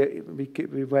helpers, we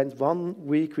went 1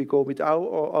 week, we go with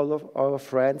all of our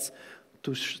friends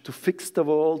to fix the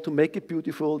wall, to make it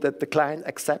beautiful, that the client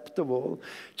accept the wall,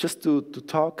 just to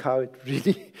talk how it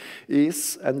really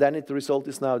is. And then the result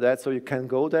is now that, so you can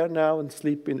go there now and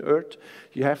sleep in earth.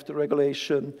 You have the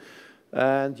regulation,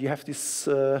 and you have this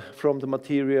from the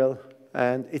material.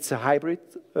 And it's a hybrid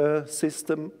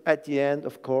system at the end,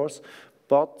 of course,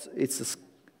 but it's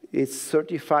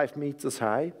 35 meters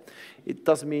high. It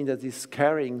doesn't mean that it's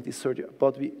carrying this 30,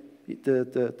 but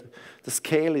the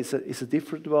scale is a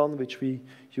different one, which we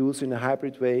use in a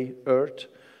hybrid way, earth,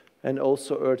 and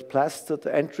also earth plaster.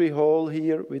 The entry hall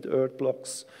here with earth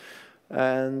blocks.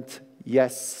 And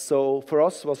yes, so for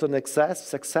us it was an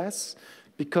success,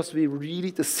 because we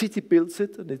really, the city builds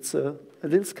it, and it's a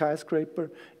little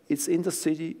skyscraper. It's in the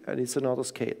city, and it's another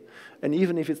scale. And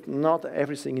even if it's not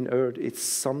everything in earth, it's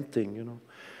something, you know.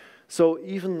 So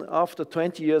even after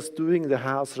 20 years doing the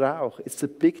Haus Rauch, it's a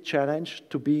big challenge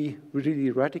to be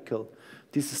really radical.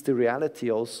 This is the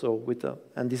reality also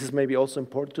and this is maybe also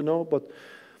important to know, but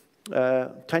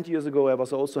 20 years ago I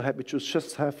was also happy to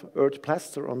just have earth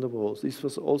plaster on the walls. This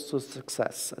was also a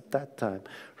success at that time.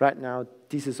 Right now,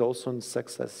 this is also a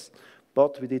success.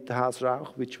 But we did the Haus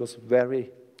Rauch, which was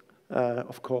very,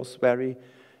 of course, very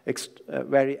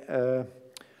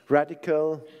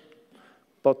radical,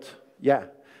 But yeah.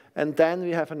 And then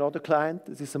we have another client.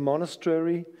 This is a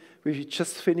monastery we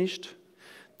just finished.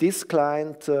 This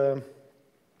client,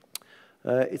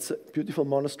 it's a beautiful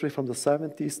monastery from the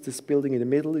 70s. This building in the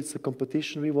middle, it's a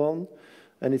competition we won.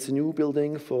 And it's a new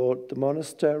building for the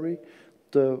monastery,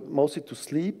 mostly to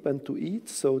sleep and to eat.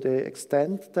 So they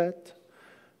extend that.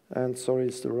 And sorry,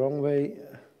 it's the wrong way.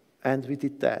 And we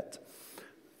did that.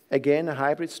 Again, a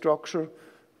hybrid structure,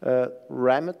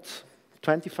 rammed,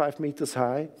 25 meters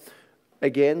high.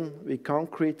 Again, with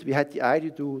concrete, we had the idea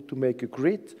to make a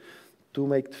grid, to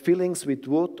make fillings with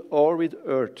wood or with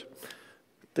earth.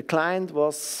 The client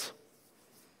was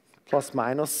plus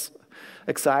minus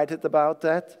excited about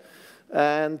that.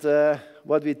 And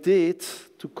what we did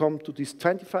to come to this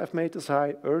 25 meters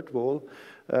high earth wall,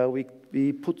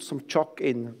 we put some chalk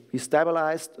in. We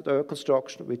stabilized the earth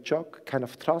construction with chalk, kind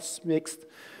of truss mixed.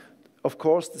 Of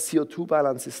course, the CO2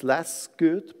 balance is less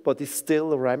good, but it's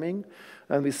still ramming.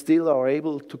 And we still are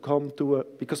able to come to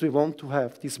because we want to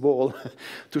have this wall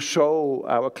to show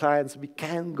our clients we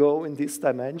can go in this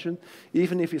dimension,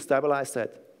 even if we stabilize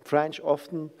that. French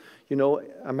often, you know,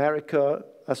 America,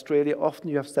 Australia, often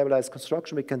you have stabilized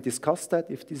construction. We can discuss that,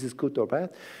 if this is good or bad.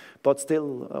 But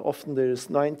still, often there is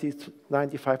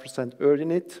 90–95% earth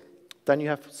in it. Then you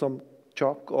have some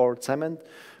chalk or cement,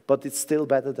 but it's still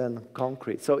better than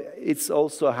concrete. So it's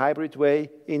also a hybrid way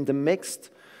in the mixed.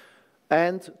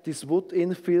 And this wood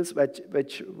infills,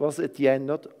 which was at the end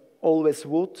not always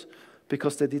wood,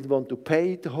 because they didn't want to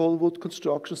pay the whole wood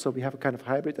construction. So we have a kind of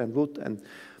hybrid and wood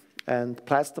and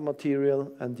plaster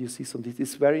material. And you see some,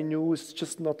 it's very new, it's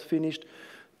just not finished,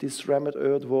 this rammed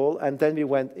earth wall. And then we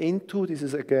went into, this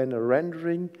is again a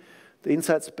rendering, the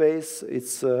inside space.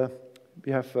 It's,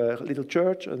 we have a little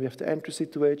church and we have the entry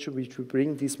situation, which we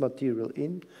bring this material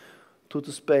in to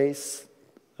the space.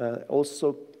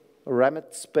 Also, a rammed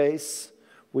space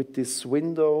with this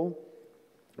window,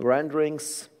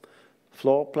 renderings,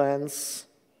 floor plans,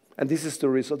 and this is the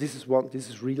result. This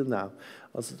is real now.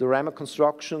 Also the rammed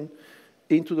construction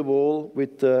into the wall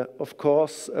with, of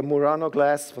course, a Murano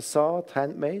glass facade,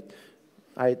 handmade.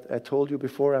 I told you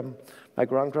before, my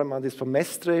grandmother is from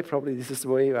Mestre. Probably this is the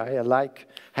way I like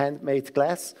handmade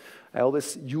glass. I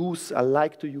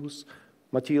like to use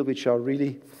material which are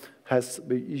really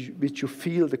which you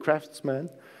feel the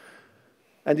craftsman.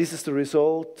 And this is the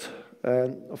result,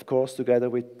 and of course, together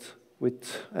with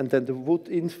and then the wood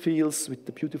infills with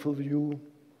the beautiful view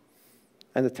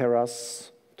and the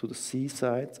terrace to the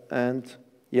seaside. And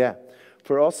yeah,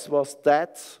 for us was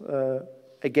that,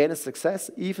 again, a success,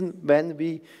 even when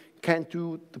we can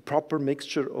do the proper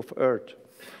mixture of earth.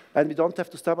 And we don't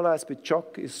have to stabilize with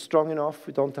chalk, it's strong enough,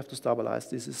 we don't have to stabilize.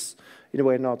 This is, in a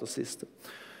way, another system.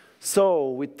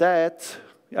 So with that,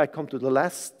 I come to the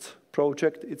last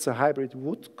project. It's a hybrid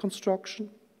wood construction,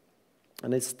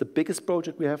 and it's the biggest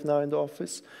project we have now in the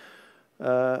office.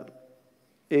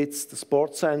 It's the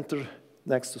sports center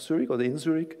next to Zurich, or in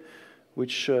Zurich,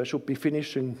 which should be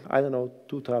finished in, I don't know,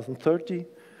 2030.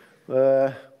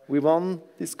 We won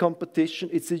this competition.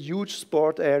 It's a huge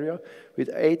sport area with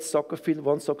 8 soccer fields,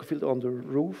 1 soccer field on the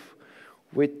roof,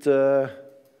 with the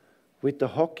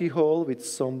hockey hall, with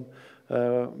some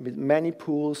with many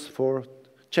pools for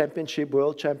championship,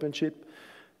 world championship.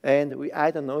 And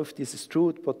I don't know if this is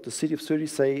true, but the city of Zurich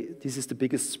say this is the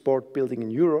biggest sport building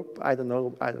in Europe. I don't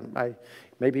know.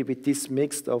 Maybe with this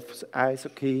mix of ice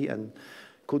hockey and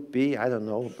could be, I don't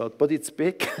know, but it's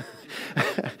big.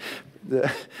 The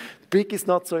big is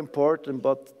not so important,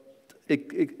 but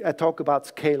I talk about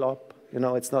scale up. You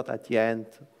know, it's not at the end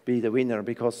be the winner,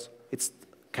 because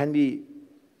can we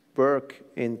work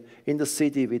in the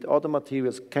city with other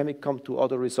materials? Can we come to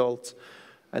other results?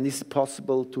 And is it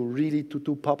possible to really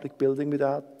do public building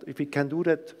without? If we can do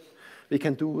that, we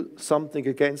can do something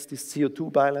against this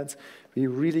CO2 balance. We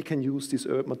really can use this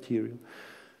earth material.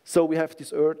 So we have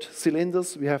these earth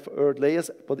cylinders, we have earth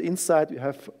layers, but inside we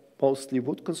have mostly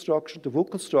wood construction. The wood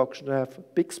construction have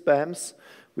big spans,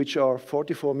 which are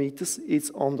 44 meters.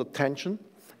 It's under tension,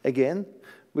 again,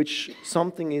 which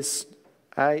something is,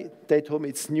 they told me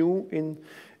it's new in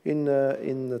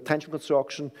tension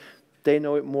construction. They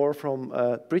know it more from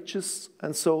bridges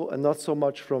and not so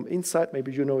much from inside.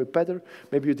 Maybe you know it better.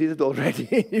 Maybe you did it already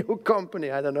in your company,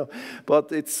 I don't know.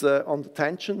 But it's on the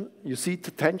tension. You see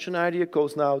the tension idea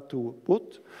goes now to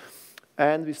wood.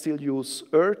 And we still use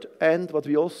earth. And what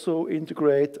we also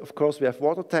integrate, of course, we have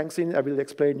water tanks in. I will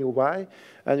explain you why.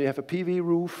 And we have a PV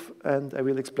roof, and I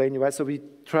will explain you why. So we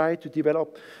try to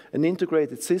develop an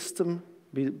integrated system.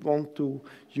 We want to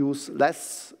use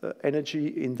less energy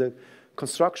in the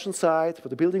construction side for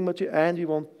the building material, and we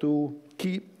want to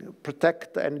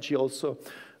protect the energy also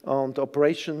on the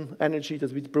operation energy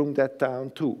that we bring that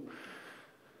down too.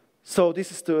 So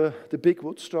this is the big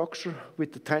wood structure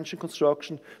with the tension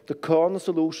construction. The corner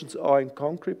solutions are in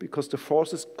concrete because the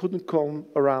forces couldn't come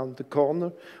around the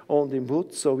corner only in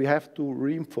wood, so we have to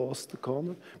reinforce the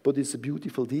corner. But it's a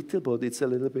beautiful detail, but it's a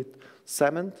little bit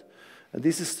cement. And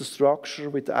this is the structure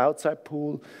with the outside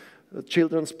pool, the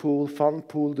children's pool, fun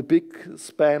pool, the big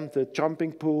span, the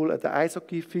jumping pool at the ice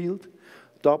hockey field,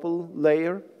 double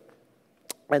layer.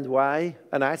 And why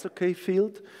an ice hockey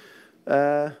field?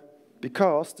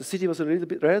 Because the city was a little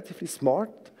bit relatively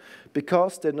smart,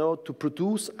 because they know to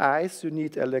produce ice you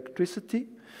need electricity,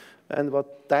 and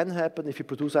what then happens if you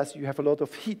produce ice, you have a lot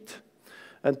of heat.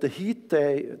 And the heat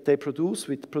they produce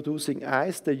with producing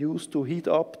ice, they use to heat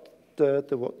up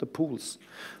the pools.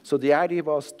 So the idea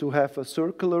was to have a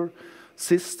circular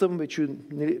system which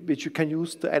you can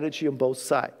use the energy on both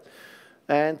sides.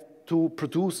 And to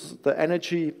produce the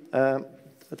energy, the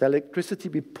electricity,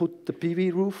 we put the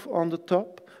PV roof on the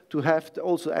top, to have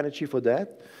also energy for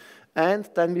that. And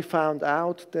then we found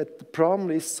out that the problem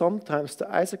is sometimes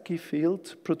the ice hockey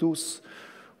field produce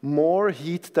more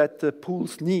heat that the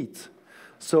pools need.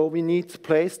 So we need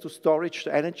place to storage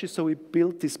the energy, so we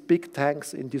built these big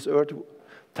tanks in these earth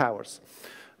towers.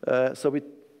 So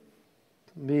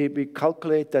we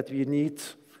calculate that we need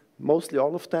mostly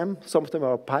all of them. Some of them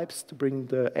are pipes to bring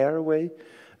the air away.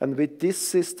 And with this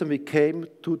system, we came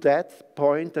to that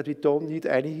point that we don't need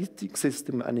any heating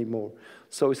system anymore.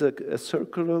 So it's a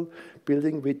circular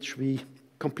building which are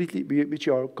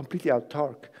completely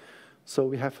autark. So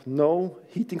we have no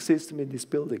heating system in this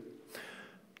building.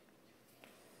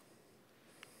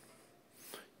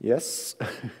 Yes.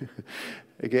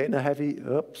 Again, a heavy,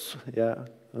 oops, yeah.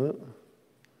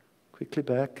 Quickly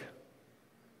back.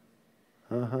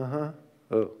 Oh.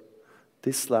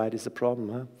 This slide is a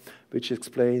problem, which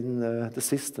explains the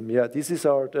system. Yeah, this is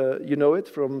you know it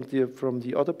from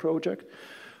the other project.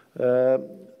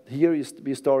 Here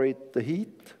we store the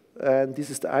heat, and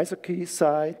this is the ice hockey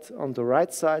side. On the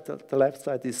right side, the left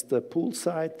side is the pool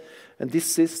side, and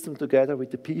this system together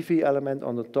with the PV element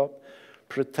on the top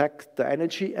protect the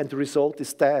energy, and the result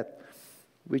is that,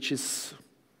 which is,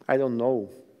 I don't know,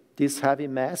 this heavy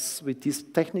mass with this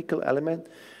technical element,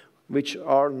 which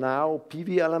are now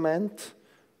PV element,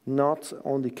 not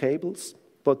only cables,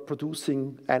 but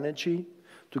producing energy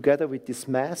together with this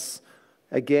mass.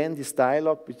 Again, this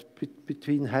dialogue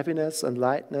between heaviness and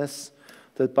lightness,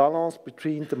 the balance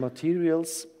between the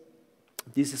materials.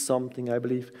 This is something I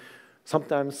believe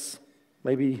sometimes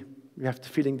maybe we have the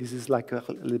feeling this is like a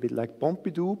little bit like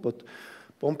Pompidou, but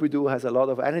Pompidou has a lot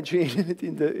of energy in it,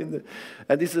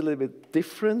 and this is a little bit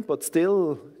different, but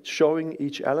still showing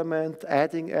each element,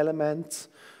 adding elements,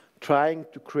 trying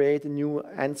to create new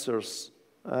answers.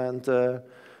 And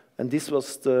this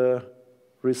was the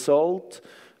result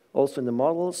also in the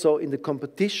model. So in the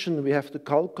competition, we have to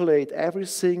calculate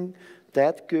everything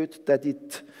that good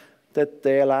that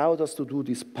they allowed us to do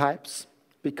these pipes,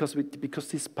 because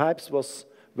these pipes was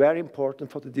very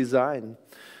important for the design.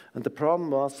 And the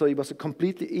problem was, so it was a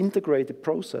completely integrated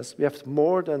process. We have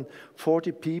more than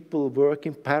 40 people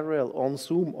working parallel on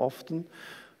Zoom often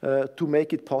to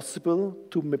make it possible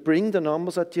to bring the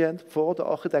numbers at the end for the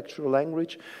architectural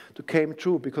language to come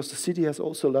true, because the city has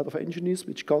also a lot of engineers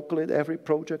which calculate every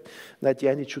project, and at the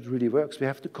end it should really work. So we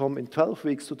have to come in 12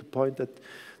 weeks to the point that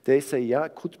they say, yeah,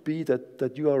 it could be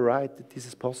that you are right, that this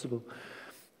is possible.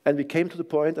 And we came to the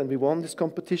point and we won this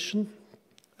competition.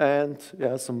 And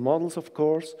yeah, some models, of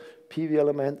course, PV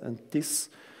element, and this,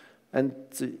 and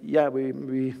yeah,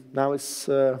 we now is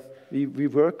we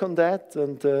work on that,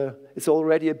 and it's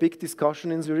already a big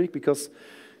discussion in Zurich because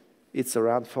it's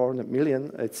around 400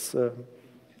 million. It's a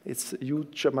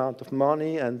huge amount of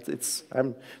money, and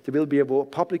there will be a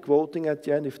public voting at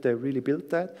the end if they really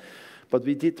build that. But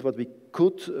we did what we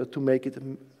could to make it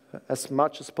as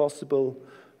much as possible.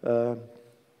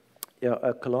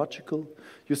 Ecological.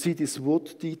 You see these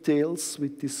wood details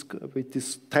with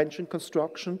this tension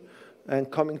construction,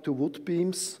 and coming to wood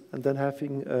beams, and then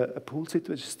having a pool seat,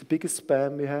 which is the biggest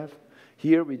span we have.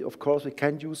 Here, of course, we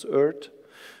can use earth.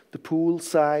 The pool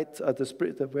side,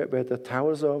 where the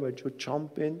towers are, where you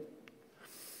jump in.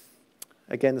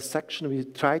 Again, the section, we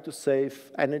try to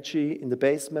save energy in the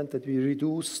basement, that we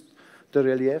reduce the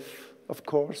relief, of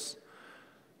course.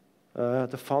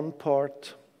 The fun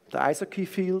part, the ice hockey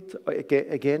field,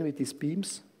 again with these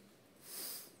beams.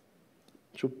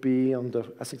 Should be on the,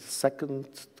 I think, the second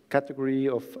category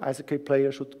of ice hockey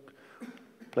players should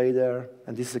play there.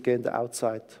 And this is again the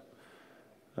outside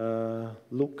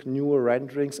look, newer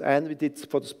renderings. And we did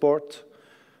for the sport,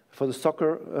 for the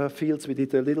soccer fields, we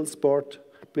did a little sport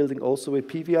building also with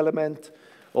PV element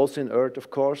Also in earth, of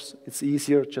course, it's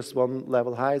easier, just one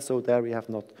level high, so there we have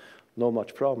no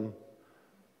much problem.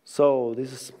 So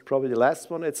this is probably the last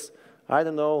one. It's, I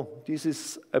don't know, this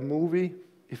is a movie,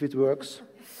 if it works.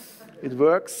 It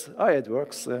works. Oh, yeah, it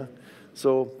works.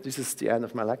 So this is the end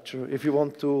of my lecture. If you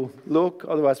want to look,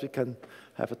 otherwise we can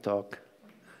have a talk.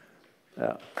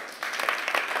 Yeah.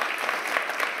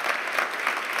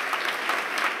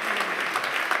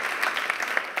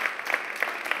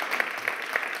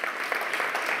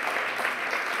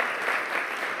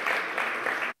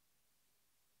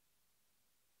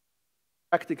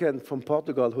 Practicant from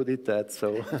Portugal who did that,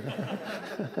 so.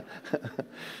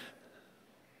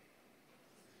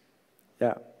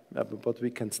 Yeah, but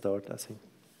we can start, I think.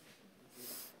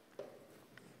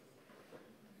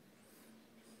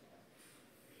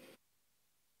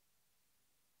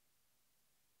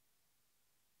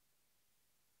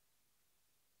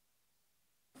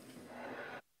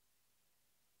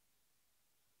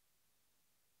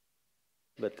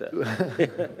 But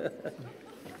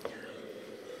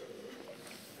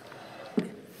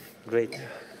great.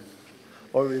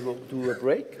 Or we will do a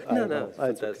break? No, it's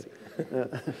fantastic.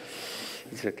 Okay.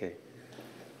 It's okay.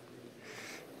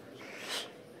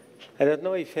 I don't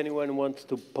know if anyone wants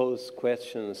to pose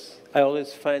questions. I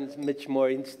always find much more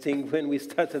interesting when we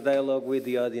start a dialogue with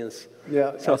the audience.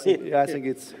 Yeah, so, I think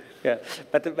it's... Yeah,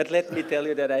 but let me tell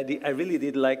you that I really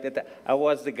did like that. I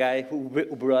was the guy who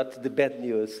brought the bad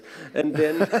news. And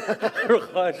then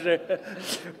Roger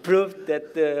proved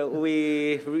that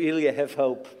we really have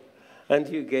hope. And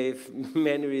you gave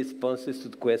many responses to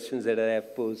the questions that I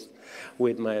have posed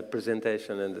with my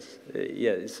presentation. And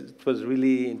yeah, it was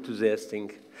really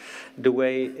enthusiastic. The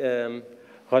way,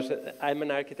 Roger, I'm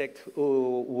an architect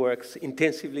who works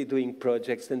intensively doing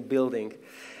projects and building.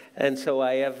 And so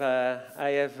I have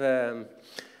a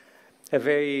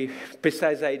very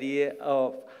precise idea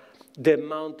of the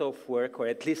amount of work, or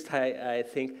at least I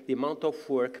think the amount of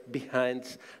work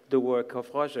behind the work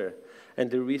of Roger, and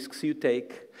the risks you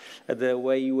take, the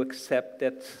way you accept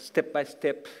that step by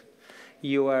step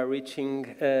you are reaching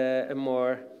a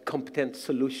more competent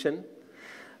solution,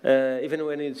 even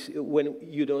when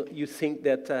you think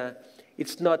that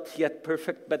it's not yet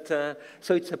perfect, but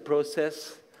so it's a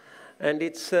process. And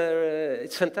it's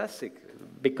fantastic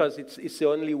because it's the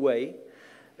only way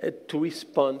to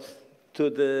respond to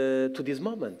these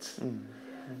moments.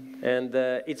 Mm-hmm. And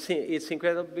it's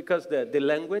incredible because the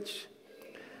language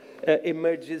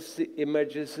emerges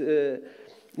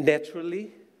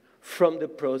naturally from the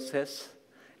process.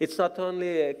 It's not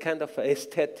only a kind of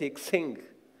aesthetic thing.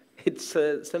 It's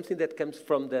something that comes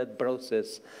from that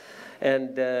process.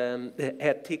 And the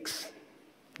ethics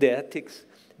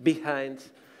behind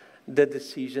the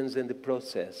decisions and the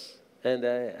process. And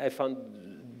I found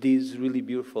this really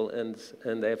beautiful, and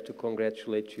I have to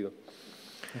congratulate you.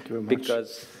 Thank you very much.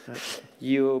 Because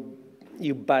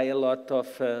you buy a lot of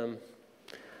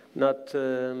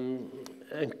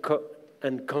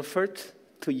uncomfort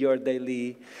to your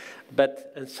daily,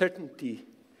 but uncertainty,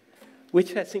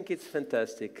 which I think is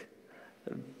fantastic.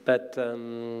 But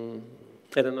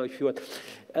I don't know if you want.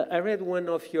 I read one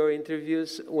of your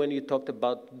interviews when you talked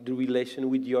about the relation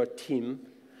with your team,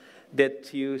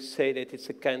 that you say that it's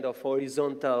a kind of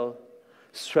horizontal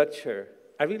structure.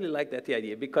 I really like that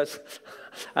idea because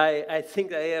I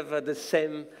think I have the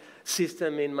same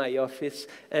system in my office,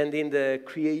 and in the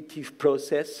creative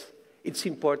process, it's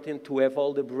important to have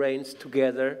all the brains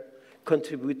together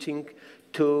contributing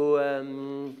to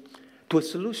a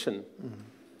solution.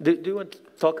 Mm-hmm. Do you want to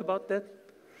talk about that?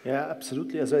 Yeah,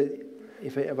 absolutely. As I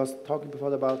was talking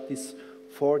before about this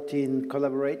 14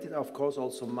 collaborated, of course,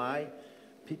 also my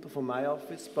people from my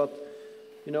office. But,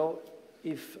 you know,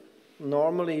 if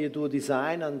normally you do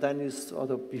design and then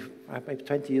maybe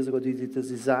 20 years ago you did the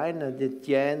design, and at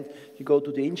the end you go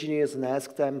to the engineers and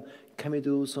ask them, can we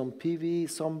do some PV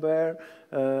somewhere?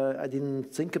 I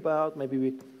didn't think about, maybe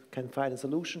we can find a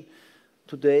solution.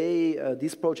 Today,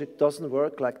 this project doesn't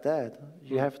work like that.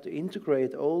 You have to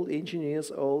integrate all engineers,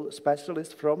 all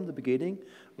specialists from the beginning.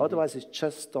 Mm-hmm. Otherwise, it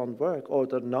just don't work, or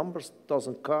the numbers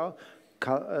doesn't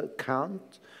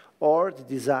count, or the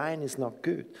design is not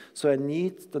good. So I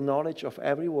need the knowledge of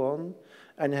everyone,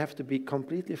 and I have to be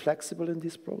completely flexible in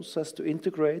this process to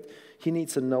integrate. He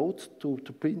needs a node to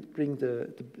bring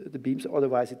the beams,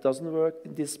 otherwise it doesn't work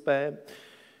in this span.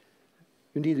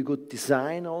 You need a good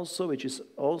design also, which is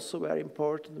also very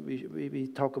important. We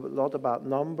talk a lot about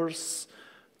numbers.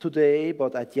 today,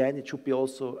 but at the end it should be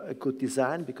also a good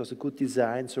design, because a good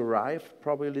design survives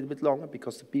probably a little bit longer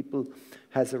because the people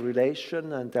has a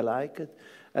relation and they like it.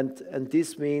 And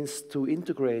this means to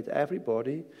integrate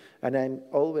everybody, and I'm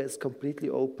always completely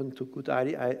open to good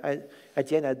idea. At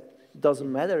the end, it doesn't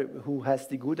matter who has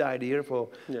the good idea for,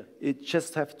 it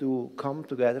just have to come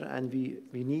together, and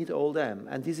we need all them.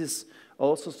 And this is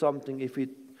also something, if we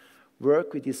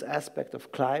work with this aspect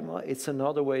of climate, it's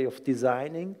another way of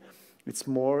designing. It's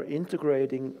more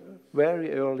integrating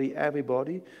very early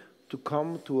everybody to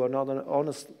come to another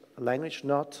honest language,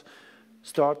 not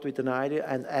start with an idea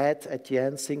and add at the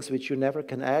end things which you never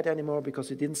can add anymore because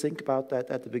you didn't think about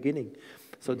that at the beginning.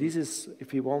 So this is,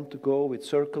 if you want to go with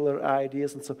circular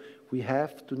ideas, and so we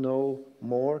have to know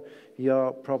more. We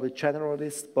are probably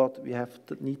generalists, but we have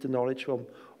to need the knowledge from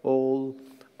all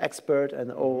experts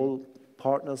and all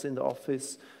partners in the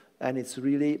office, and it's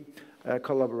really a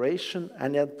collaboration.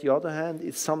 And on the other hand,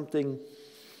 it's something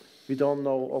we don't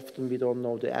know, often we don't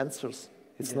know the answers.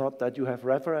 It's not that you have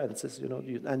references, you know,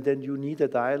 and then you need a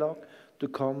dialogue to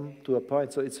come to a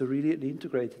point. So it's a really an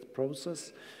integrated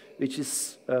process, which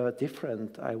is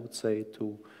different, I would say,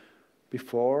 to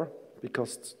before,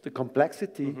 because the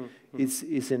complexity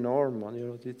is enormous. You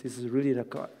know, this is really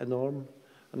an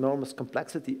enormous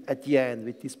complexity at the end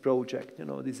with this project. You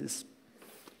know, this is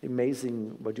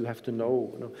amazing what you have to know.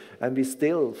 You know? And we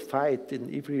still fight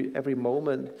in every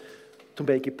moment to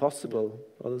make it possible.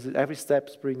 Every step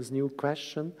brings new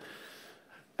question.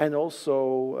 And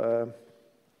also,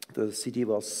 the city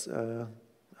was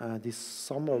this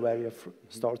summer very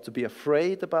start to be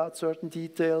afraid about certain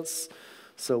details.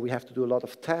 So we have to do a lot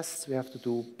of tests. We have to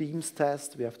do beams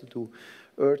tests. We have to do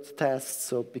earth tests.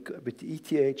 So with the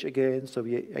ETH again. So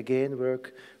we again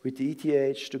work with the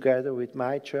ETH together with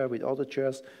my chair, with other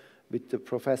chairs, with the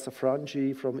Professor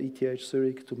Frangi from ETH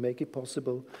Zurich to make it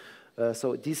possible.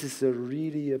 So this is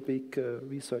really a big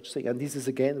research thing. And this is,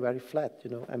 again, very flat,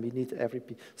 you know, and we need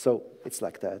so it's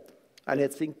like that. And I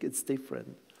think it's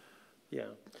different.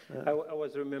 Yeah. I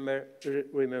was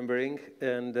remembering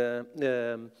and a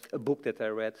book that I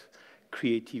read,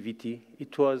 Creativity.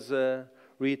 It was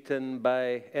written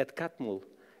by Ed Catmull.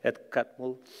 Ed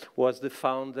Catmull was the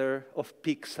founder of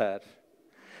Pixar.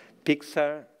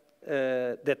 Pixar,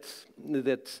 that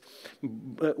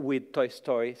with Toy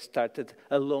Story started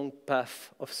a long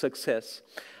path of success.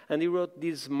 And he wrote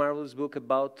this marvelous book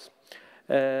about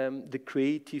the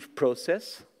creative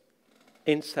process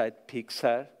inside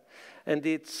Pixar. And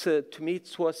it's, to me,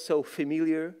 it was so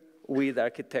familiar with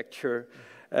architecture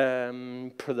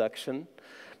production,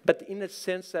 but in a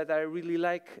sense that I really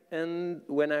like. And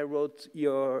when I wrote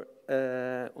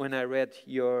when I read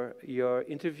your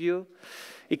interview,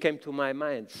 it came to my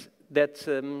mind that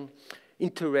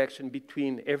interaction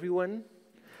between everyone,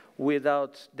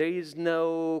 there is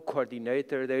no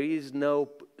coordinator, there is no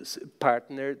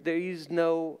partner, there is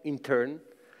no intern.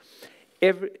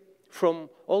 From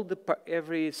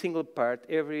every single part,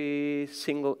 every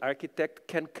single architect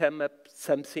can come up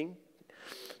something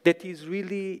that is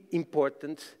really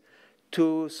important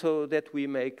so that we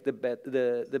make a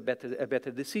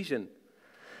better decision.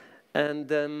 And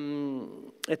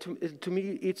to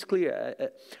me, it's clear.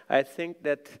 I think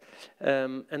that,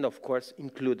 and of course,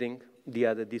 including the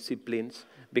other disciplines,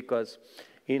 because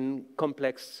in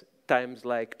complex times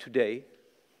like today,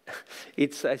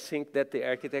 I think that the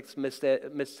architects must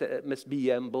be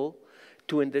humble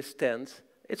to understand.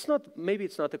 Maybe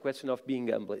it's not a question of being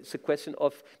humble. It's a question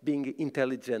of being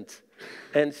intelligent,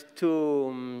 and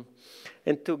to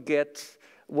get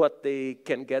what they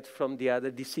can get from the other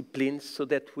disciplines, so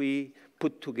that we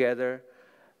put together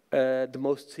the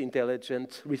most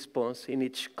intelligent response in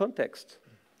each context.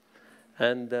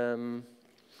 And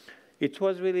it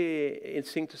was really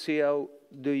interesting to see how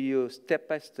do you step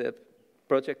by step,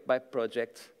 project by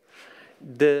project,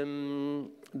 the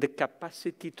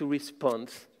capacity to respond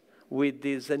with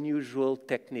these unusual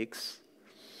techniques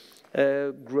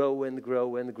grow and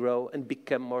grow and grow and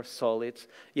become more solid.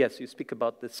 Yes, you speak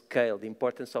about the scale, the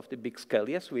importance of the big scale.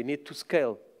 Yes, we need to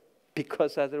scale,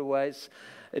 because otherwise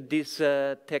these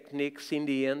techniques in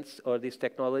the end, or these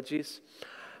technologies,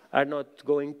 are not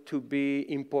going to be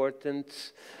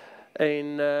important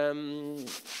in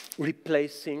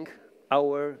replacing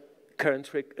our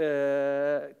current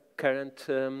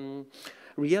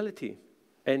reality,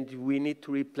 and we need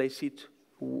to replace it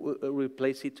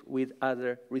with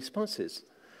other responses.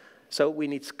 So we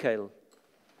need scale.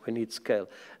 We need scale,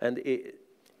 and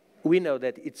we know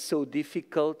that it's so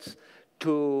difficult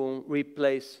to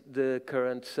replace the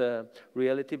current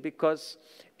reality, because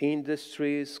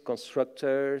industries,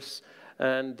 constructors,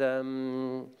 and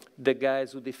the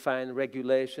guys who define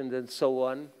regulations and so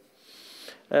on.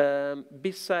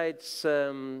 Besides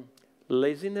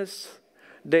laziness,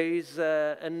 there is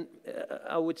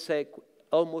I would say,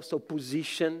 almost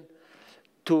opposition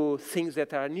to things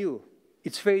that are new.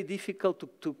 It's very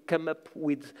difficult to come up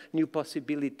with new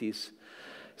possibilities.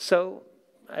 So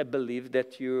I believe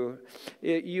that you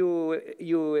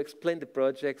explain the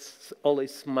projects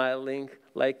always smiling,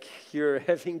 like you're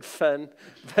having fun,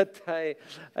 but I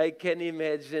can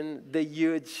imagine the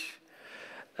huge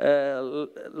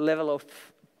level of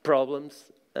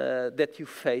problems that you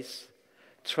face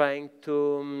trying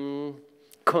to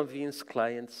convince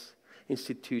clients,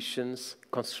 institutions,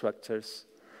 constructors,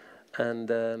 and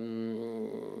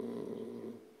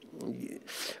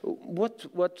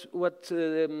what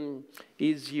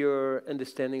is your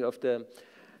understanding of the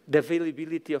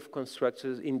availability of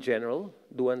constructors in general,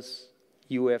 the ones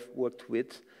you have worked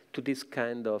with, to this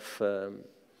kind of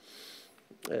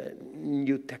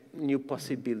new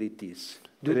possibilities?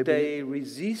 Do they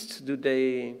resist? Do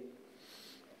they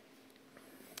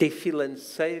feel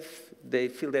unsafe? They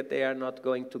feel that they are not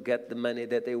going to get the money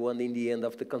that they want in the end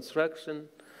of the construction?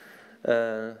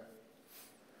 I'm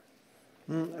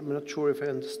not sure if I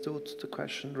understood the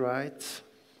question right.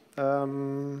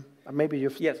 Maybe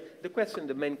you've... Yes,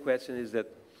 the main question is that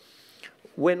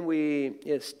when we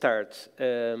start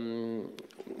a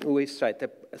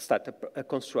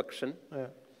construction, yeah.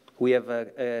 We have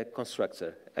a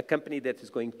constructor, a company that is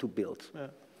going to build. Yeah.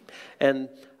 And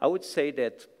I would say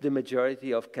that the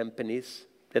majority of companies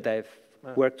that I've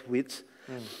worked with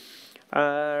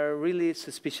are really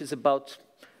suspicious about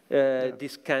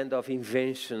this kind of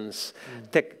inventions,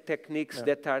 techniques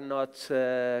that are not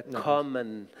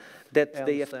common, that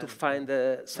they have to find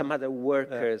some other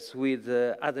workers with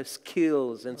other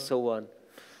skills and so on.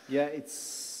 Yeah,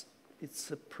 it's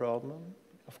a problem,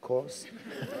 of course.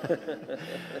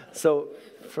 So,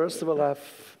 first of all, I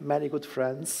have many good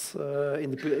friends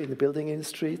in the building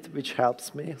industry, which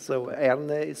helps me. So,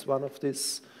 Erne is one of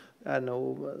these, I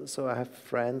know, so I have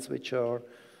friends which are,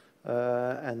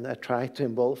 and I try to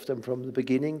involve them from the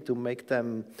beginning to make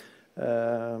them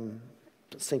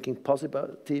thinking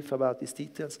positive about these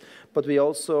details. But we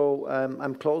also,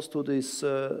 I'm close to this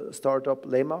startup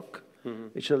Lemac,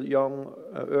 which is a young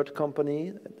earth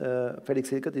company. Felix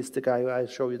Hilgert is the guy who I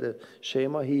show you the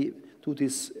schema. He do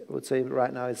this, I would say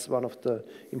right now is one of the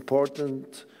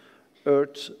important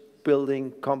earth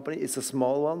building company. It's a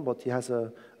small one, but he has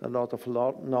a lot of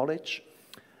knowledge.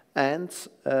 And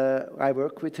I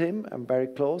work with him, I'm very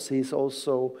close. He's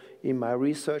also in my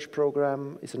research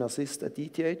program, he's an assistant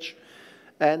at ETH.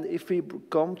 And if we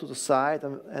come to the site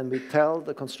and we tell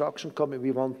the construction company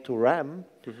we want to ram,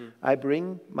 I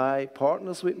bring my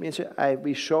partners with me and say,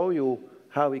 we show you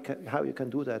how you can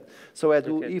do that. So I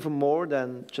do even more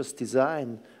than just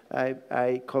design.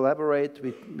 I collaborate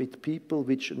with people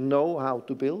which know how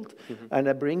to build, and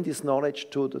I bring this knowledge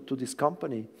to this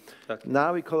company. Okay.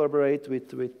 Now we collaborate with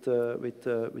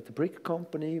the brick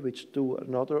company, which do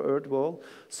another earth wall.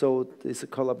 So there's a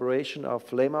collaboration of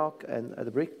Lemac and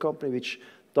the brick company, which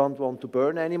don't want to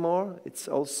burn anymore. It's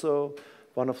also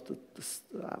one of the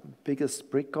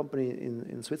biggest brick company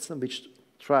in Switzerland, which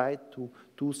try to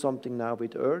do something now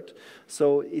with earth.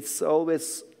 So it's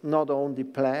always not only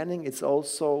planning, it's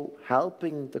also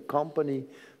helping the company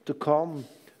to come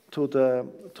to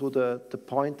the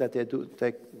point that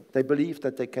they believe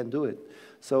that they can do it.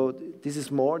 So this is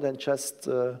more than just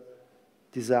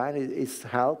design, it's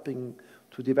helping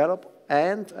to develop.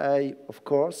 And of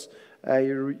course, I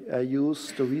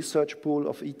use the research pool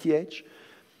of ETH.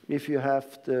 If you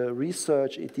have the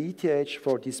research at ETH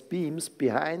for these beams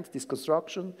behind this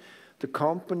construction, the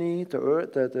company,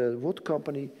 the wood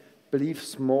company,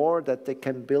 believes more that they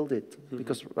can build it.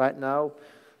 Because right now,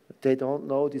 they don't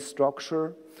know this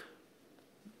structure,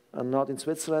 and not in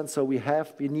Switzerland. So we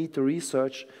need the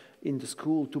research in the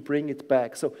school to bring it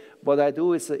back. So what I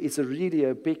do is really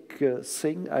a big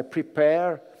thing. I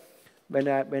prepare when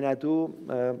I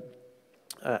do.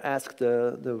 Ask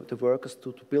the workers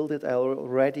to build it. I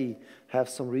already have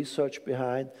some research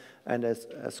behind, and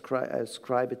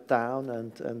ascribe it down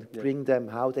and bring them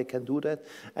how they can do that.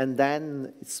 And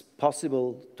then it's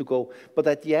possible to go. But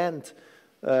at the end,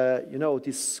 you know,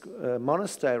 this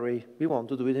monastery, we want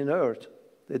to do it in earth.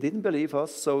 They didn't believe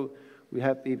us, so we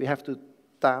have to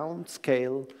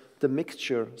downscale the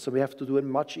mixture. So we have to do a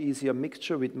much easier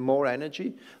mixture with more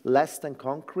energy, less than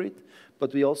concrete.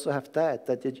 But we also have that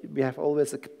we have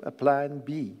always a plan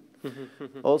B.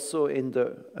 Also in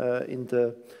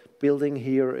the building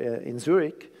here in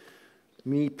Zurich,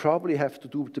 we probably have to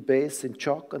do the base in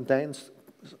chalk and then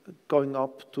going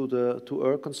up to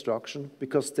earth construction,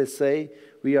 because they say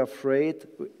we are afraid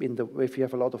if you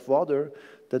have a lot of water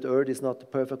that earth is not the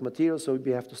perfect material, so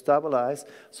we have to stabilize.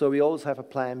 So we always have a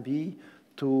plan B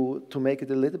to make it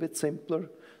a little bit simpler.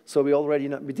 So we already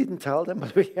know, we didn't tell them,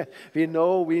 but we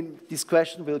know this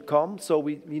question will come, so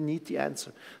we need the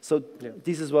answer. So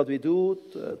this is what we do,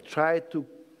 try to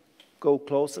go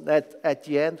close, and at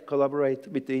the end collaborate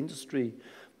with the industry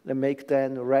and make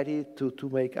them ready to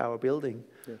make our building.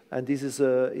 Yeah. And this is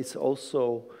it's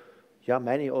also,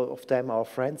 many of them are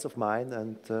friends of mine,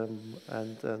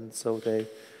 and so they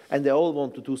all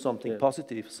want to do something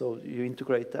positive. So you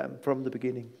integrate them from the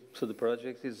beginning. So the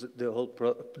project is the whole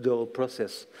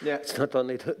process. Yeah. It's not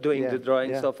only doing the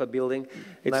drawings of a building;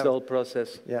 it's the whole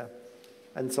process. Yeah,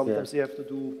 and sometimes you have to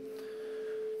do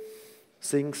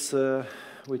things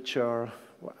which are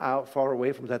far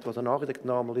away from that what an architect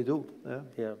normally do.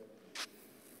 Yeah.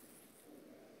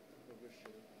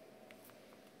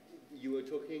 You were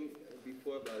talking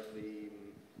before about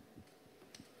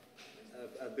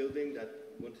a building that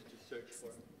wanted to search for.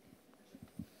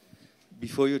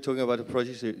 Before you were talking about a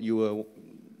project, you were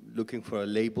looking for a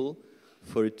label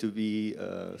for it to be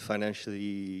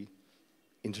financially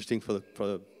interesting for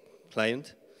the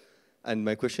client. And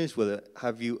my question is, whether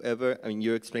have you ever, I mean,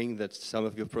 you're explaining that some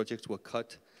of your projects were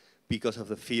cut because of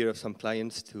the fear of some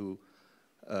clients to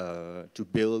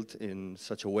build in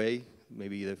such a way.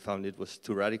 Maybe they found it was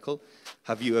too radical.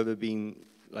 Have you ever been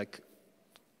like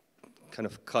kind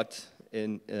of cut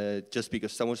in just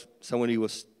because somebody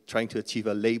was trying to achieve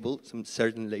a label, some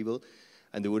certain label,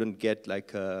 and they wouldn't get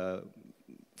like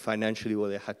financially where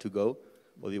they had to go,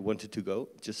 or they wanted to go?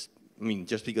 Just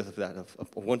because of that,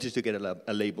 of wanting to get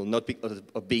a label, not because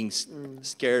of being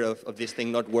scared of this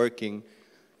thing not working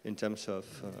in terms of...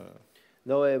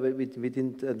 No, we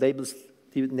didn't, labels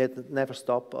never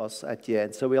stop us at the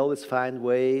end. So we always find a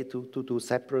way to do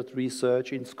separate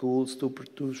research in schools,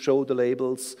 to show the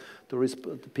labels,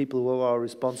 the people who are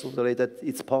responsible for it, that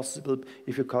it's possible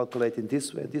if you calculate in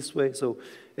this way. So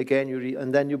again,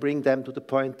 and then you bring them to the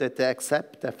point that they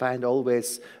accept. They find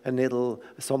always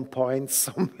some points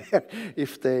somewhere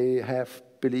if they have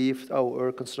believed,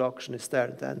 our construction is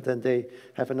there, and then they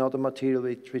have another material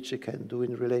which they can do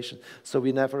in relation. So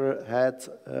we never had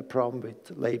a problem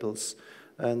with labels,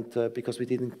 and because we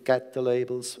didn't get the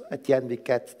labels. At the end, we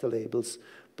get the labels.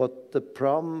 But the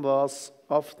problem was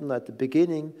often at the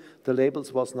beginning, the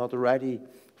labels was not ready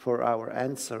for our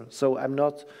answer. So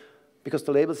because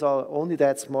the labels are only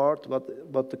that smart,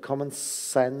 what the common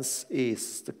sense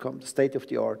is, the state of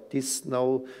the art. This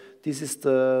is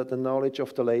the knowledge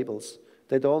of the labels.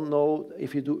 They don't know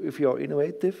if you are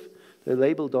innovative. The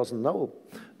label doesn't know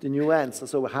the new answer.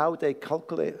 So how they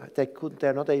calculate,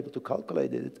 they're not able to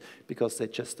calculate it because they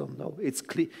just don't know. It's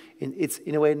clear, it's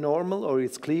in a way normal, or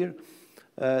it's clear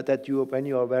that when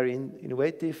you are very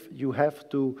innovative, you have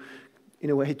to,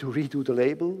 in a way, to redo the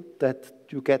label that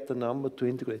you get the number to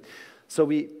integrate. So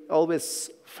we always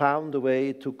found a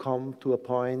way to come to a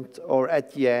point, or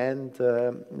at the end,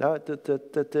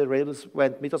 the labels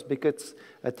went with us, because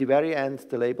at the very end,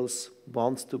 the labels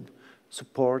wants to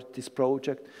support this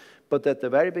project. But at the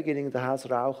very beginning, the Haus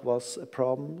Rauch was a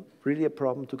problem, really a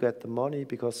problem to get the money,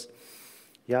 because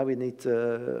we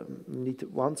need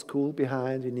one school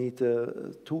behind, we need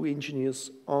 2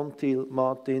 engineers until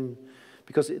Martin,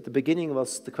 because at the beginning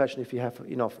was the question if you have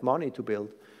enough money to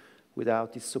build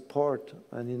without this support.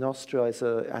 And in Austria,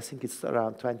 I think it's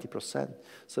around 20%.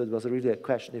 So it was really a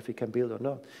question if we can build or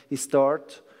not. He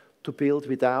started to build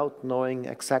without knowing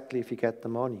exactly if he get the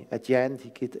money. At the end, he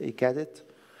get it,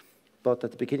 but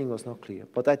at the beginning was not clear.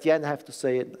 But at the end, I have to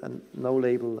say, and no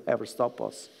label ever stopped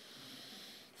us.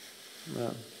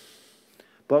 No.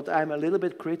 But I'm a little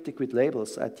bit critic with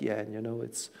labels at the end,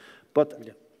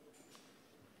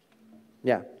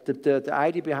 the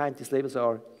idea behind these labels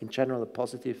are in general a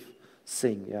positive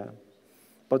thing,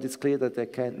 But it's clear that they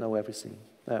can't know everything.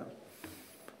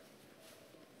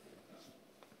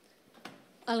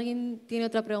 ¿Alguien tiene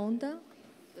otra pregunta?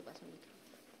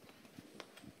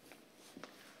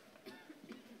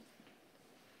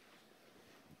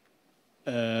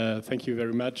 Thank you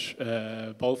very much,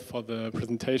 both for the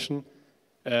presentation.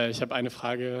 Ich habe eine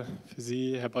Frage für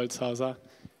Sie, Herr Boltshauser.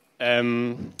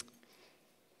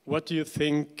 What do you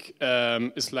think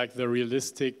is like the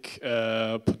realistic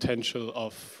potential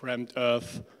of rammed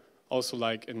earth, also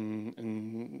like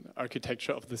in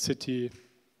architecture of the city,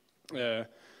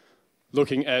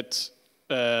 looking at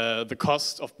the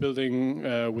cost of building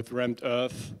with rammed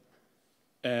earth,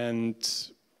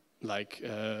 and like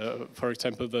for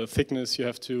example the thickness you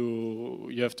have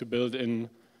to build in,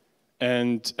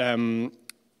 and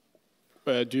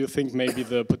do you think maybe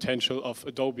the potential of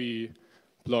Adobe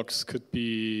blocks could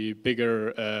be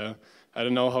bigger? I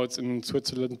don't know how it's in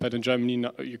Switzerland, but in Germany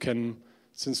you can,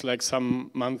 since like some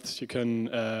months, you can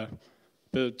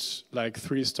build like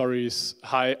 3 stories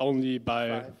high only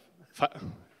by 5.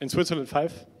 In Switzerland,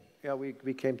 5? Yeah,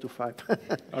 we came to 5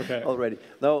 okay. already.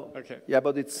 No, okay. Yeah,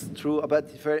 but it's true. But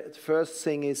the first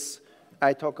thing is,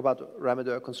 I talk about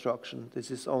remedial construction. This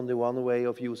is only one way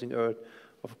of using earth.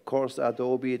 Of course,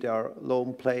 Adobe, there are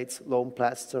loam plates, loam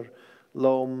plaster,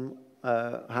 loam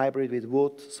hybrid with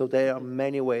wood. So there are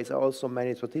many ways, also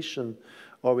many traditions.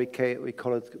 Or we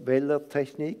call it Weller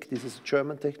technique. This is a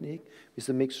German technique. It's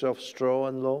a mixture of straw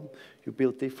and loam. You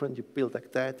build different, you build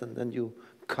like that, and then you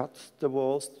cut the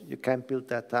walls. You can't build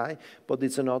that high, but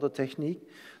it's another technique.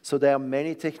 So there are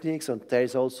many techniques, and there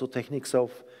is also techniques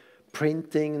of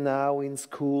printing now in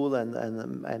school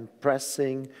and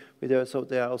pressing. So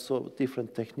there are also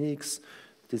different techniques.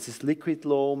 This is liquid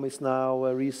loam is now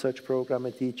a research program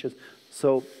I teach.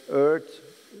 So earth,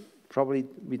 probably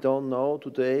we don't know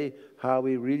today how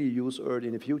we really use earth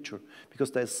in the future,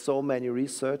 because there's so many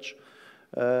research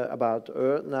about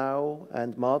earth now.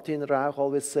 And Martin Rauch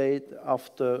always said,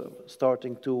 after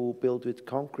starting to build with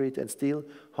concrete and steel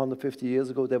 150 years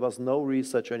ago, there was no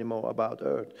research anymore about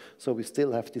earth. So we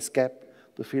still have this gap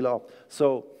to fill up.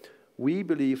 So we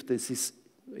believe this is,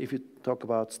 if you talk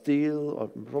about steel, or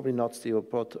probably not steel,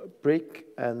 but brick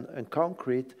and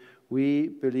concrete, we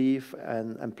believe,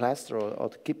 and plaster or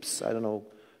gyps, I don't know,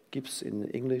 gyps in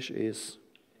English is?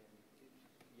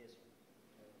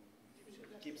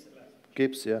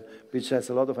 Gyps, yeah, which has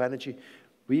a lot of energy.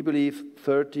 We believe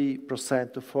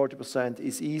 30% to 40%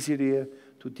 is easier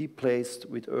to deplace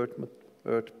with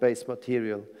earth-based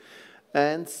material.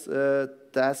 And the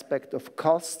aspect of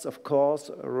costs, of course,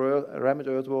 a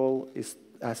remedial earth wall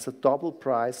has a double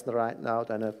price right now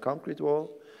than a concrete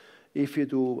wall. If you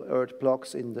do earth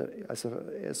blocks as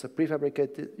a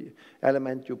prefabricated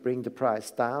element, you bring the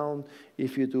price down.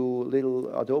 If you do little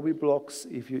Adobe blocks,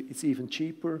 it's even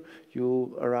cheaper.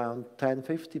 You around 10,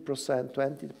 50%,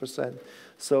 20%.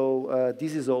 So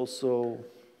this is also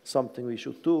something we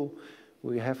should do.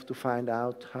 We have to find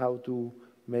out how to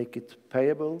make it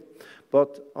payable.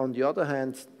 But on the other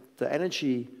hand, the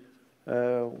energy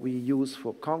we use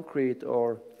for concrete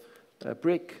or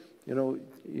brick, you know,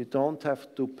 you don't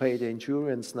have to pay the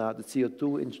insurance now, the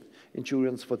CO2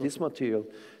 insurance for this material.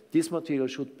 This material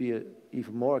should be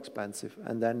even more expensive,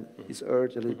 and then is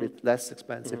earth a little bit less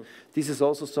expensive. This is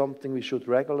also something we should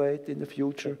regulate in the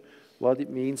future, what it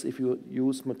means if you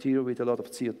use material with a lot of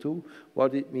CO2,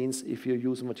 what it means if you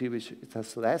use material which it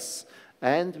has less,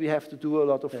 and we have to do a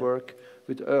lot of work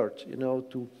with earth, you know,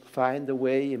 to find a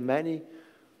way in many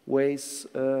ways,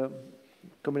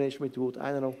 combination with wood,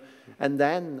 I don't know. And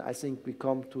then I think we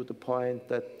come to the point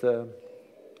that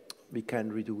we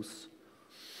can reduce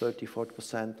 30,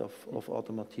 40% of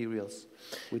other materials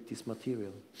with this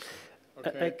material.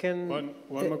 Okay. I can... One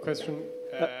more question.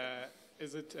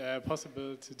 Is it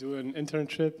possible to do an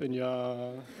internship in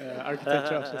your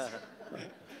architecture office?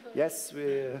 Yes,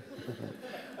 we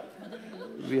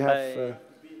have...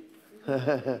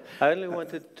 I only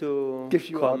wanted to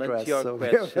comment your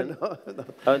question. I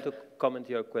want to comment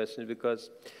your question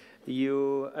because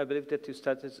I believe that you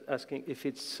started asking if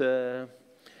it's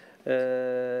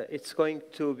going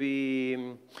to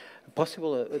be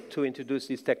possible to introduce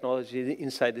this technology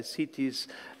inside the cities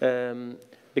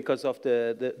because of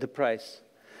the price.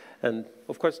 And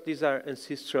of course, these are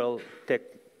ancestral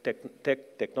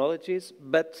technologies,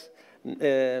 but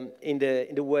in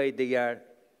the way they are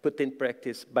put in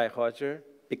practice by Roger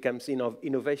becomes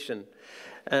innovation.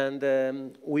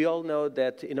 And we all know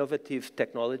that innovative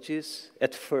technologies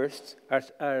at first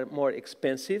are more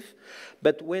expensive,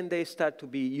 but when they start to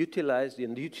be utilized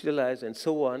and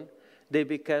so on, they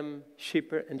become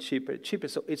cheaper and cheaper.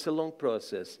 So it's a long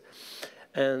process.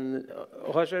 And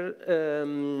Roger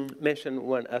mentioned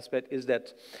one aspect is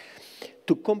that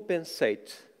to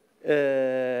compensate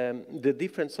the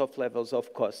difference of levels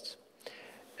of costs,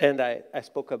 and I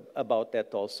spoke about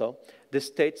that also, the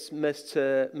states must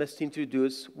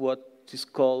introduce what is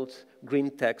called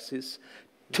green taxes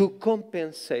to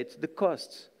compensate the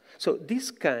costs. So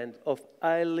this kind of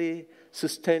highly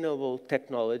sustainable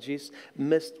technologies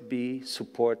must be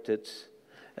supported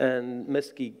and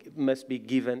must be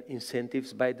given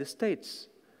incentives by the states.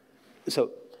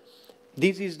 So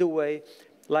this is the way,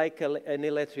 like an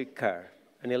electric car.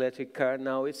 An electric car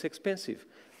now it's expensive,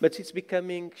 but it's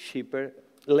becoming cheaper,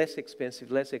 less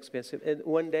expensive, and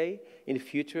one day in the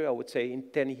future, I would say in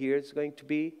 10 years, it's going to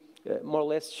be more or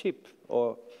less cheap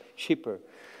or cheaper.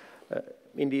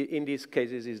 In these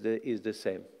cases, is the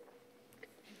same.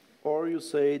 Or you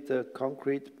say the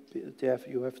concrete,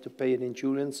 you have to pay an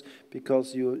insurance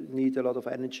because you need a lot of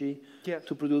energy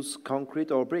to produce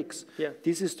concrete or bricks.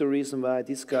 This is the reason why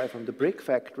this guy from the brick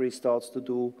factory starts to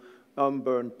do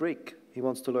unburned brick. He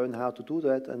wants to learn how to do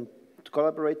that and to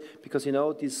collaborate, because you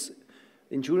know this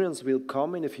insurance will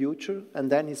come in the future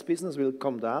and then his business will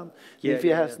come down. If he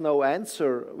has no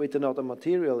answer with another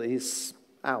material, he's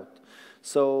out.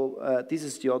 So this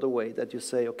is the other way that you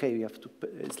say, okay, you have to pay.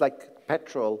 It's like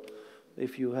petrol.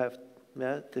 If you have,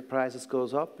 the prices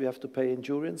goes up, you have to pay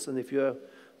insurance, and if you're,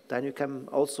 then you can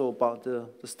also, about the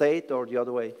state or the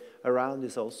other way around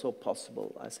is also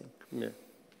possible, I think. Yeah.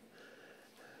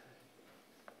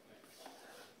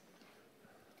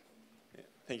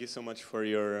 Thank you so much for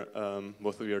your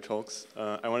both of your talks.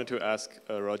 I wanted to ask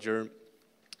Roger.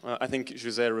 I think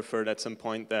José referred at some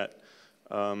point that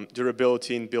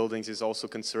durability in buildings is also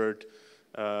considered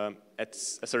at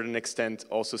a certain extent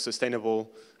also sustainable,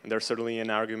 and there's certainly an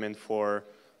argument for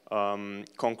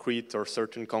concrete or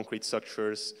certain concrete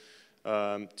structures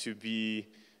to be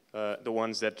the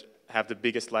ones that have the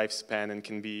biggest lifespan and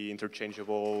can be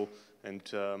interchangeable and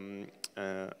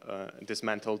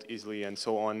dismantled easily and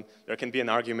so on. There can be an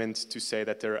argument to say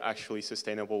that they're actually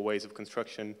sustainable ways of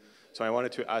construction. So I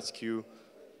wanted to ask you,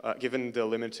 given the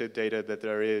limited data that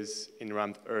there is in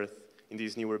rammed earth in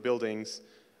these newer buildings,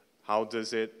 how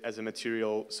does it, as a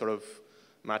material, sort of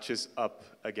matches up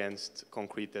against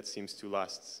concrete that seems to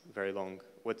last very long?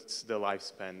 What's the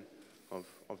lifespan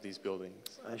of these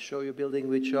buildings? I show you a building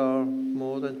which are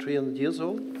more than 300 years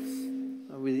old.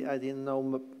 I didn't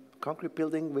know concrete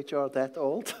building which are that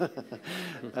old.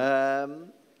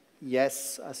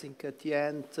 Yes, I think at the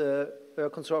end,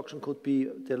 earth construction could be,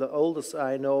 the oldest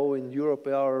I know in Europe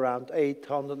are around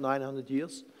 800, 900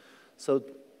 years. So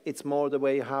it's more the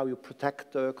way how you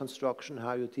protect the construction,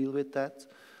 how you deal with that.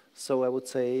 So I would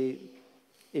say,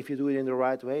 if you do it in the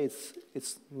right way,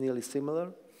 it's nearly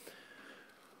similar.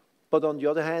 But on the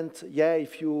other hand, yeah,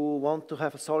 if you want to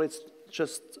have a solid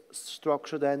just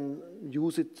structure, then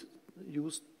use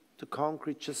the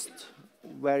concrete just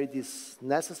where it is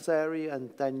necessary, and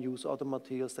then use other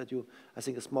materials that I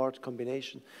think a smart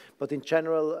combination. But in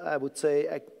general, I would say,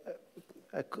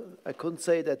 I couldn't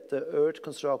say that the earth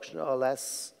construction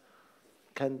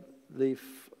can live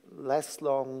less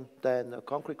long than a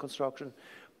concrete construction,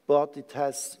 but it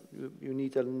has, you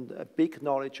need a big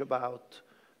knowledge about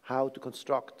how to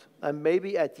construct. And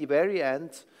maybe at the very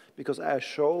end, because I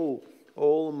show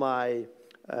all my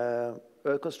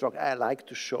earth construction, I like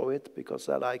to show it because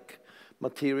I like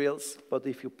materials, but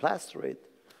if you plaster it,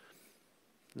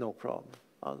 no problem.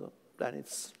 Then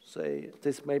it's, say,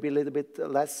 there's maybe a little bit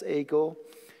less ego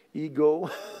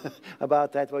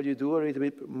about that, what you do, a little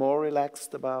bit more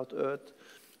relaxed about earth.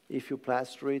 If you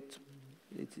plaster it,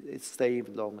 it stays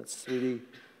long. It's really,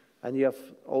 and you have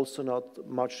also not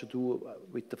much to do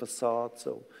with the facade,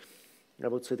 so I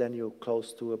would say then you're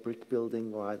close to a brick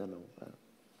building, or I don't know.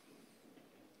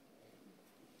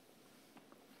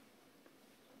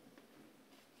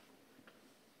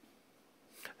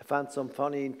 I found some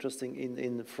funny, interesting,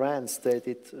 in France, they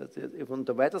did, on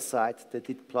the weather side, they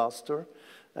did plaster,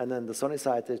 and then the sunny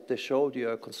side, they showed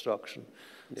you construction.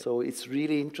 Yeah. So it's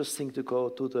really interesting to go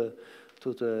to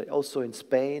the, also in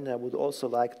Spain. I would also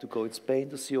like to go in Spain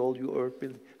to see all your earth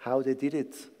building, how they did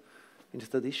it in the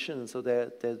tradition. So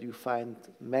there you find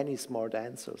many smart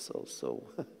answers also,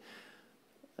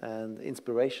 and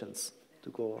inspirations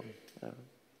to go on. Yeah.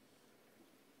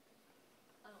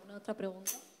 ¿Alguna otra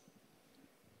pregunta?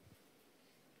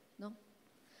 ¿No?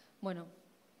 Bueno,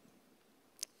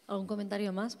 ¿algún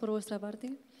comentario más por vuestra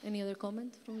parte? Any other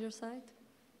comment from your side?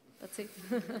 That's it.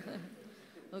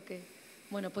 Okay.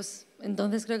 Bueno, pues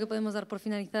entonces creo que podemos dar por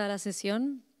finalizada la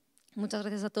sesión. Muchas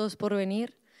gracias a todos por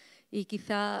venir y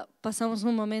quizá pasamos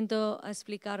un momento a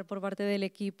explicar por parte del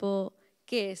equipo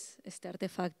qué es este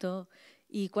artefacto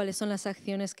y cuáles son las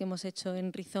acciones que hemos hecho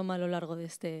en Rhizoma a lo largo de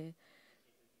este...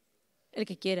 El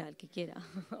que quiera,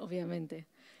 obviamente.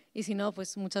 Y si no,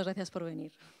 pues muchas gracias por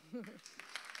venir.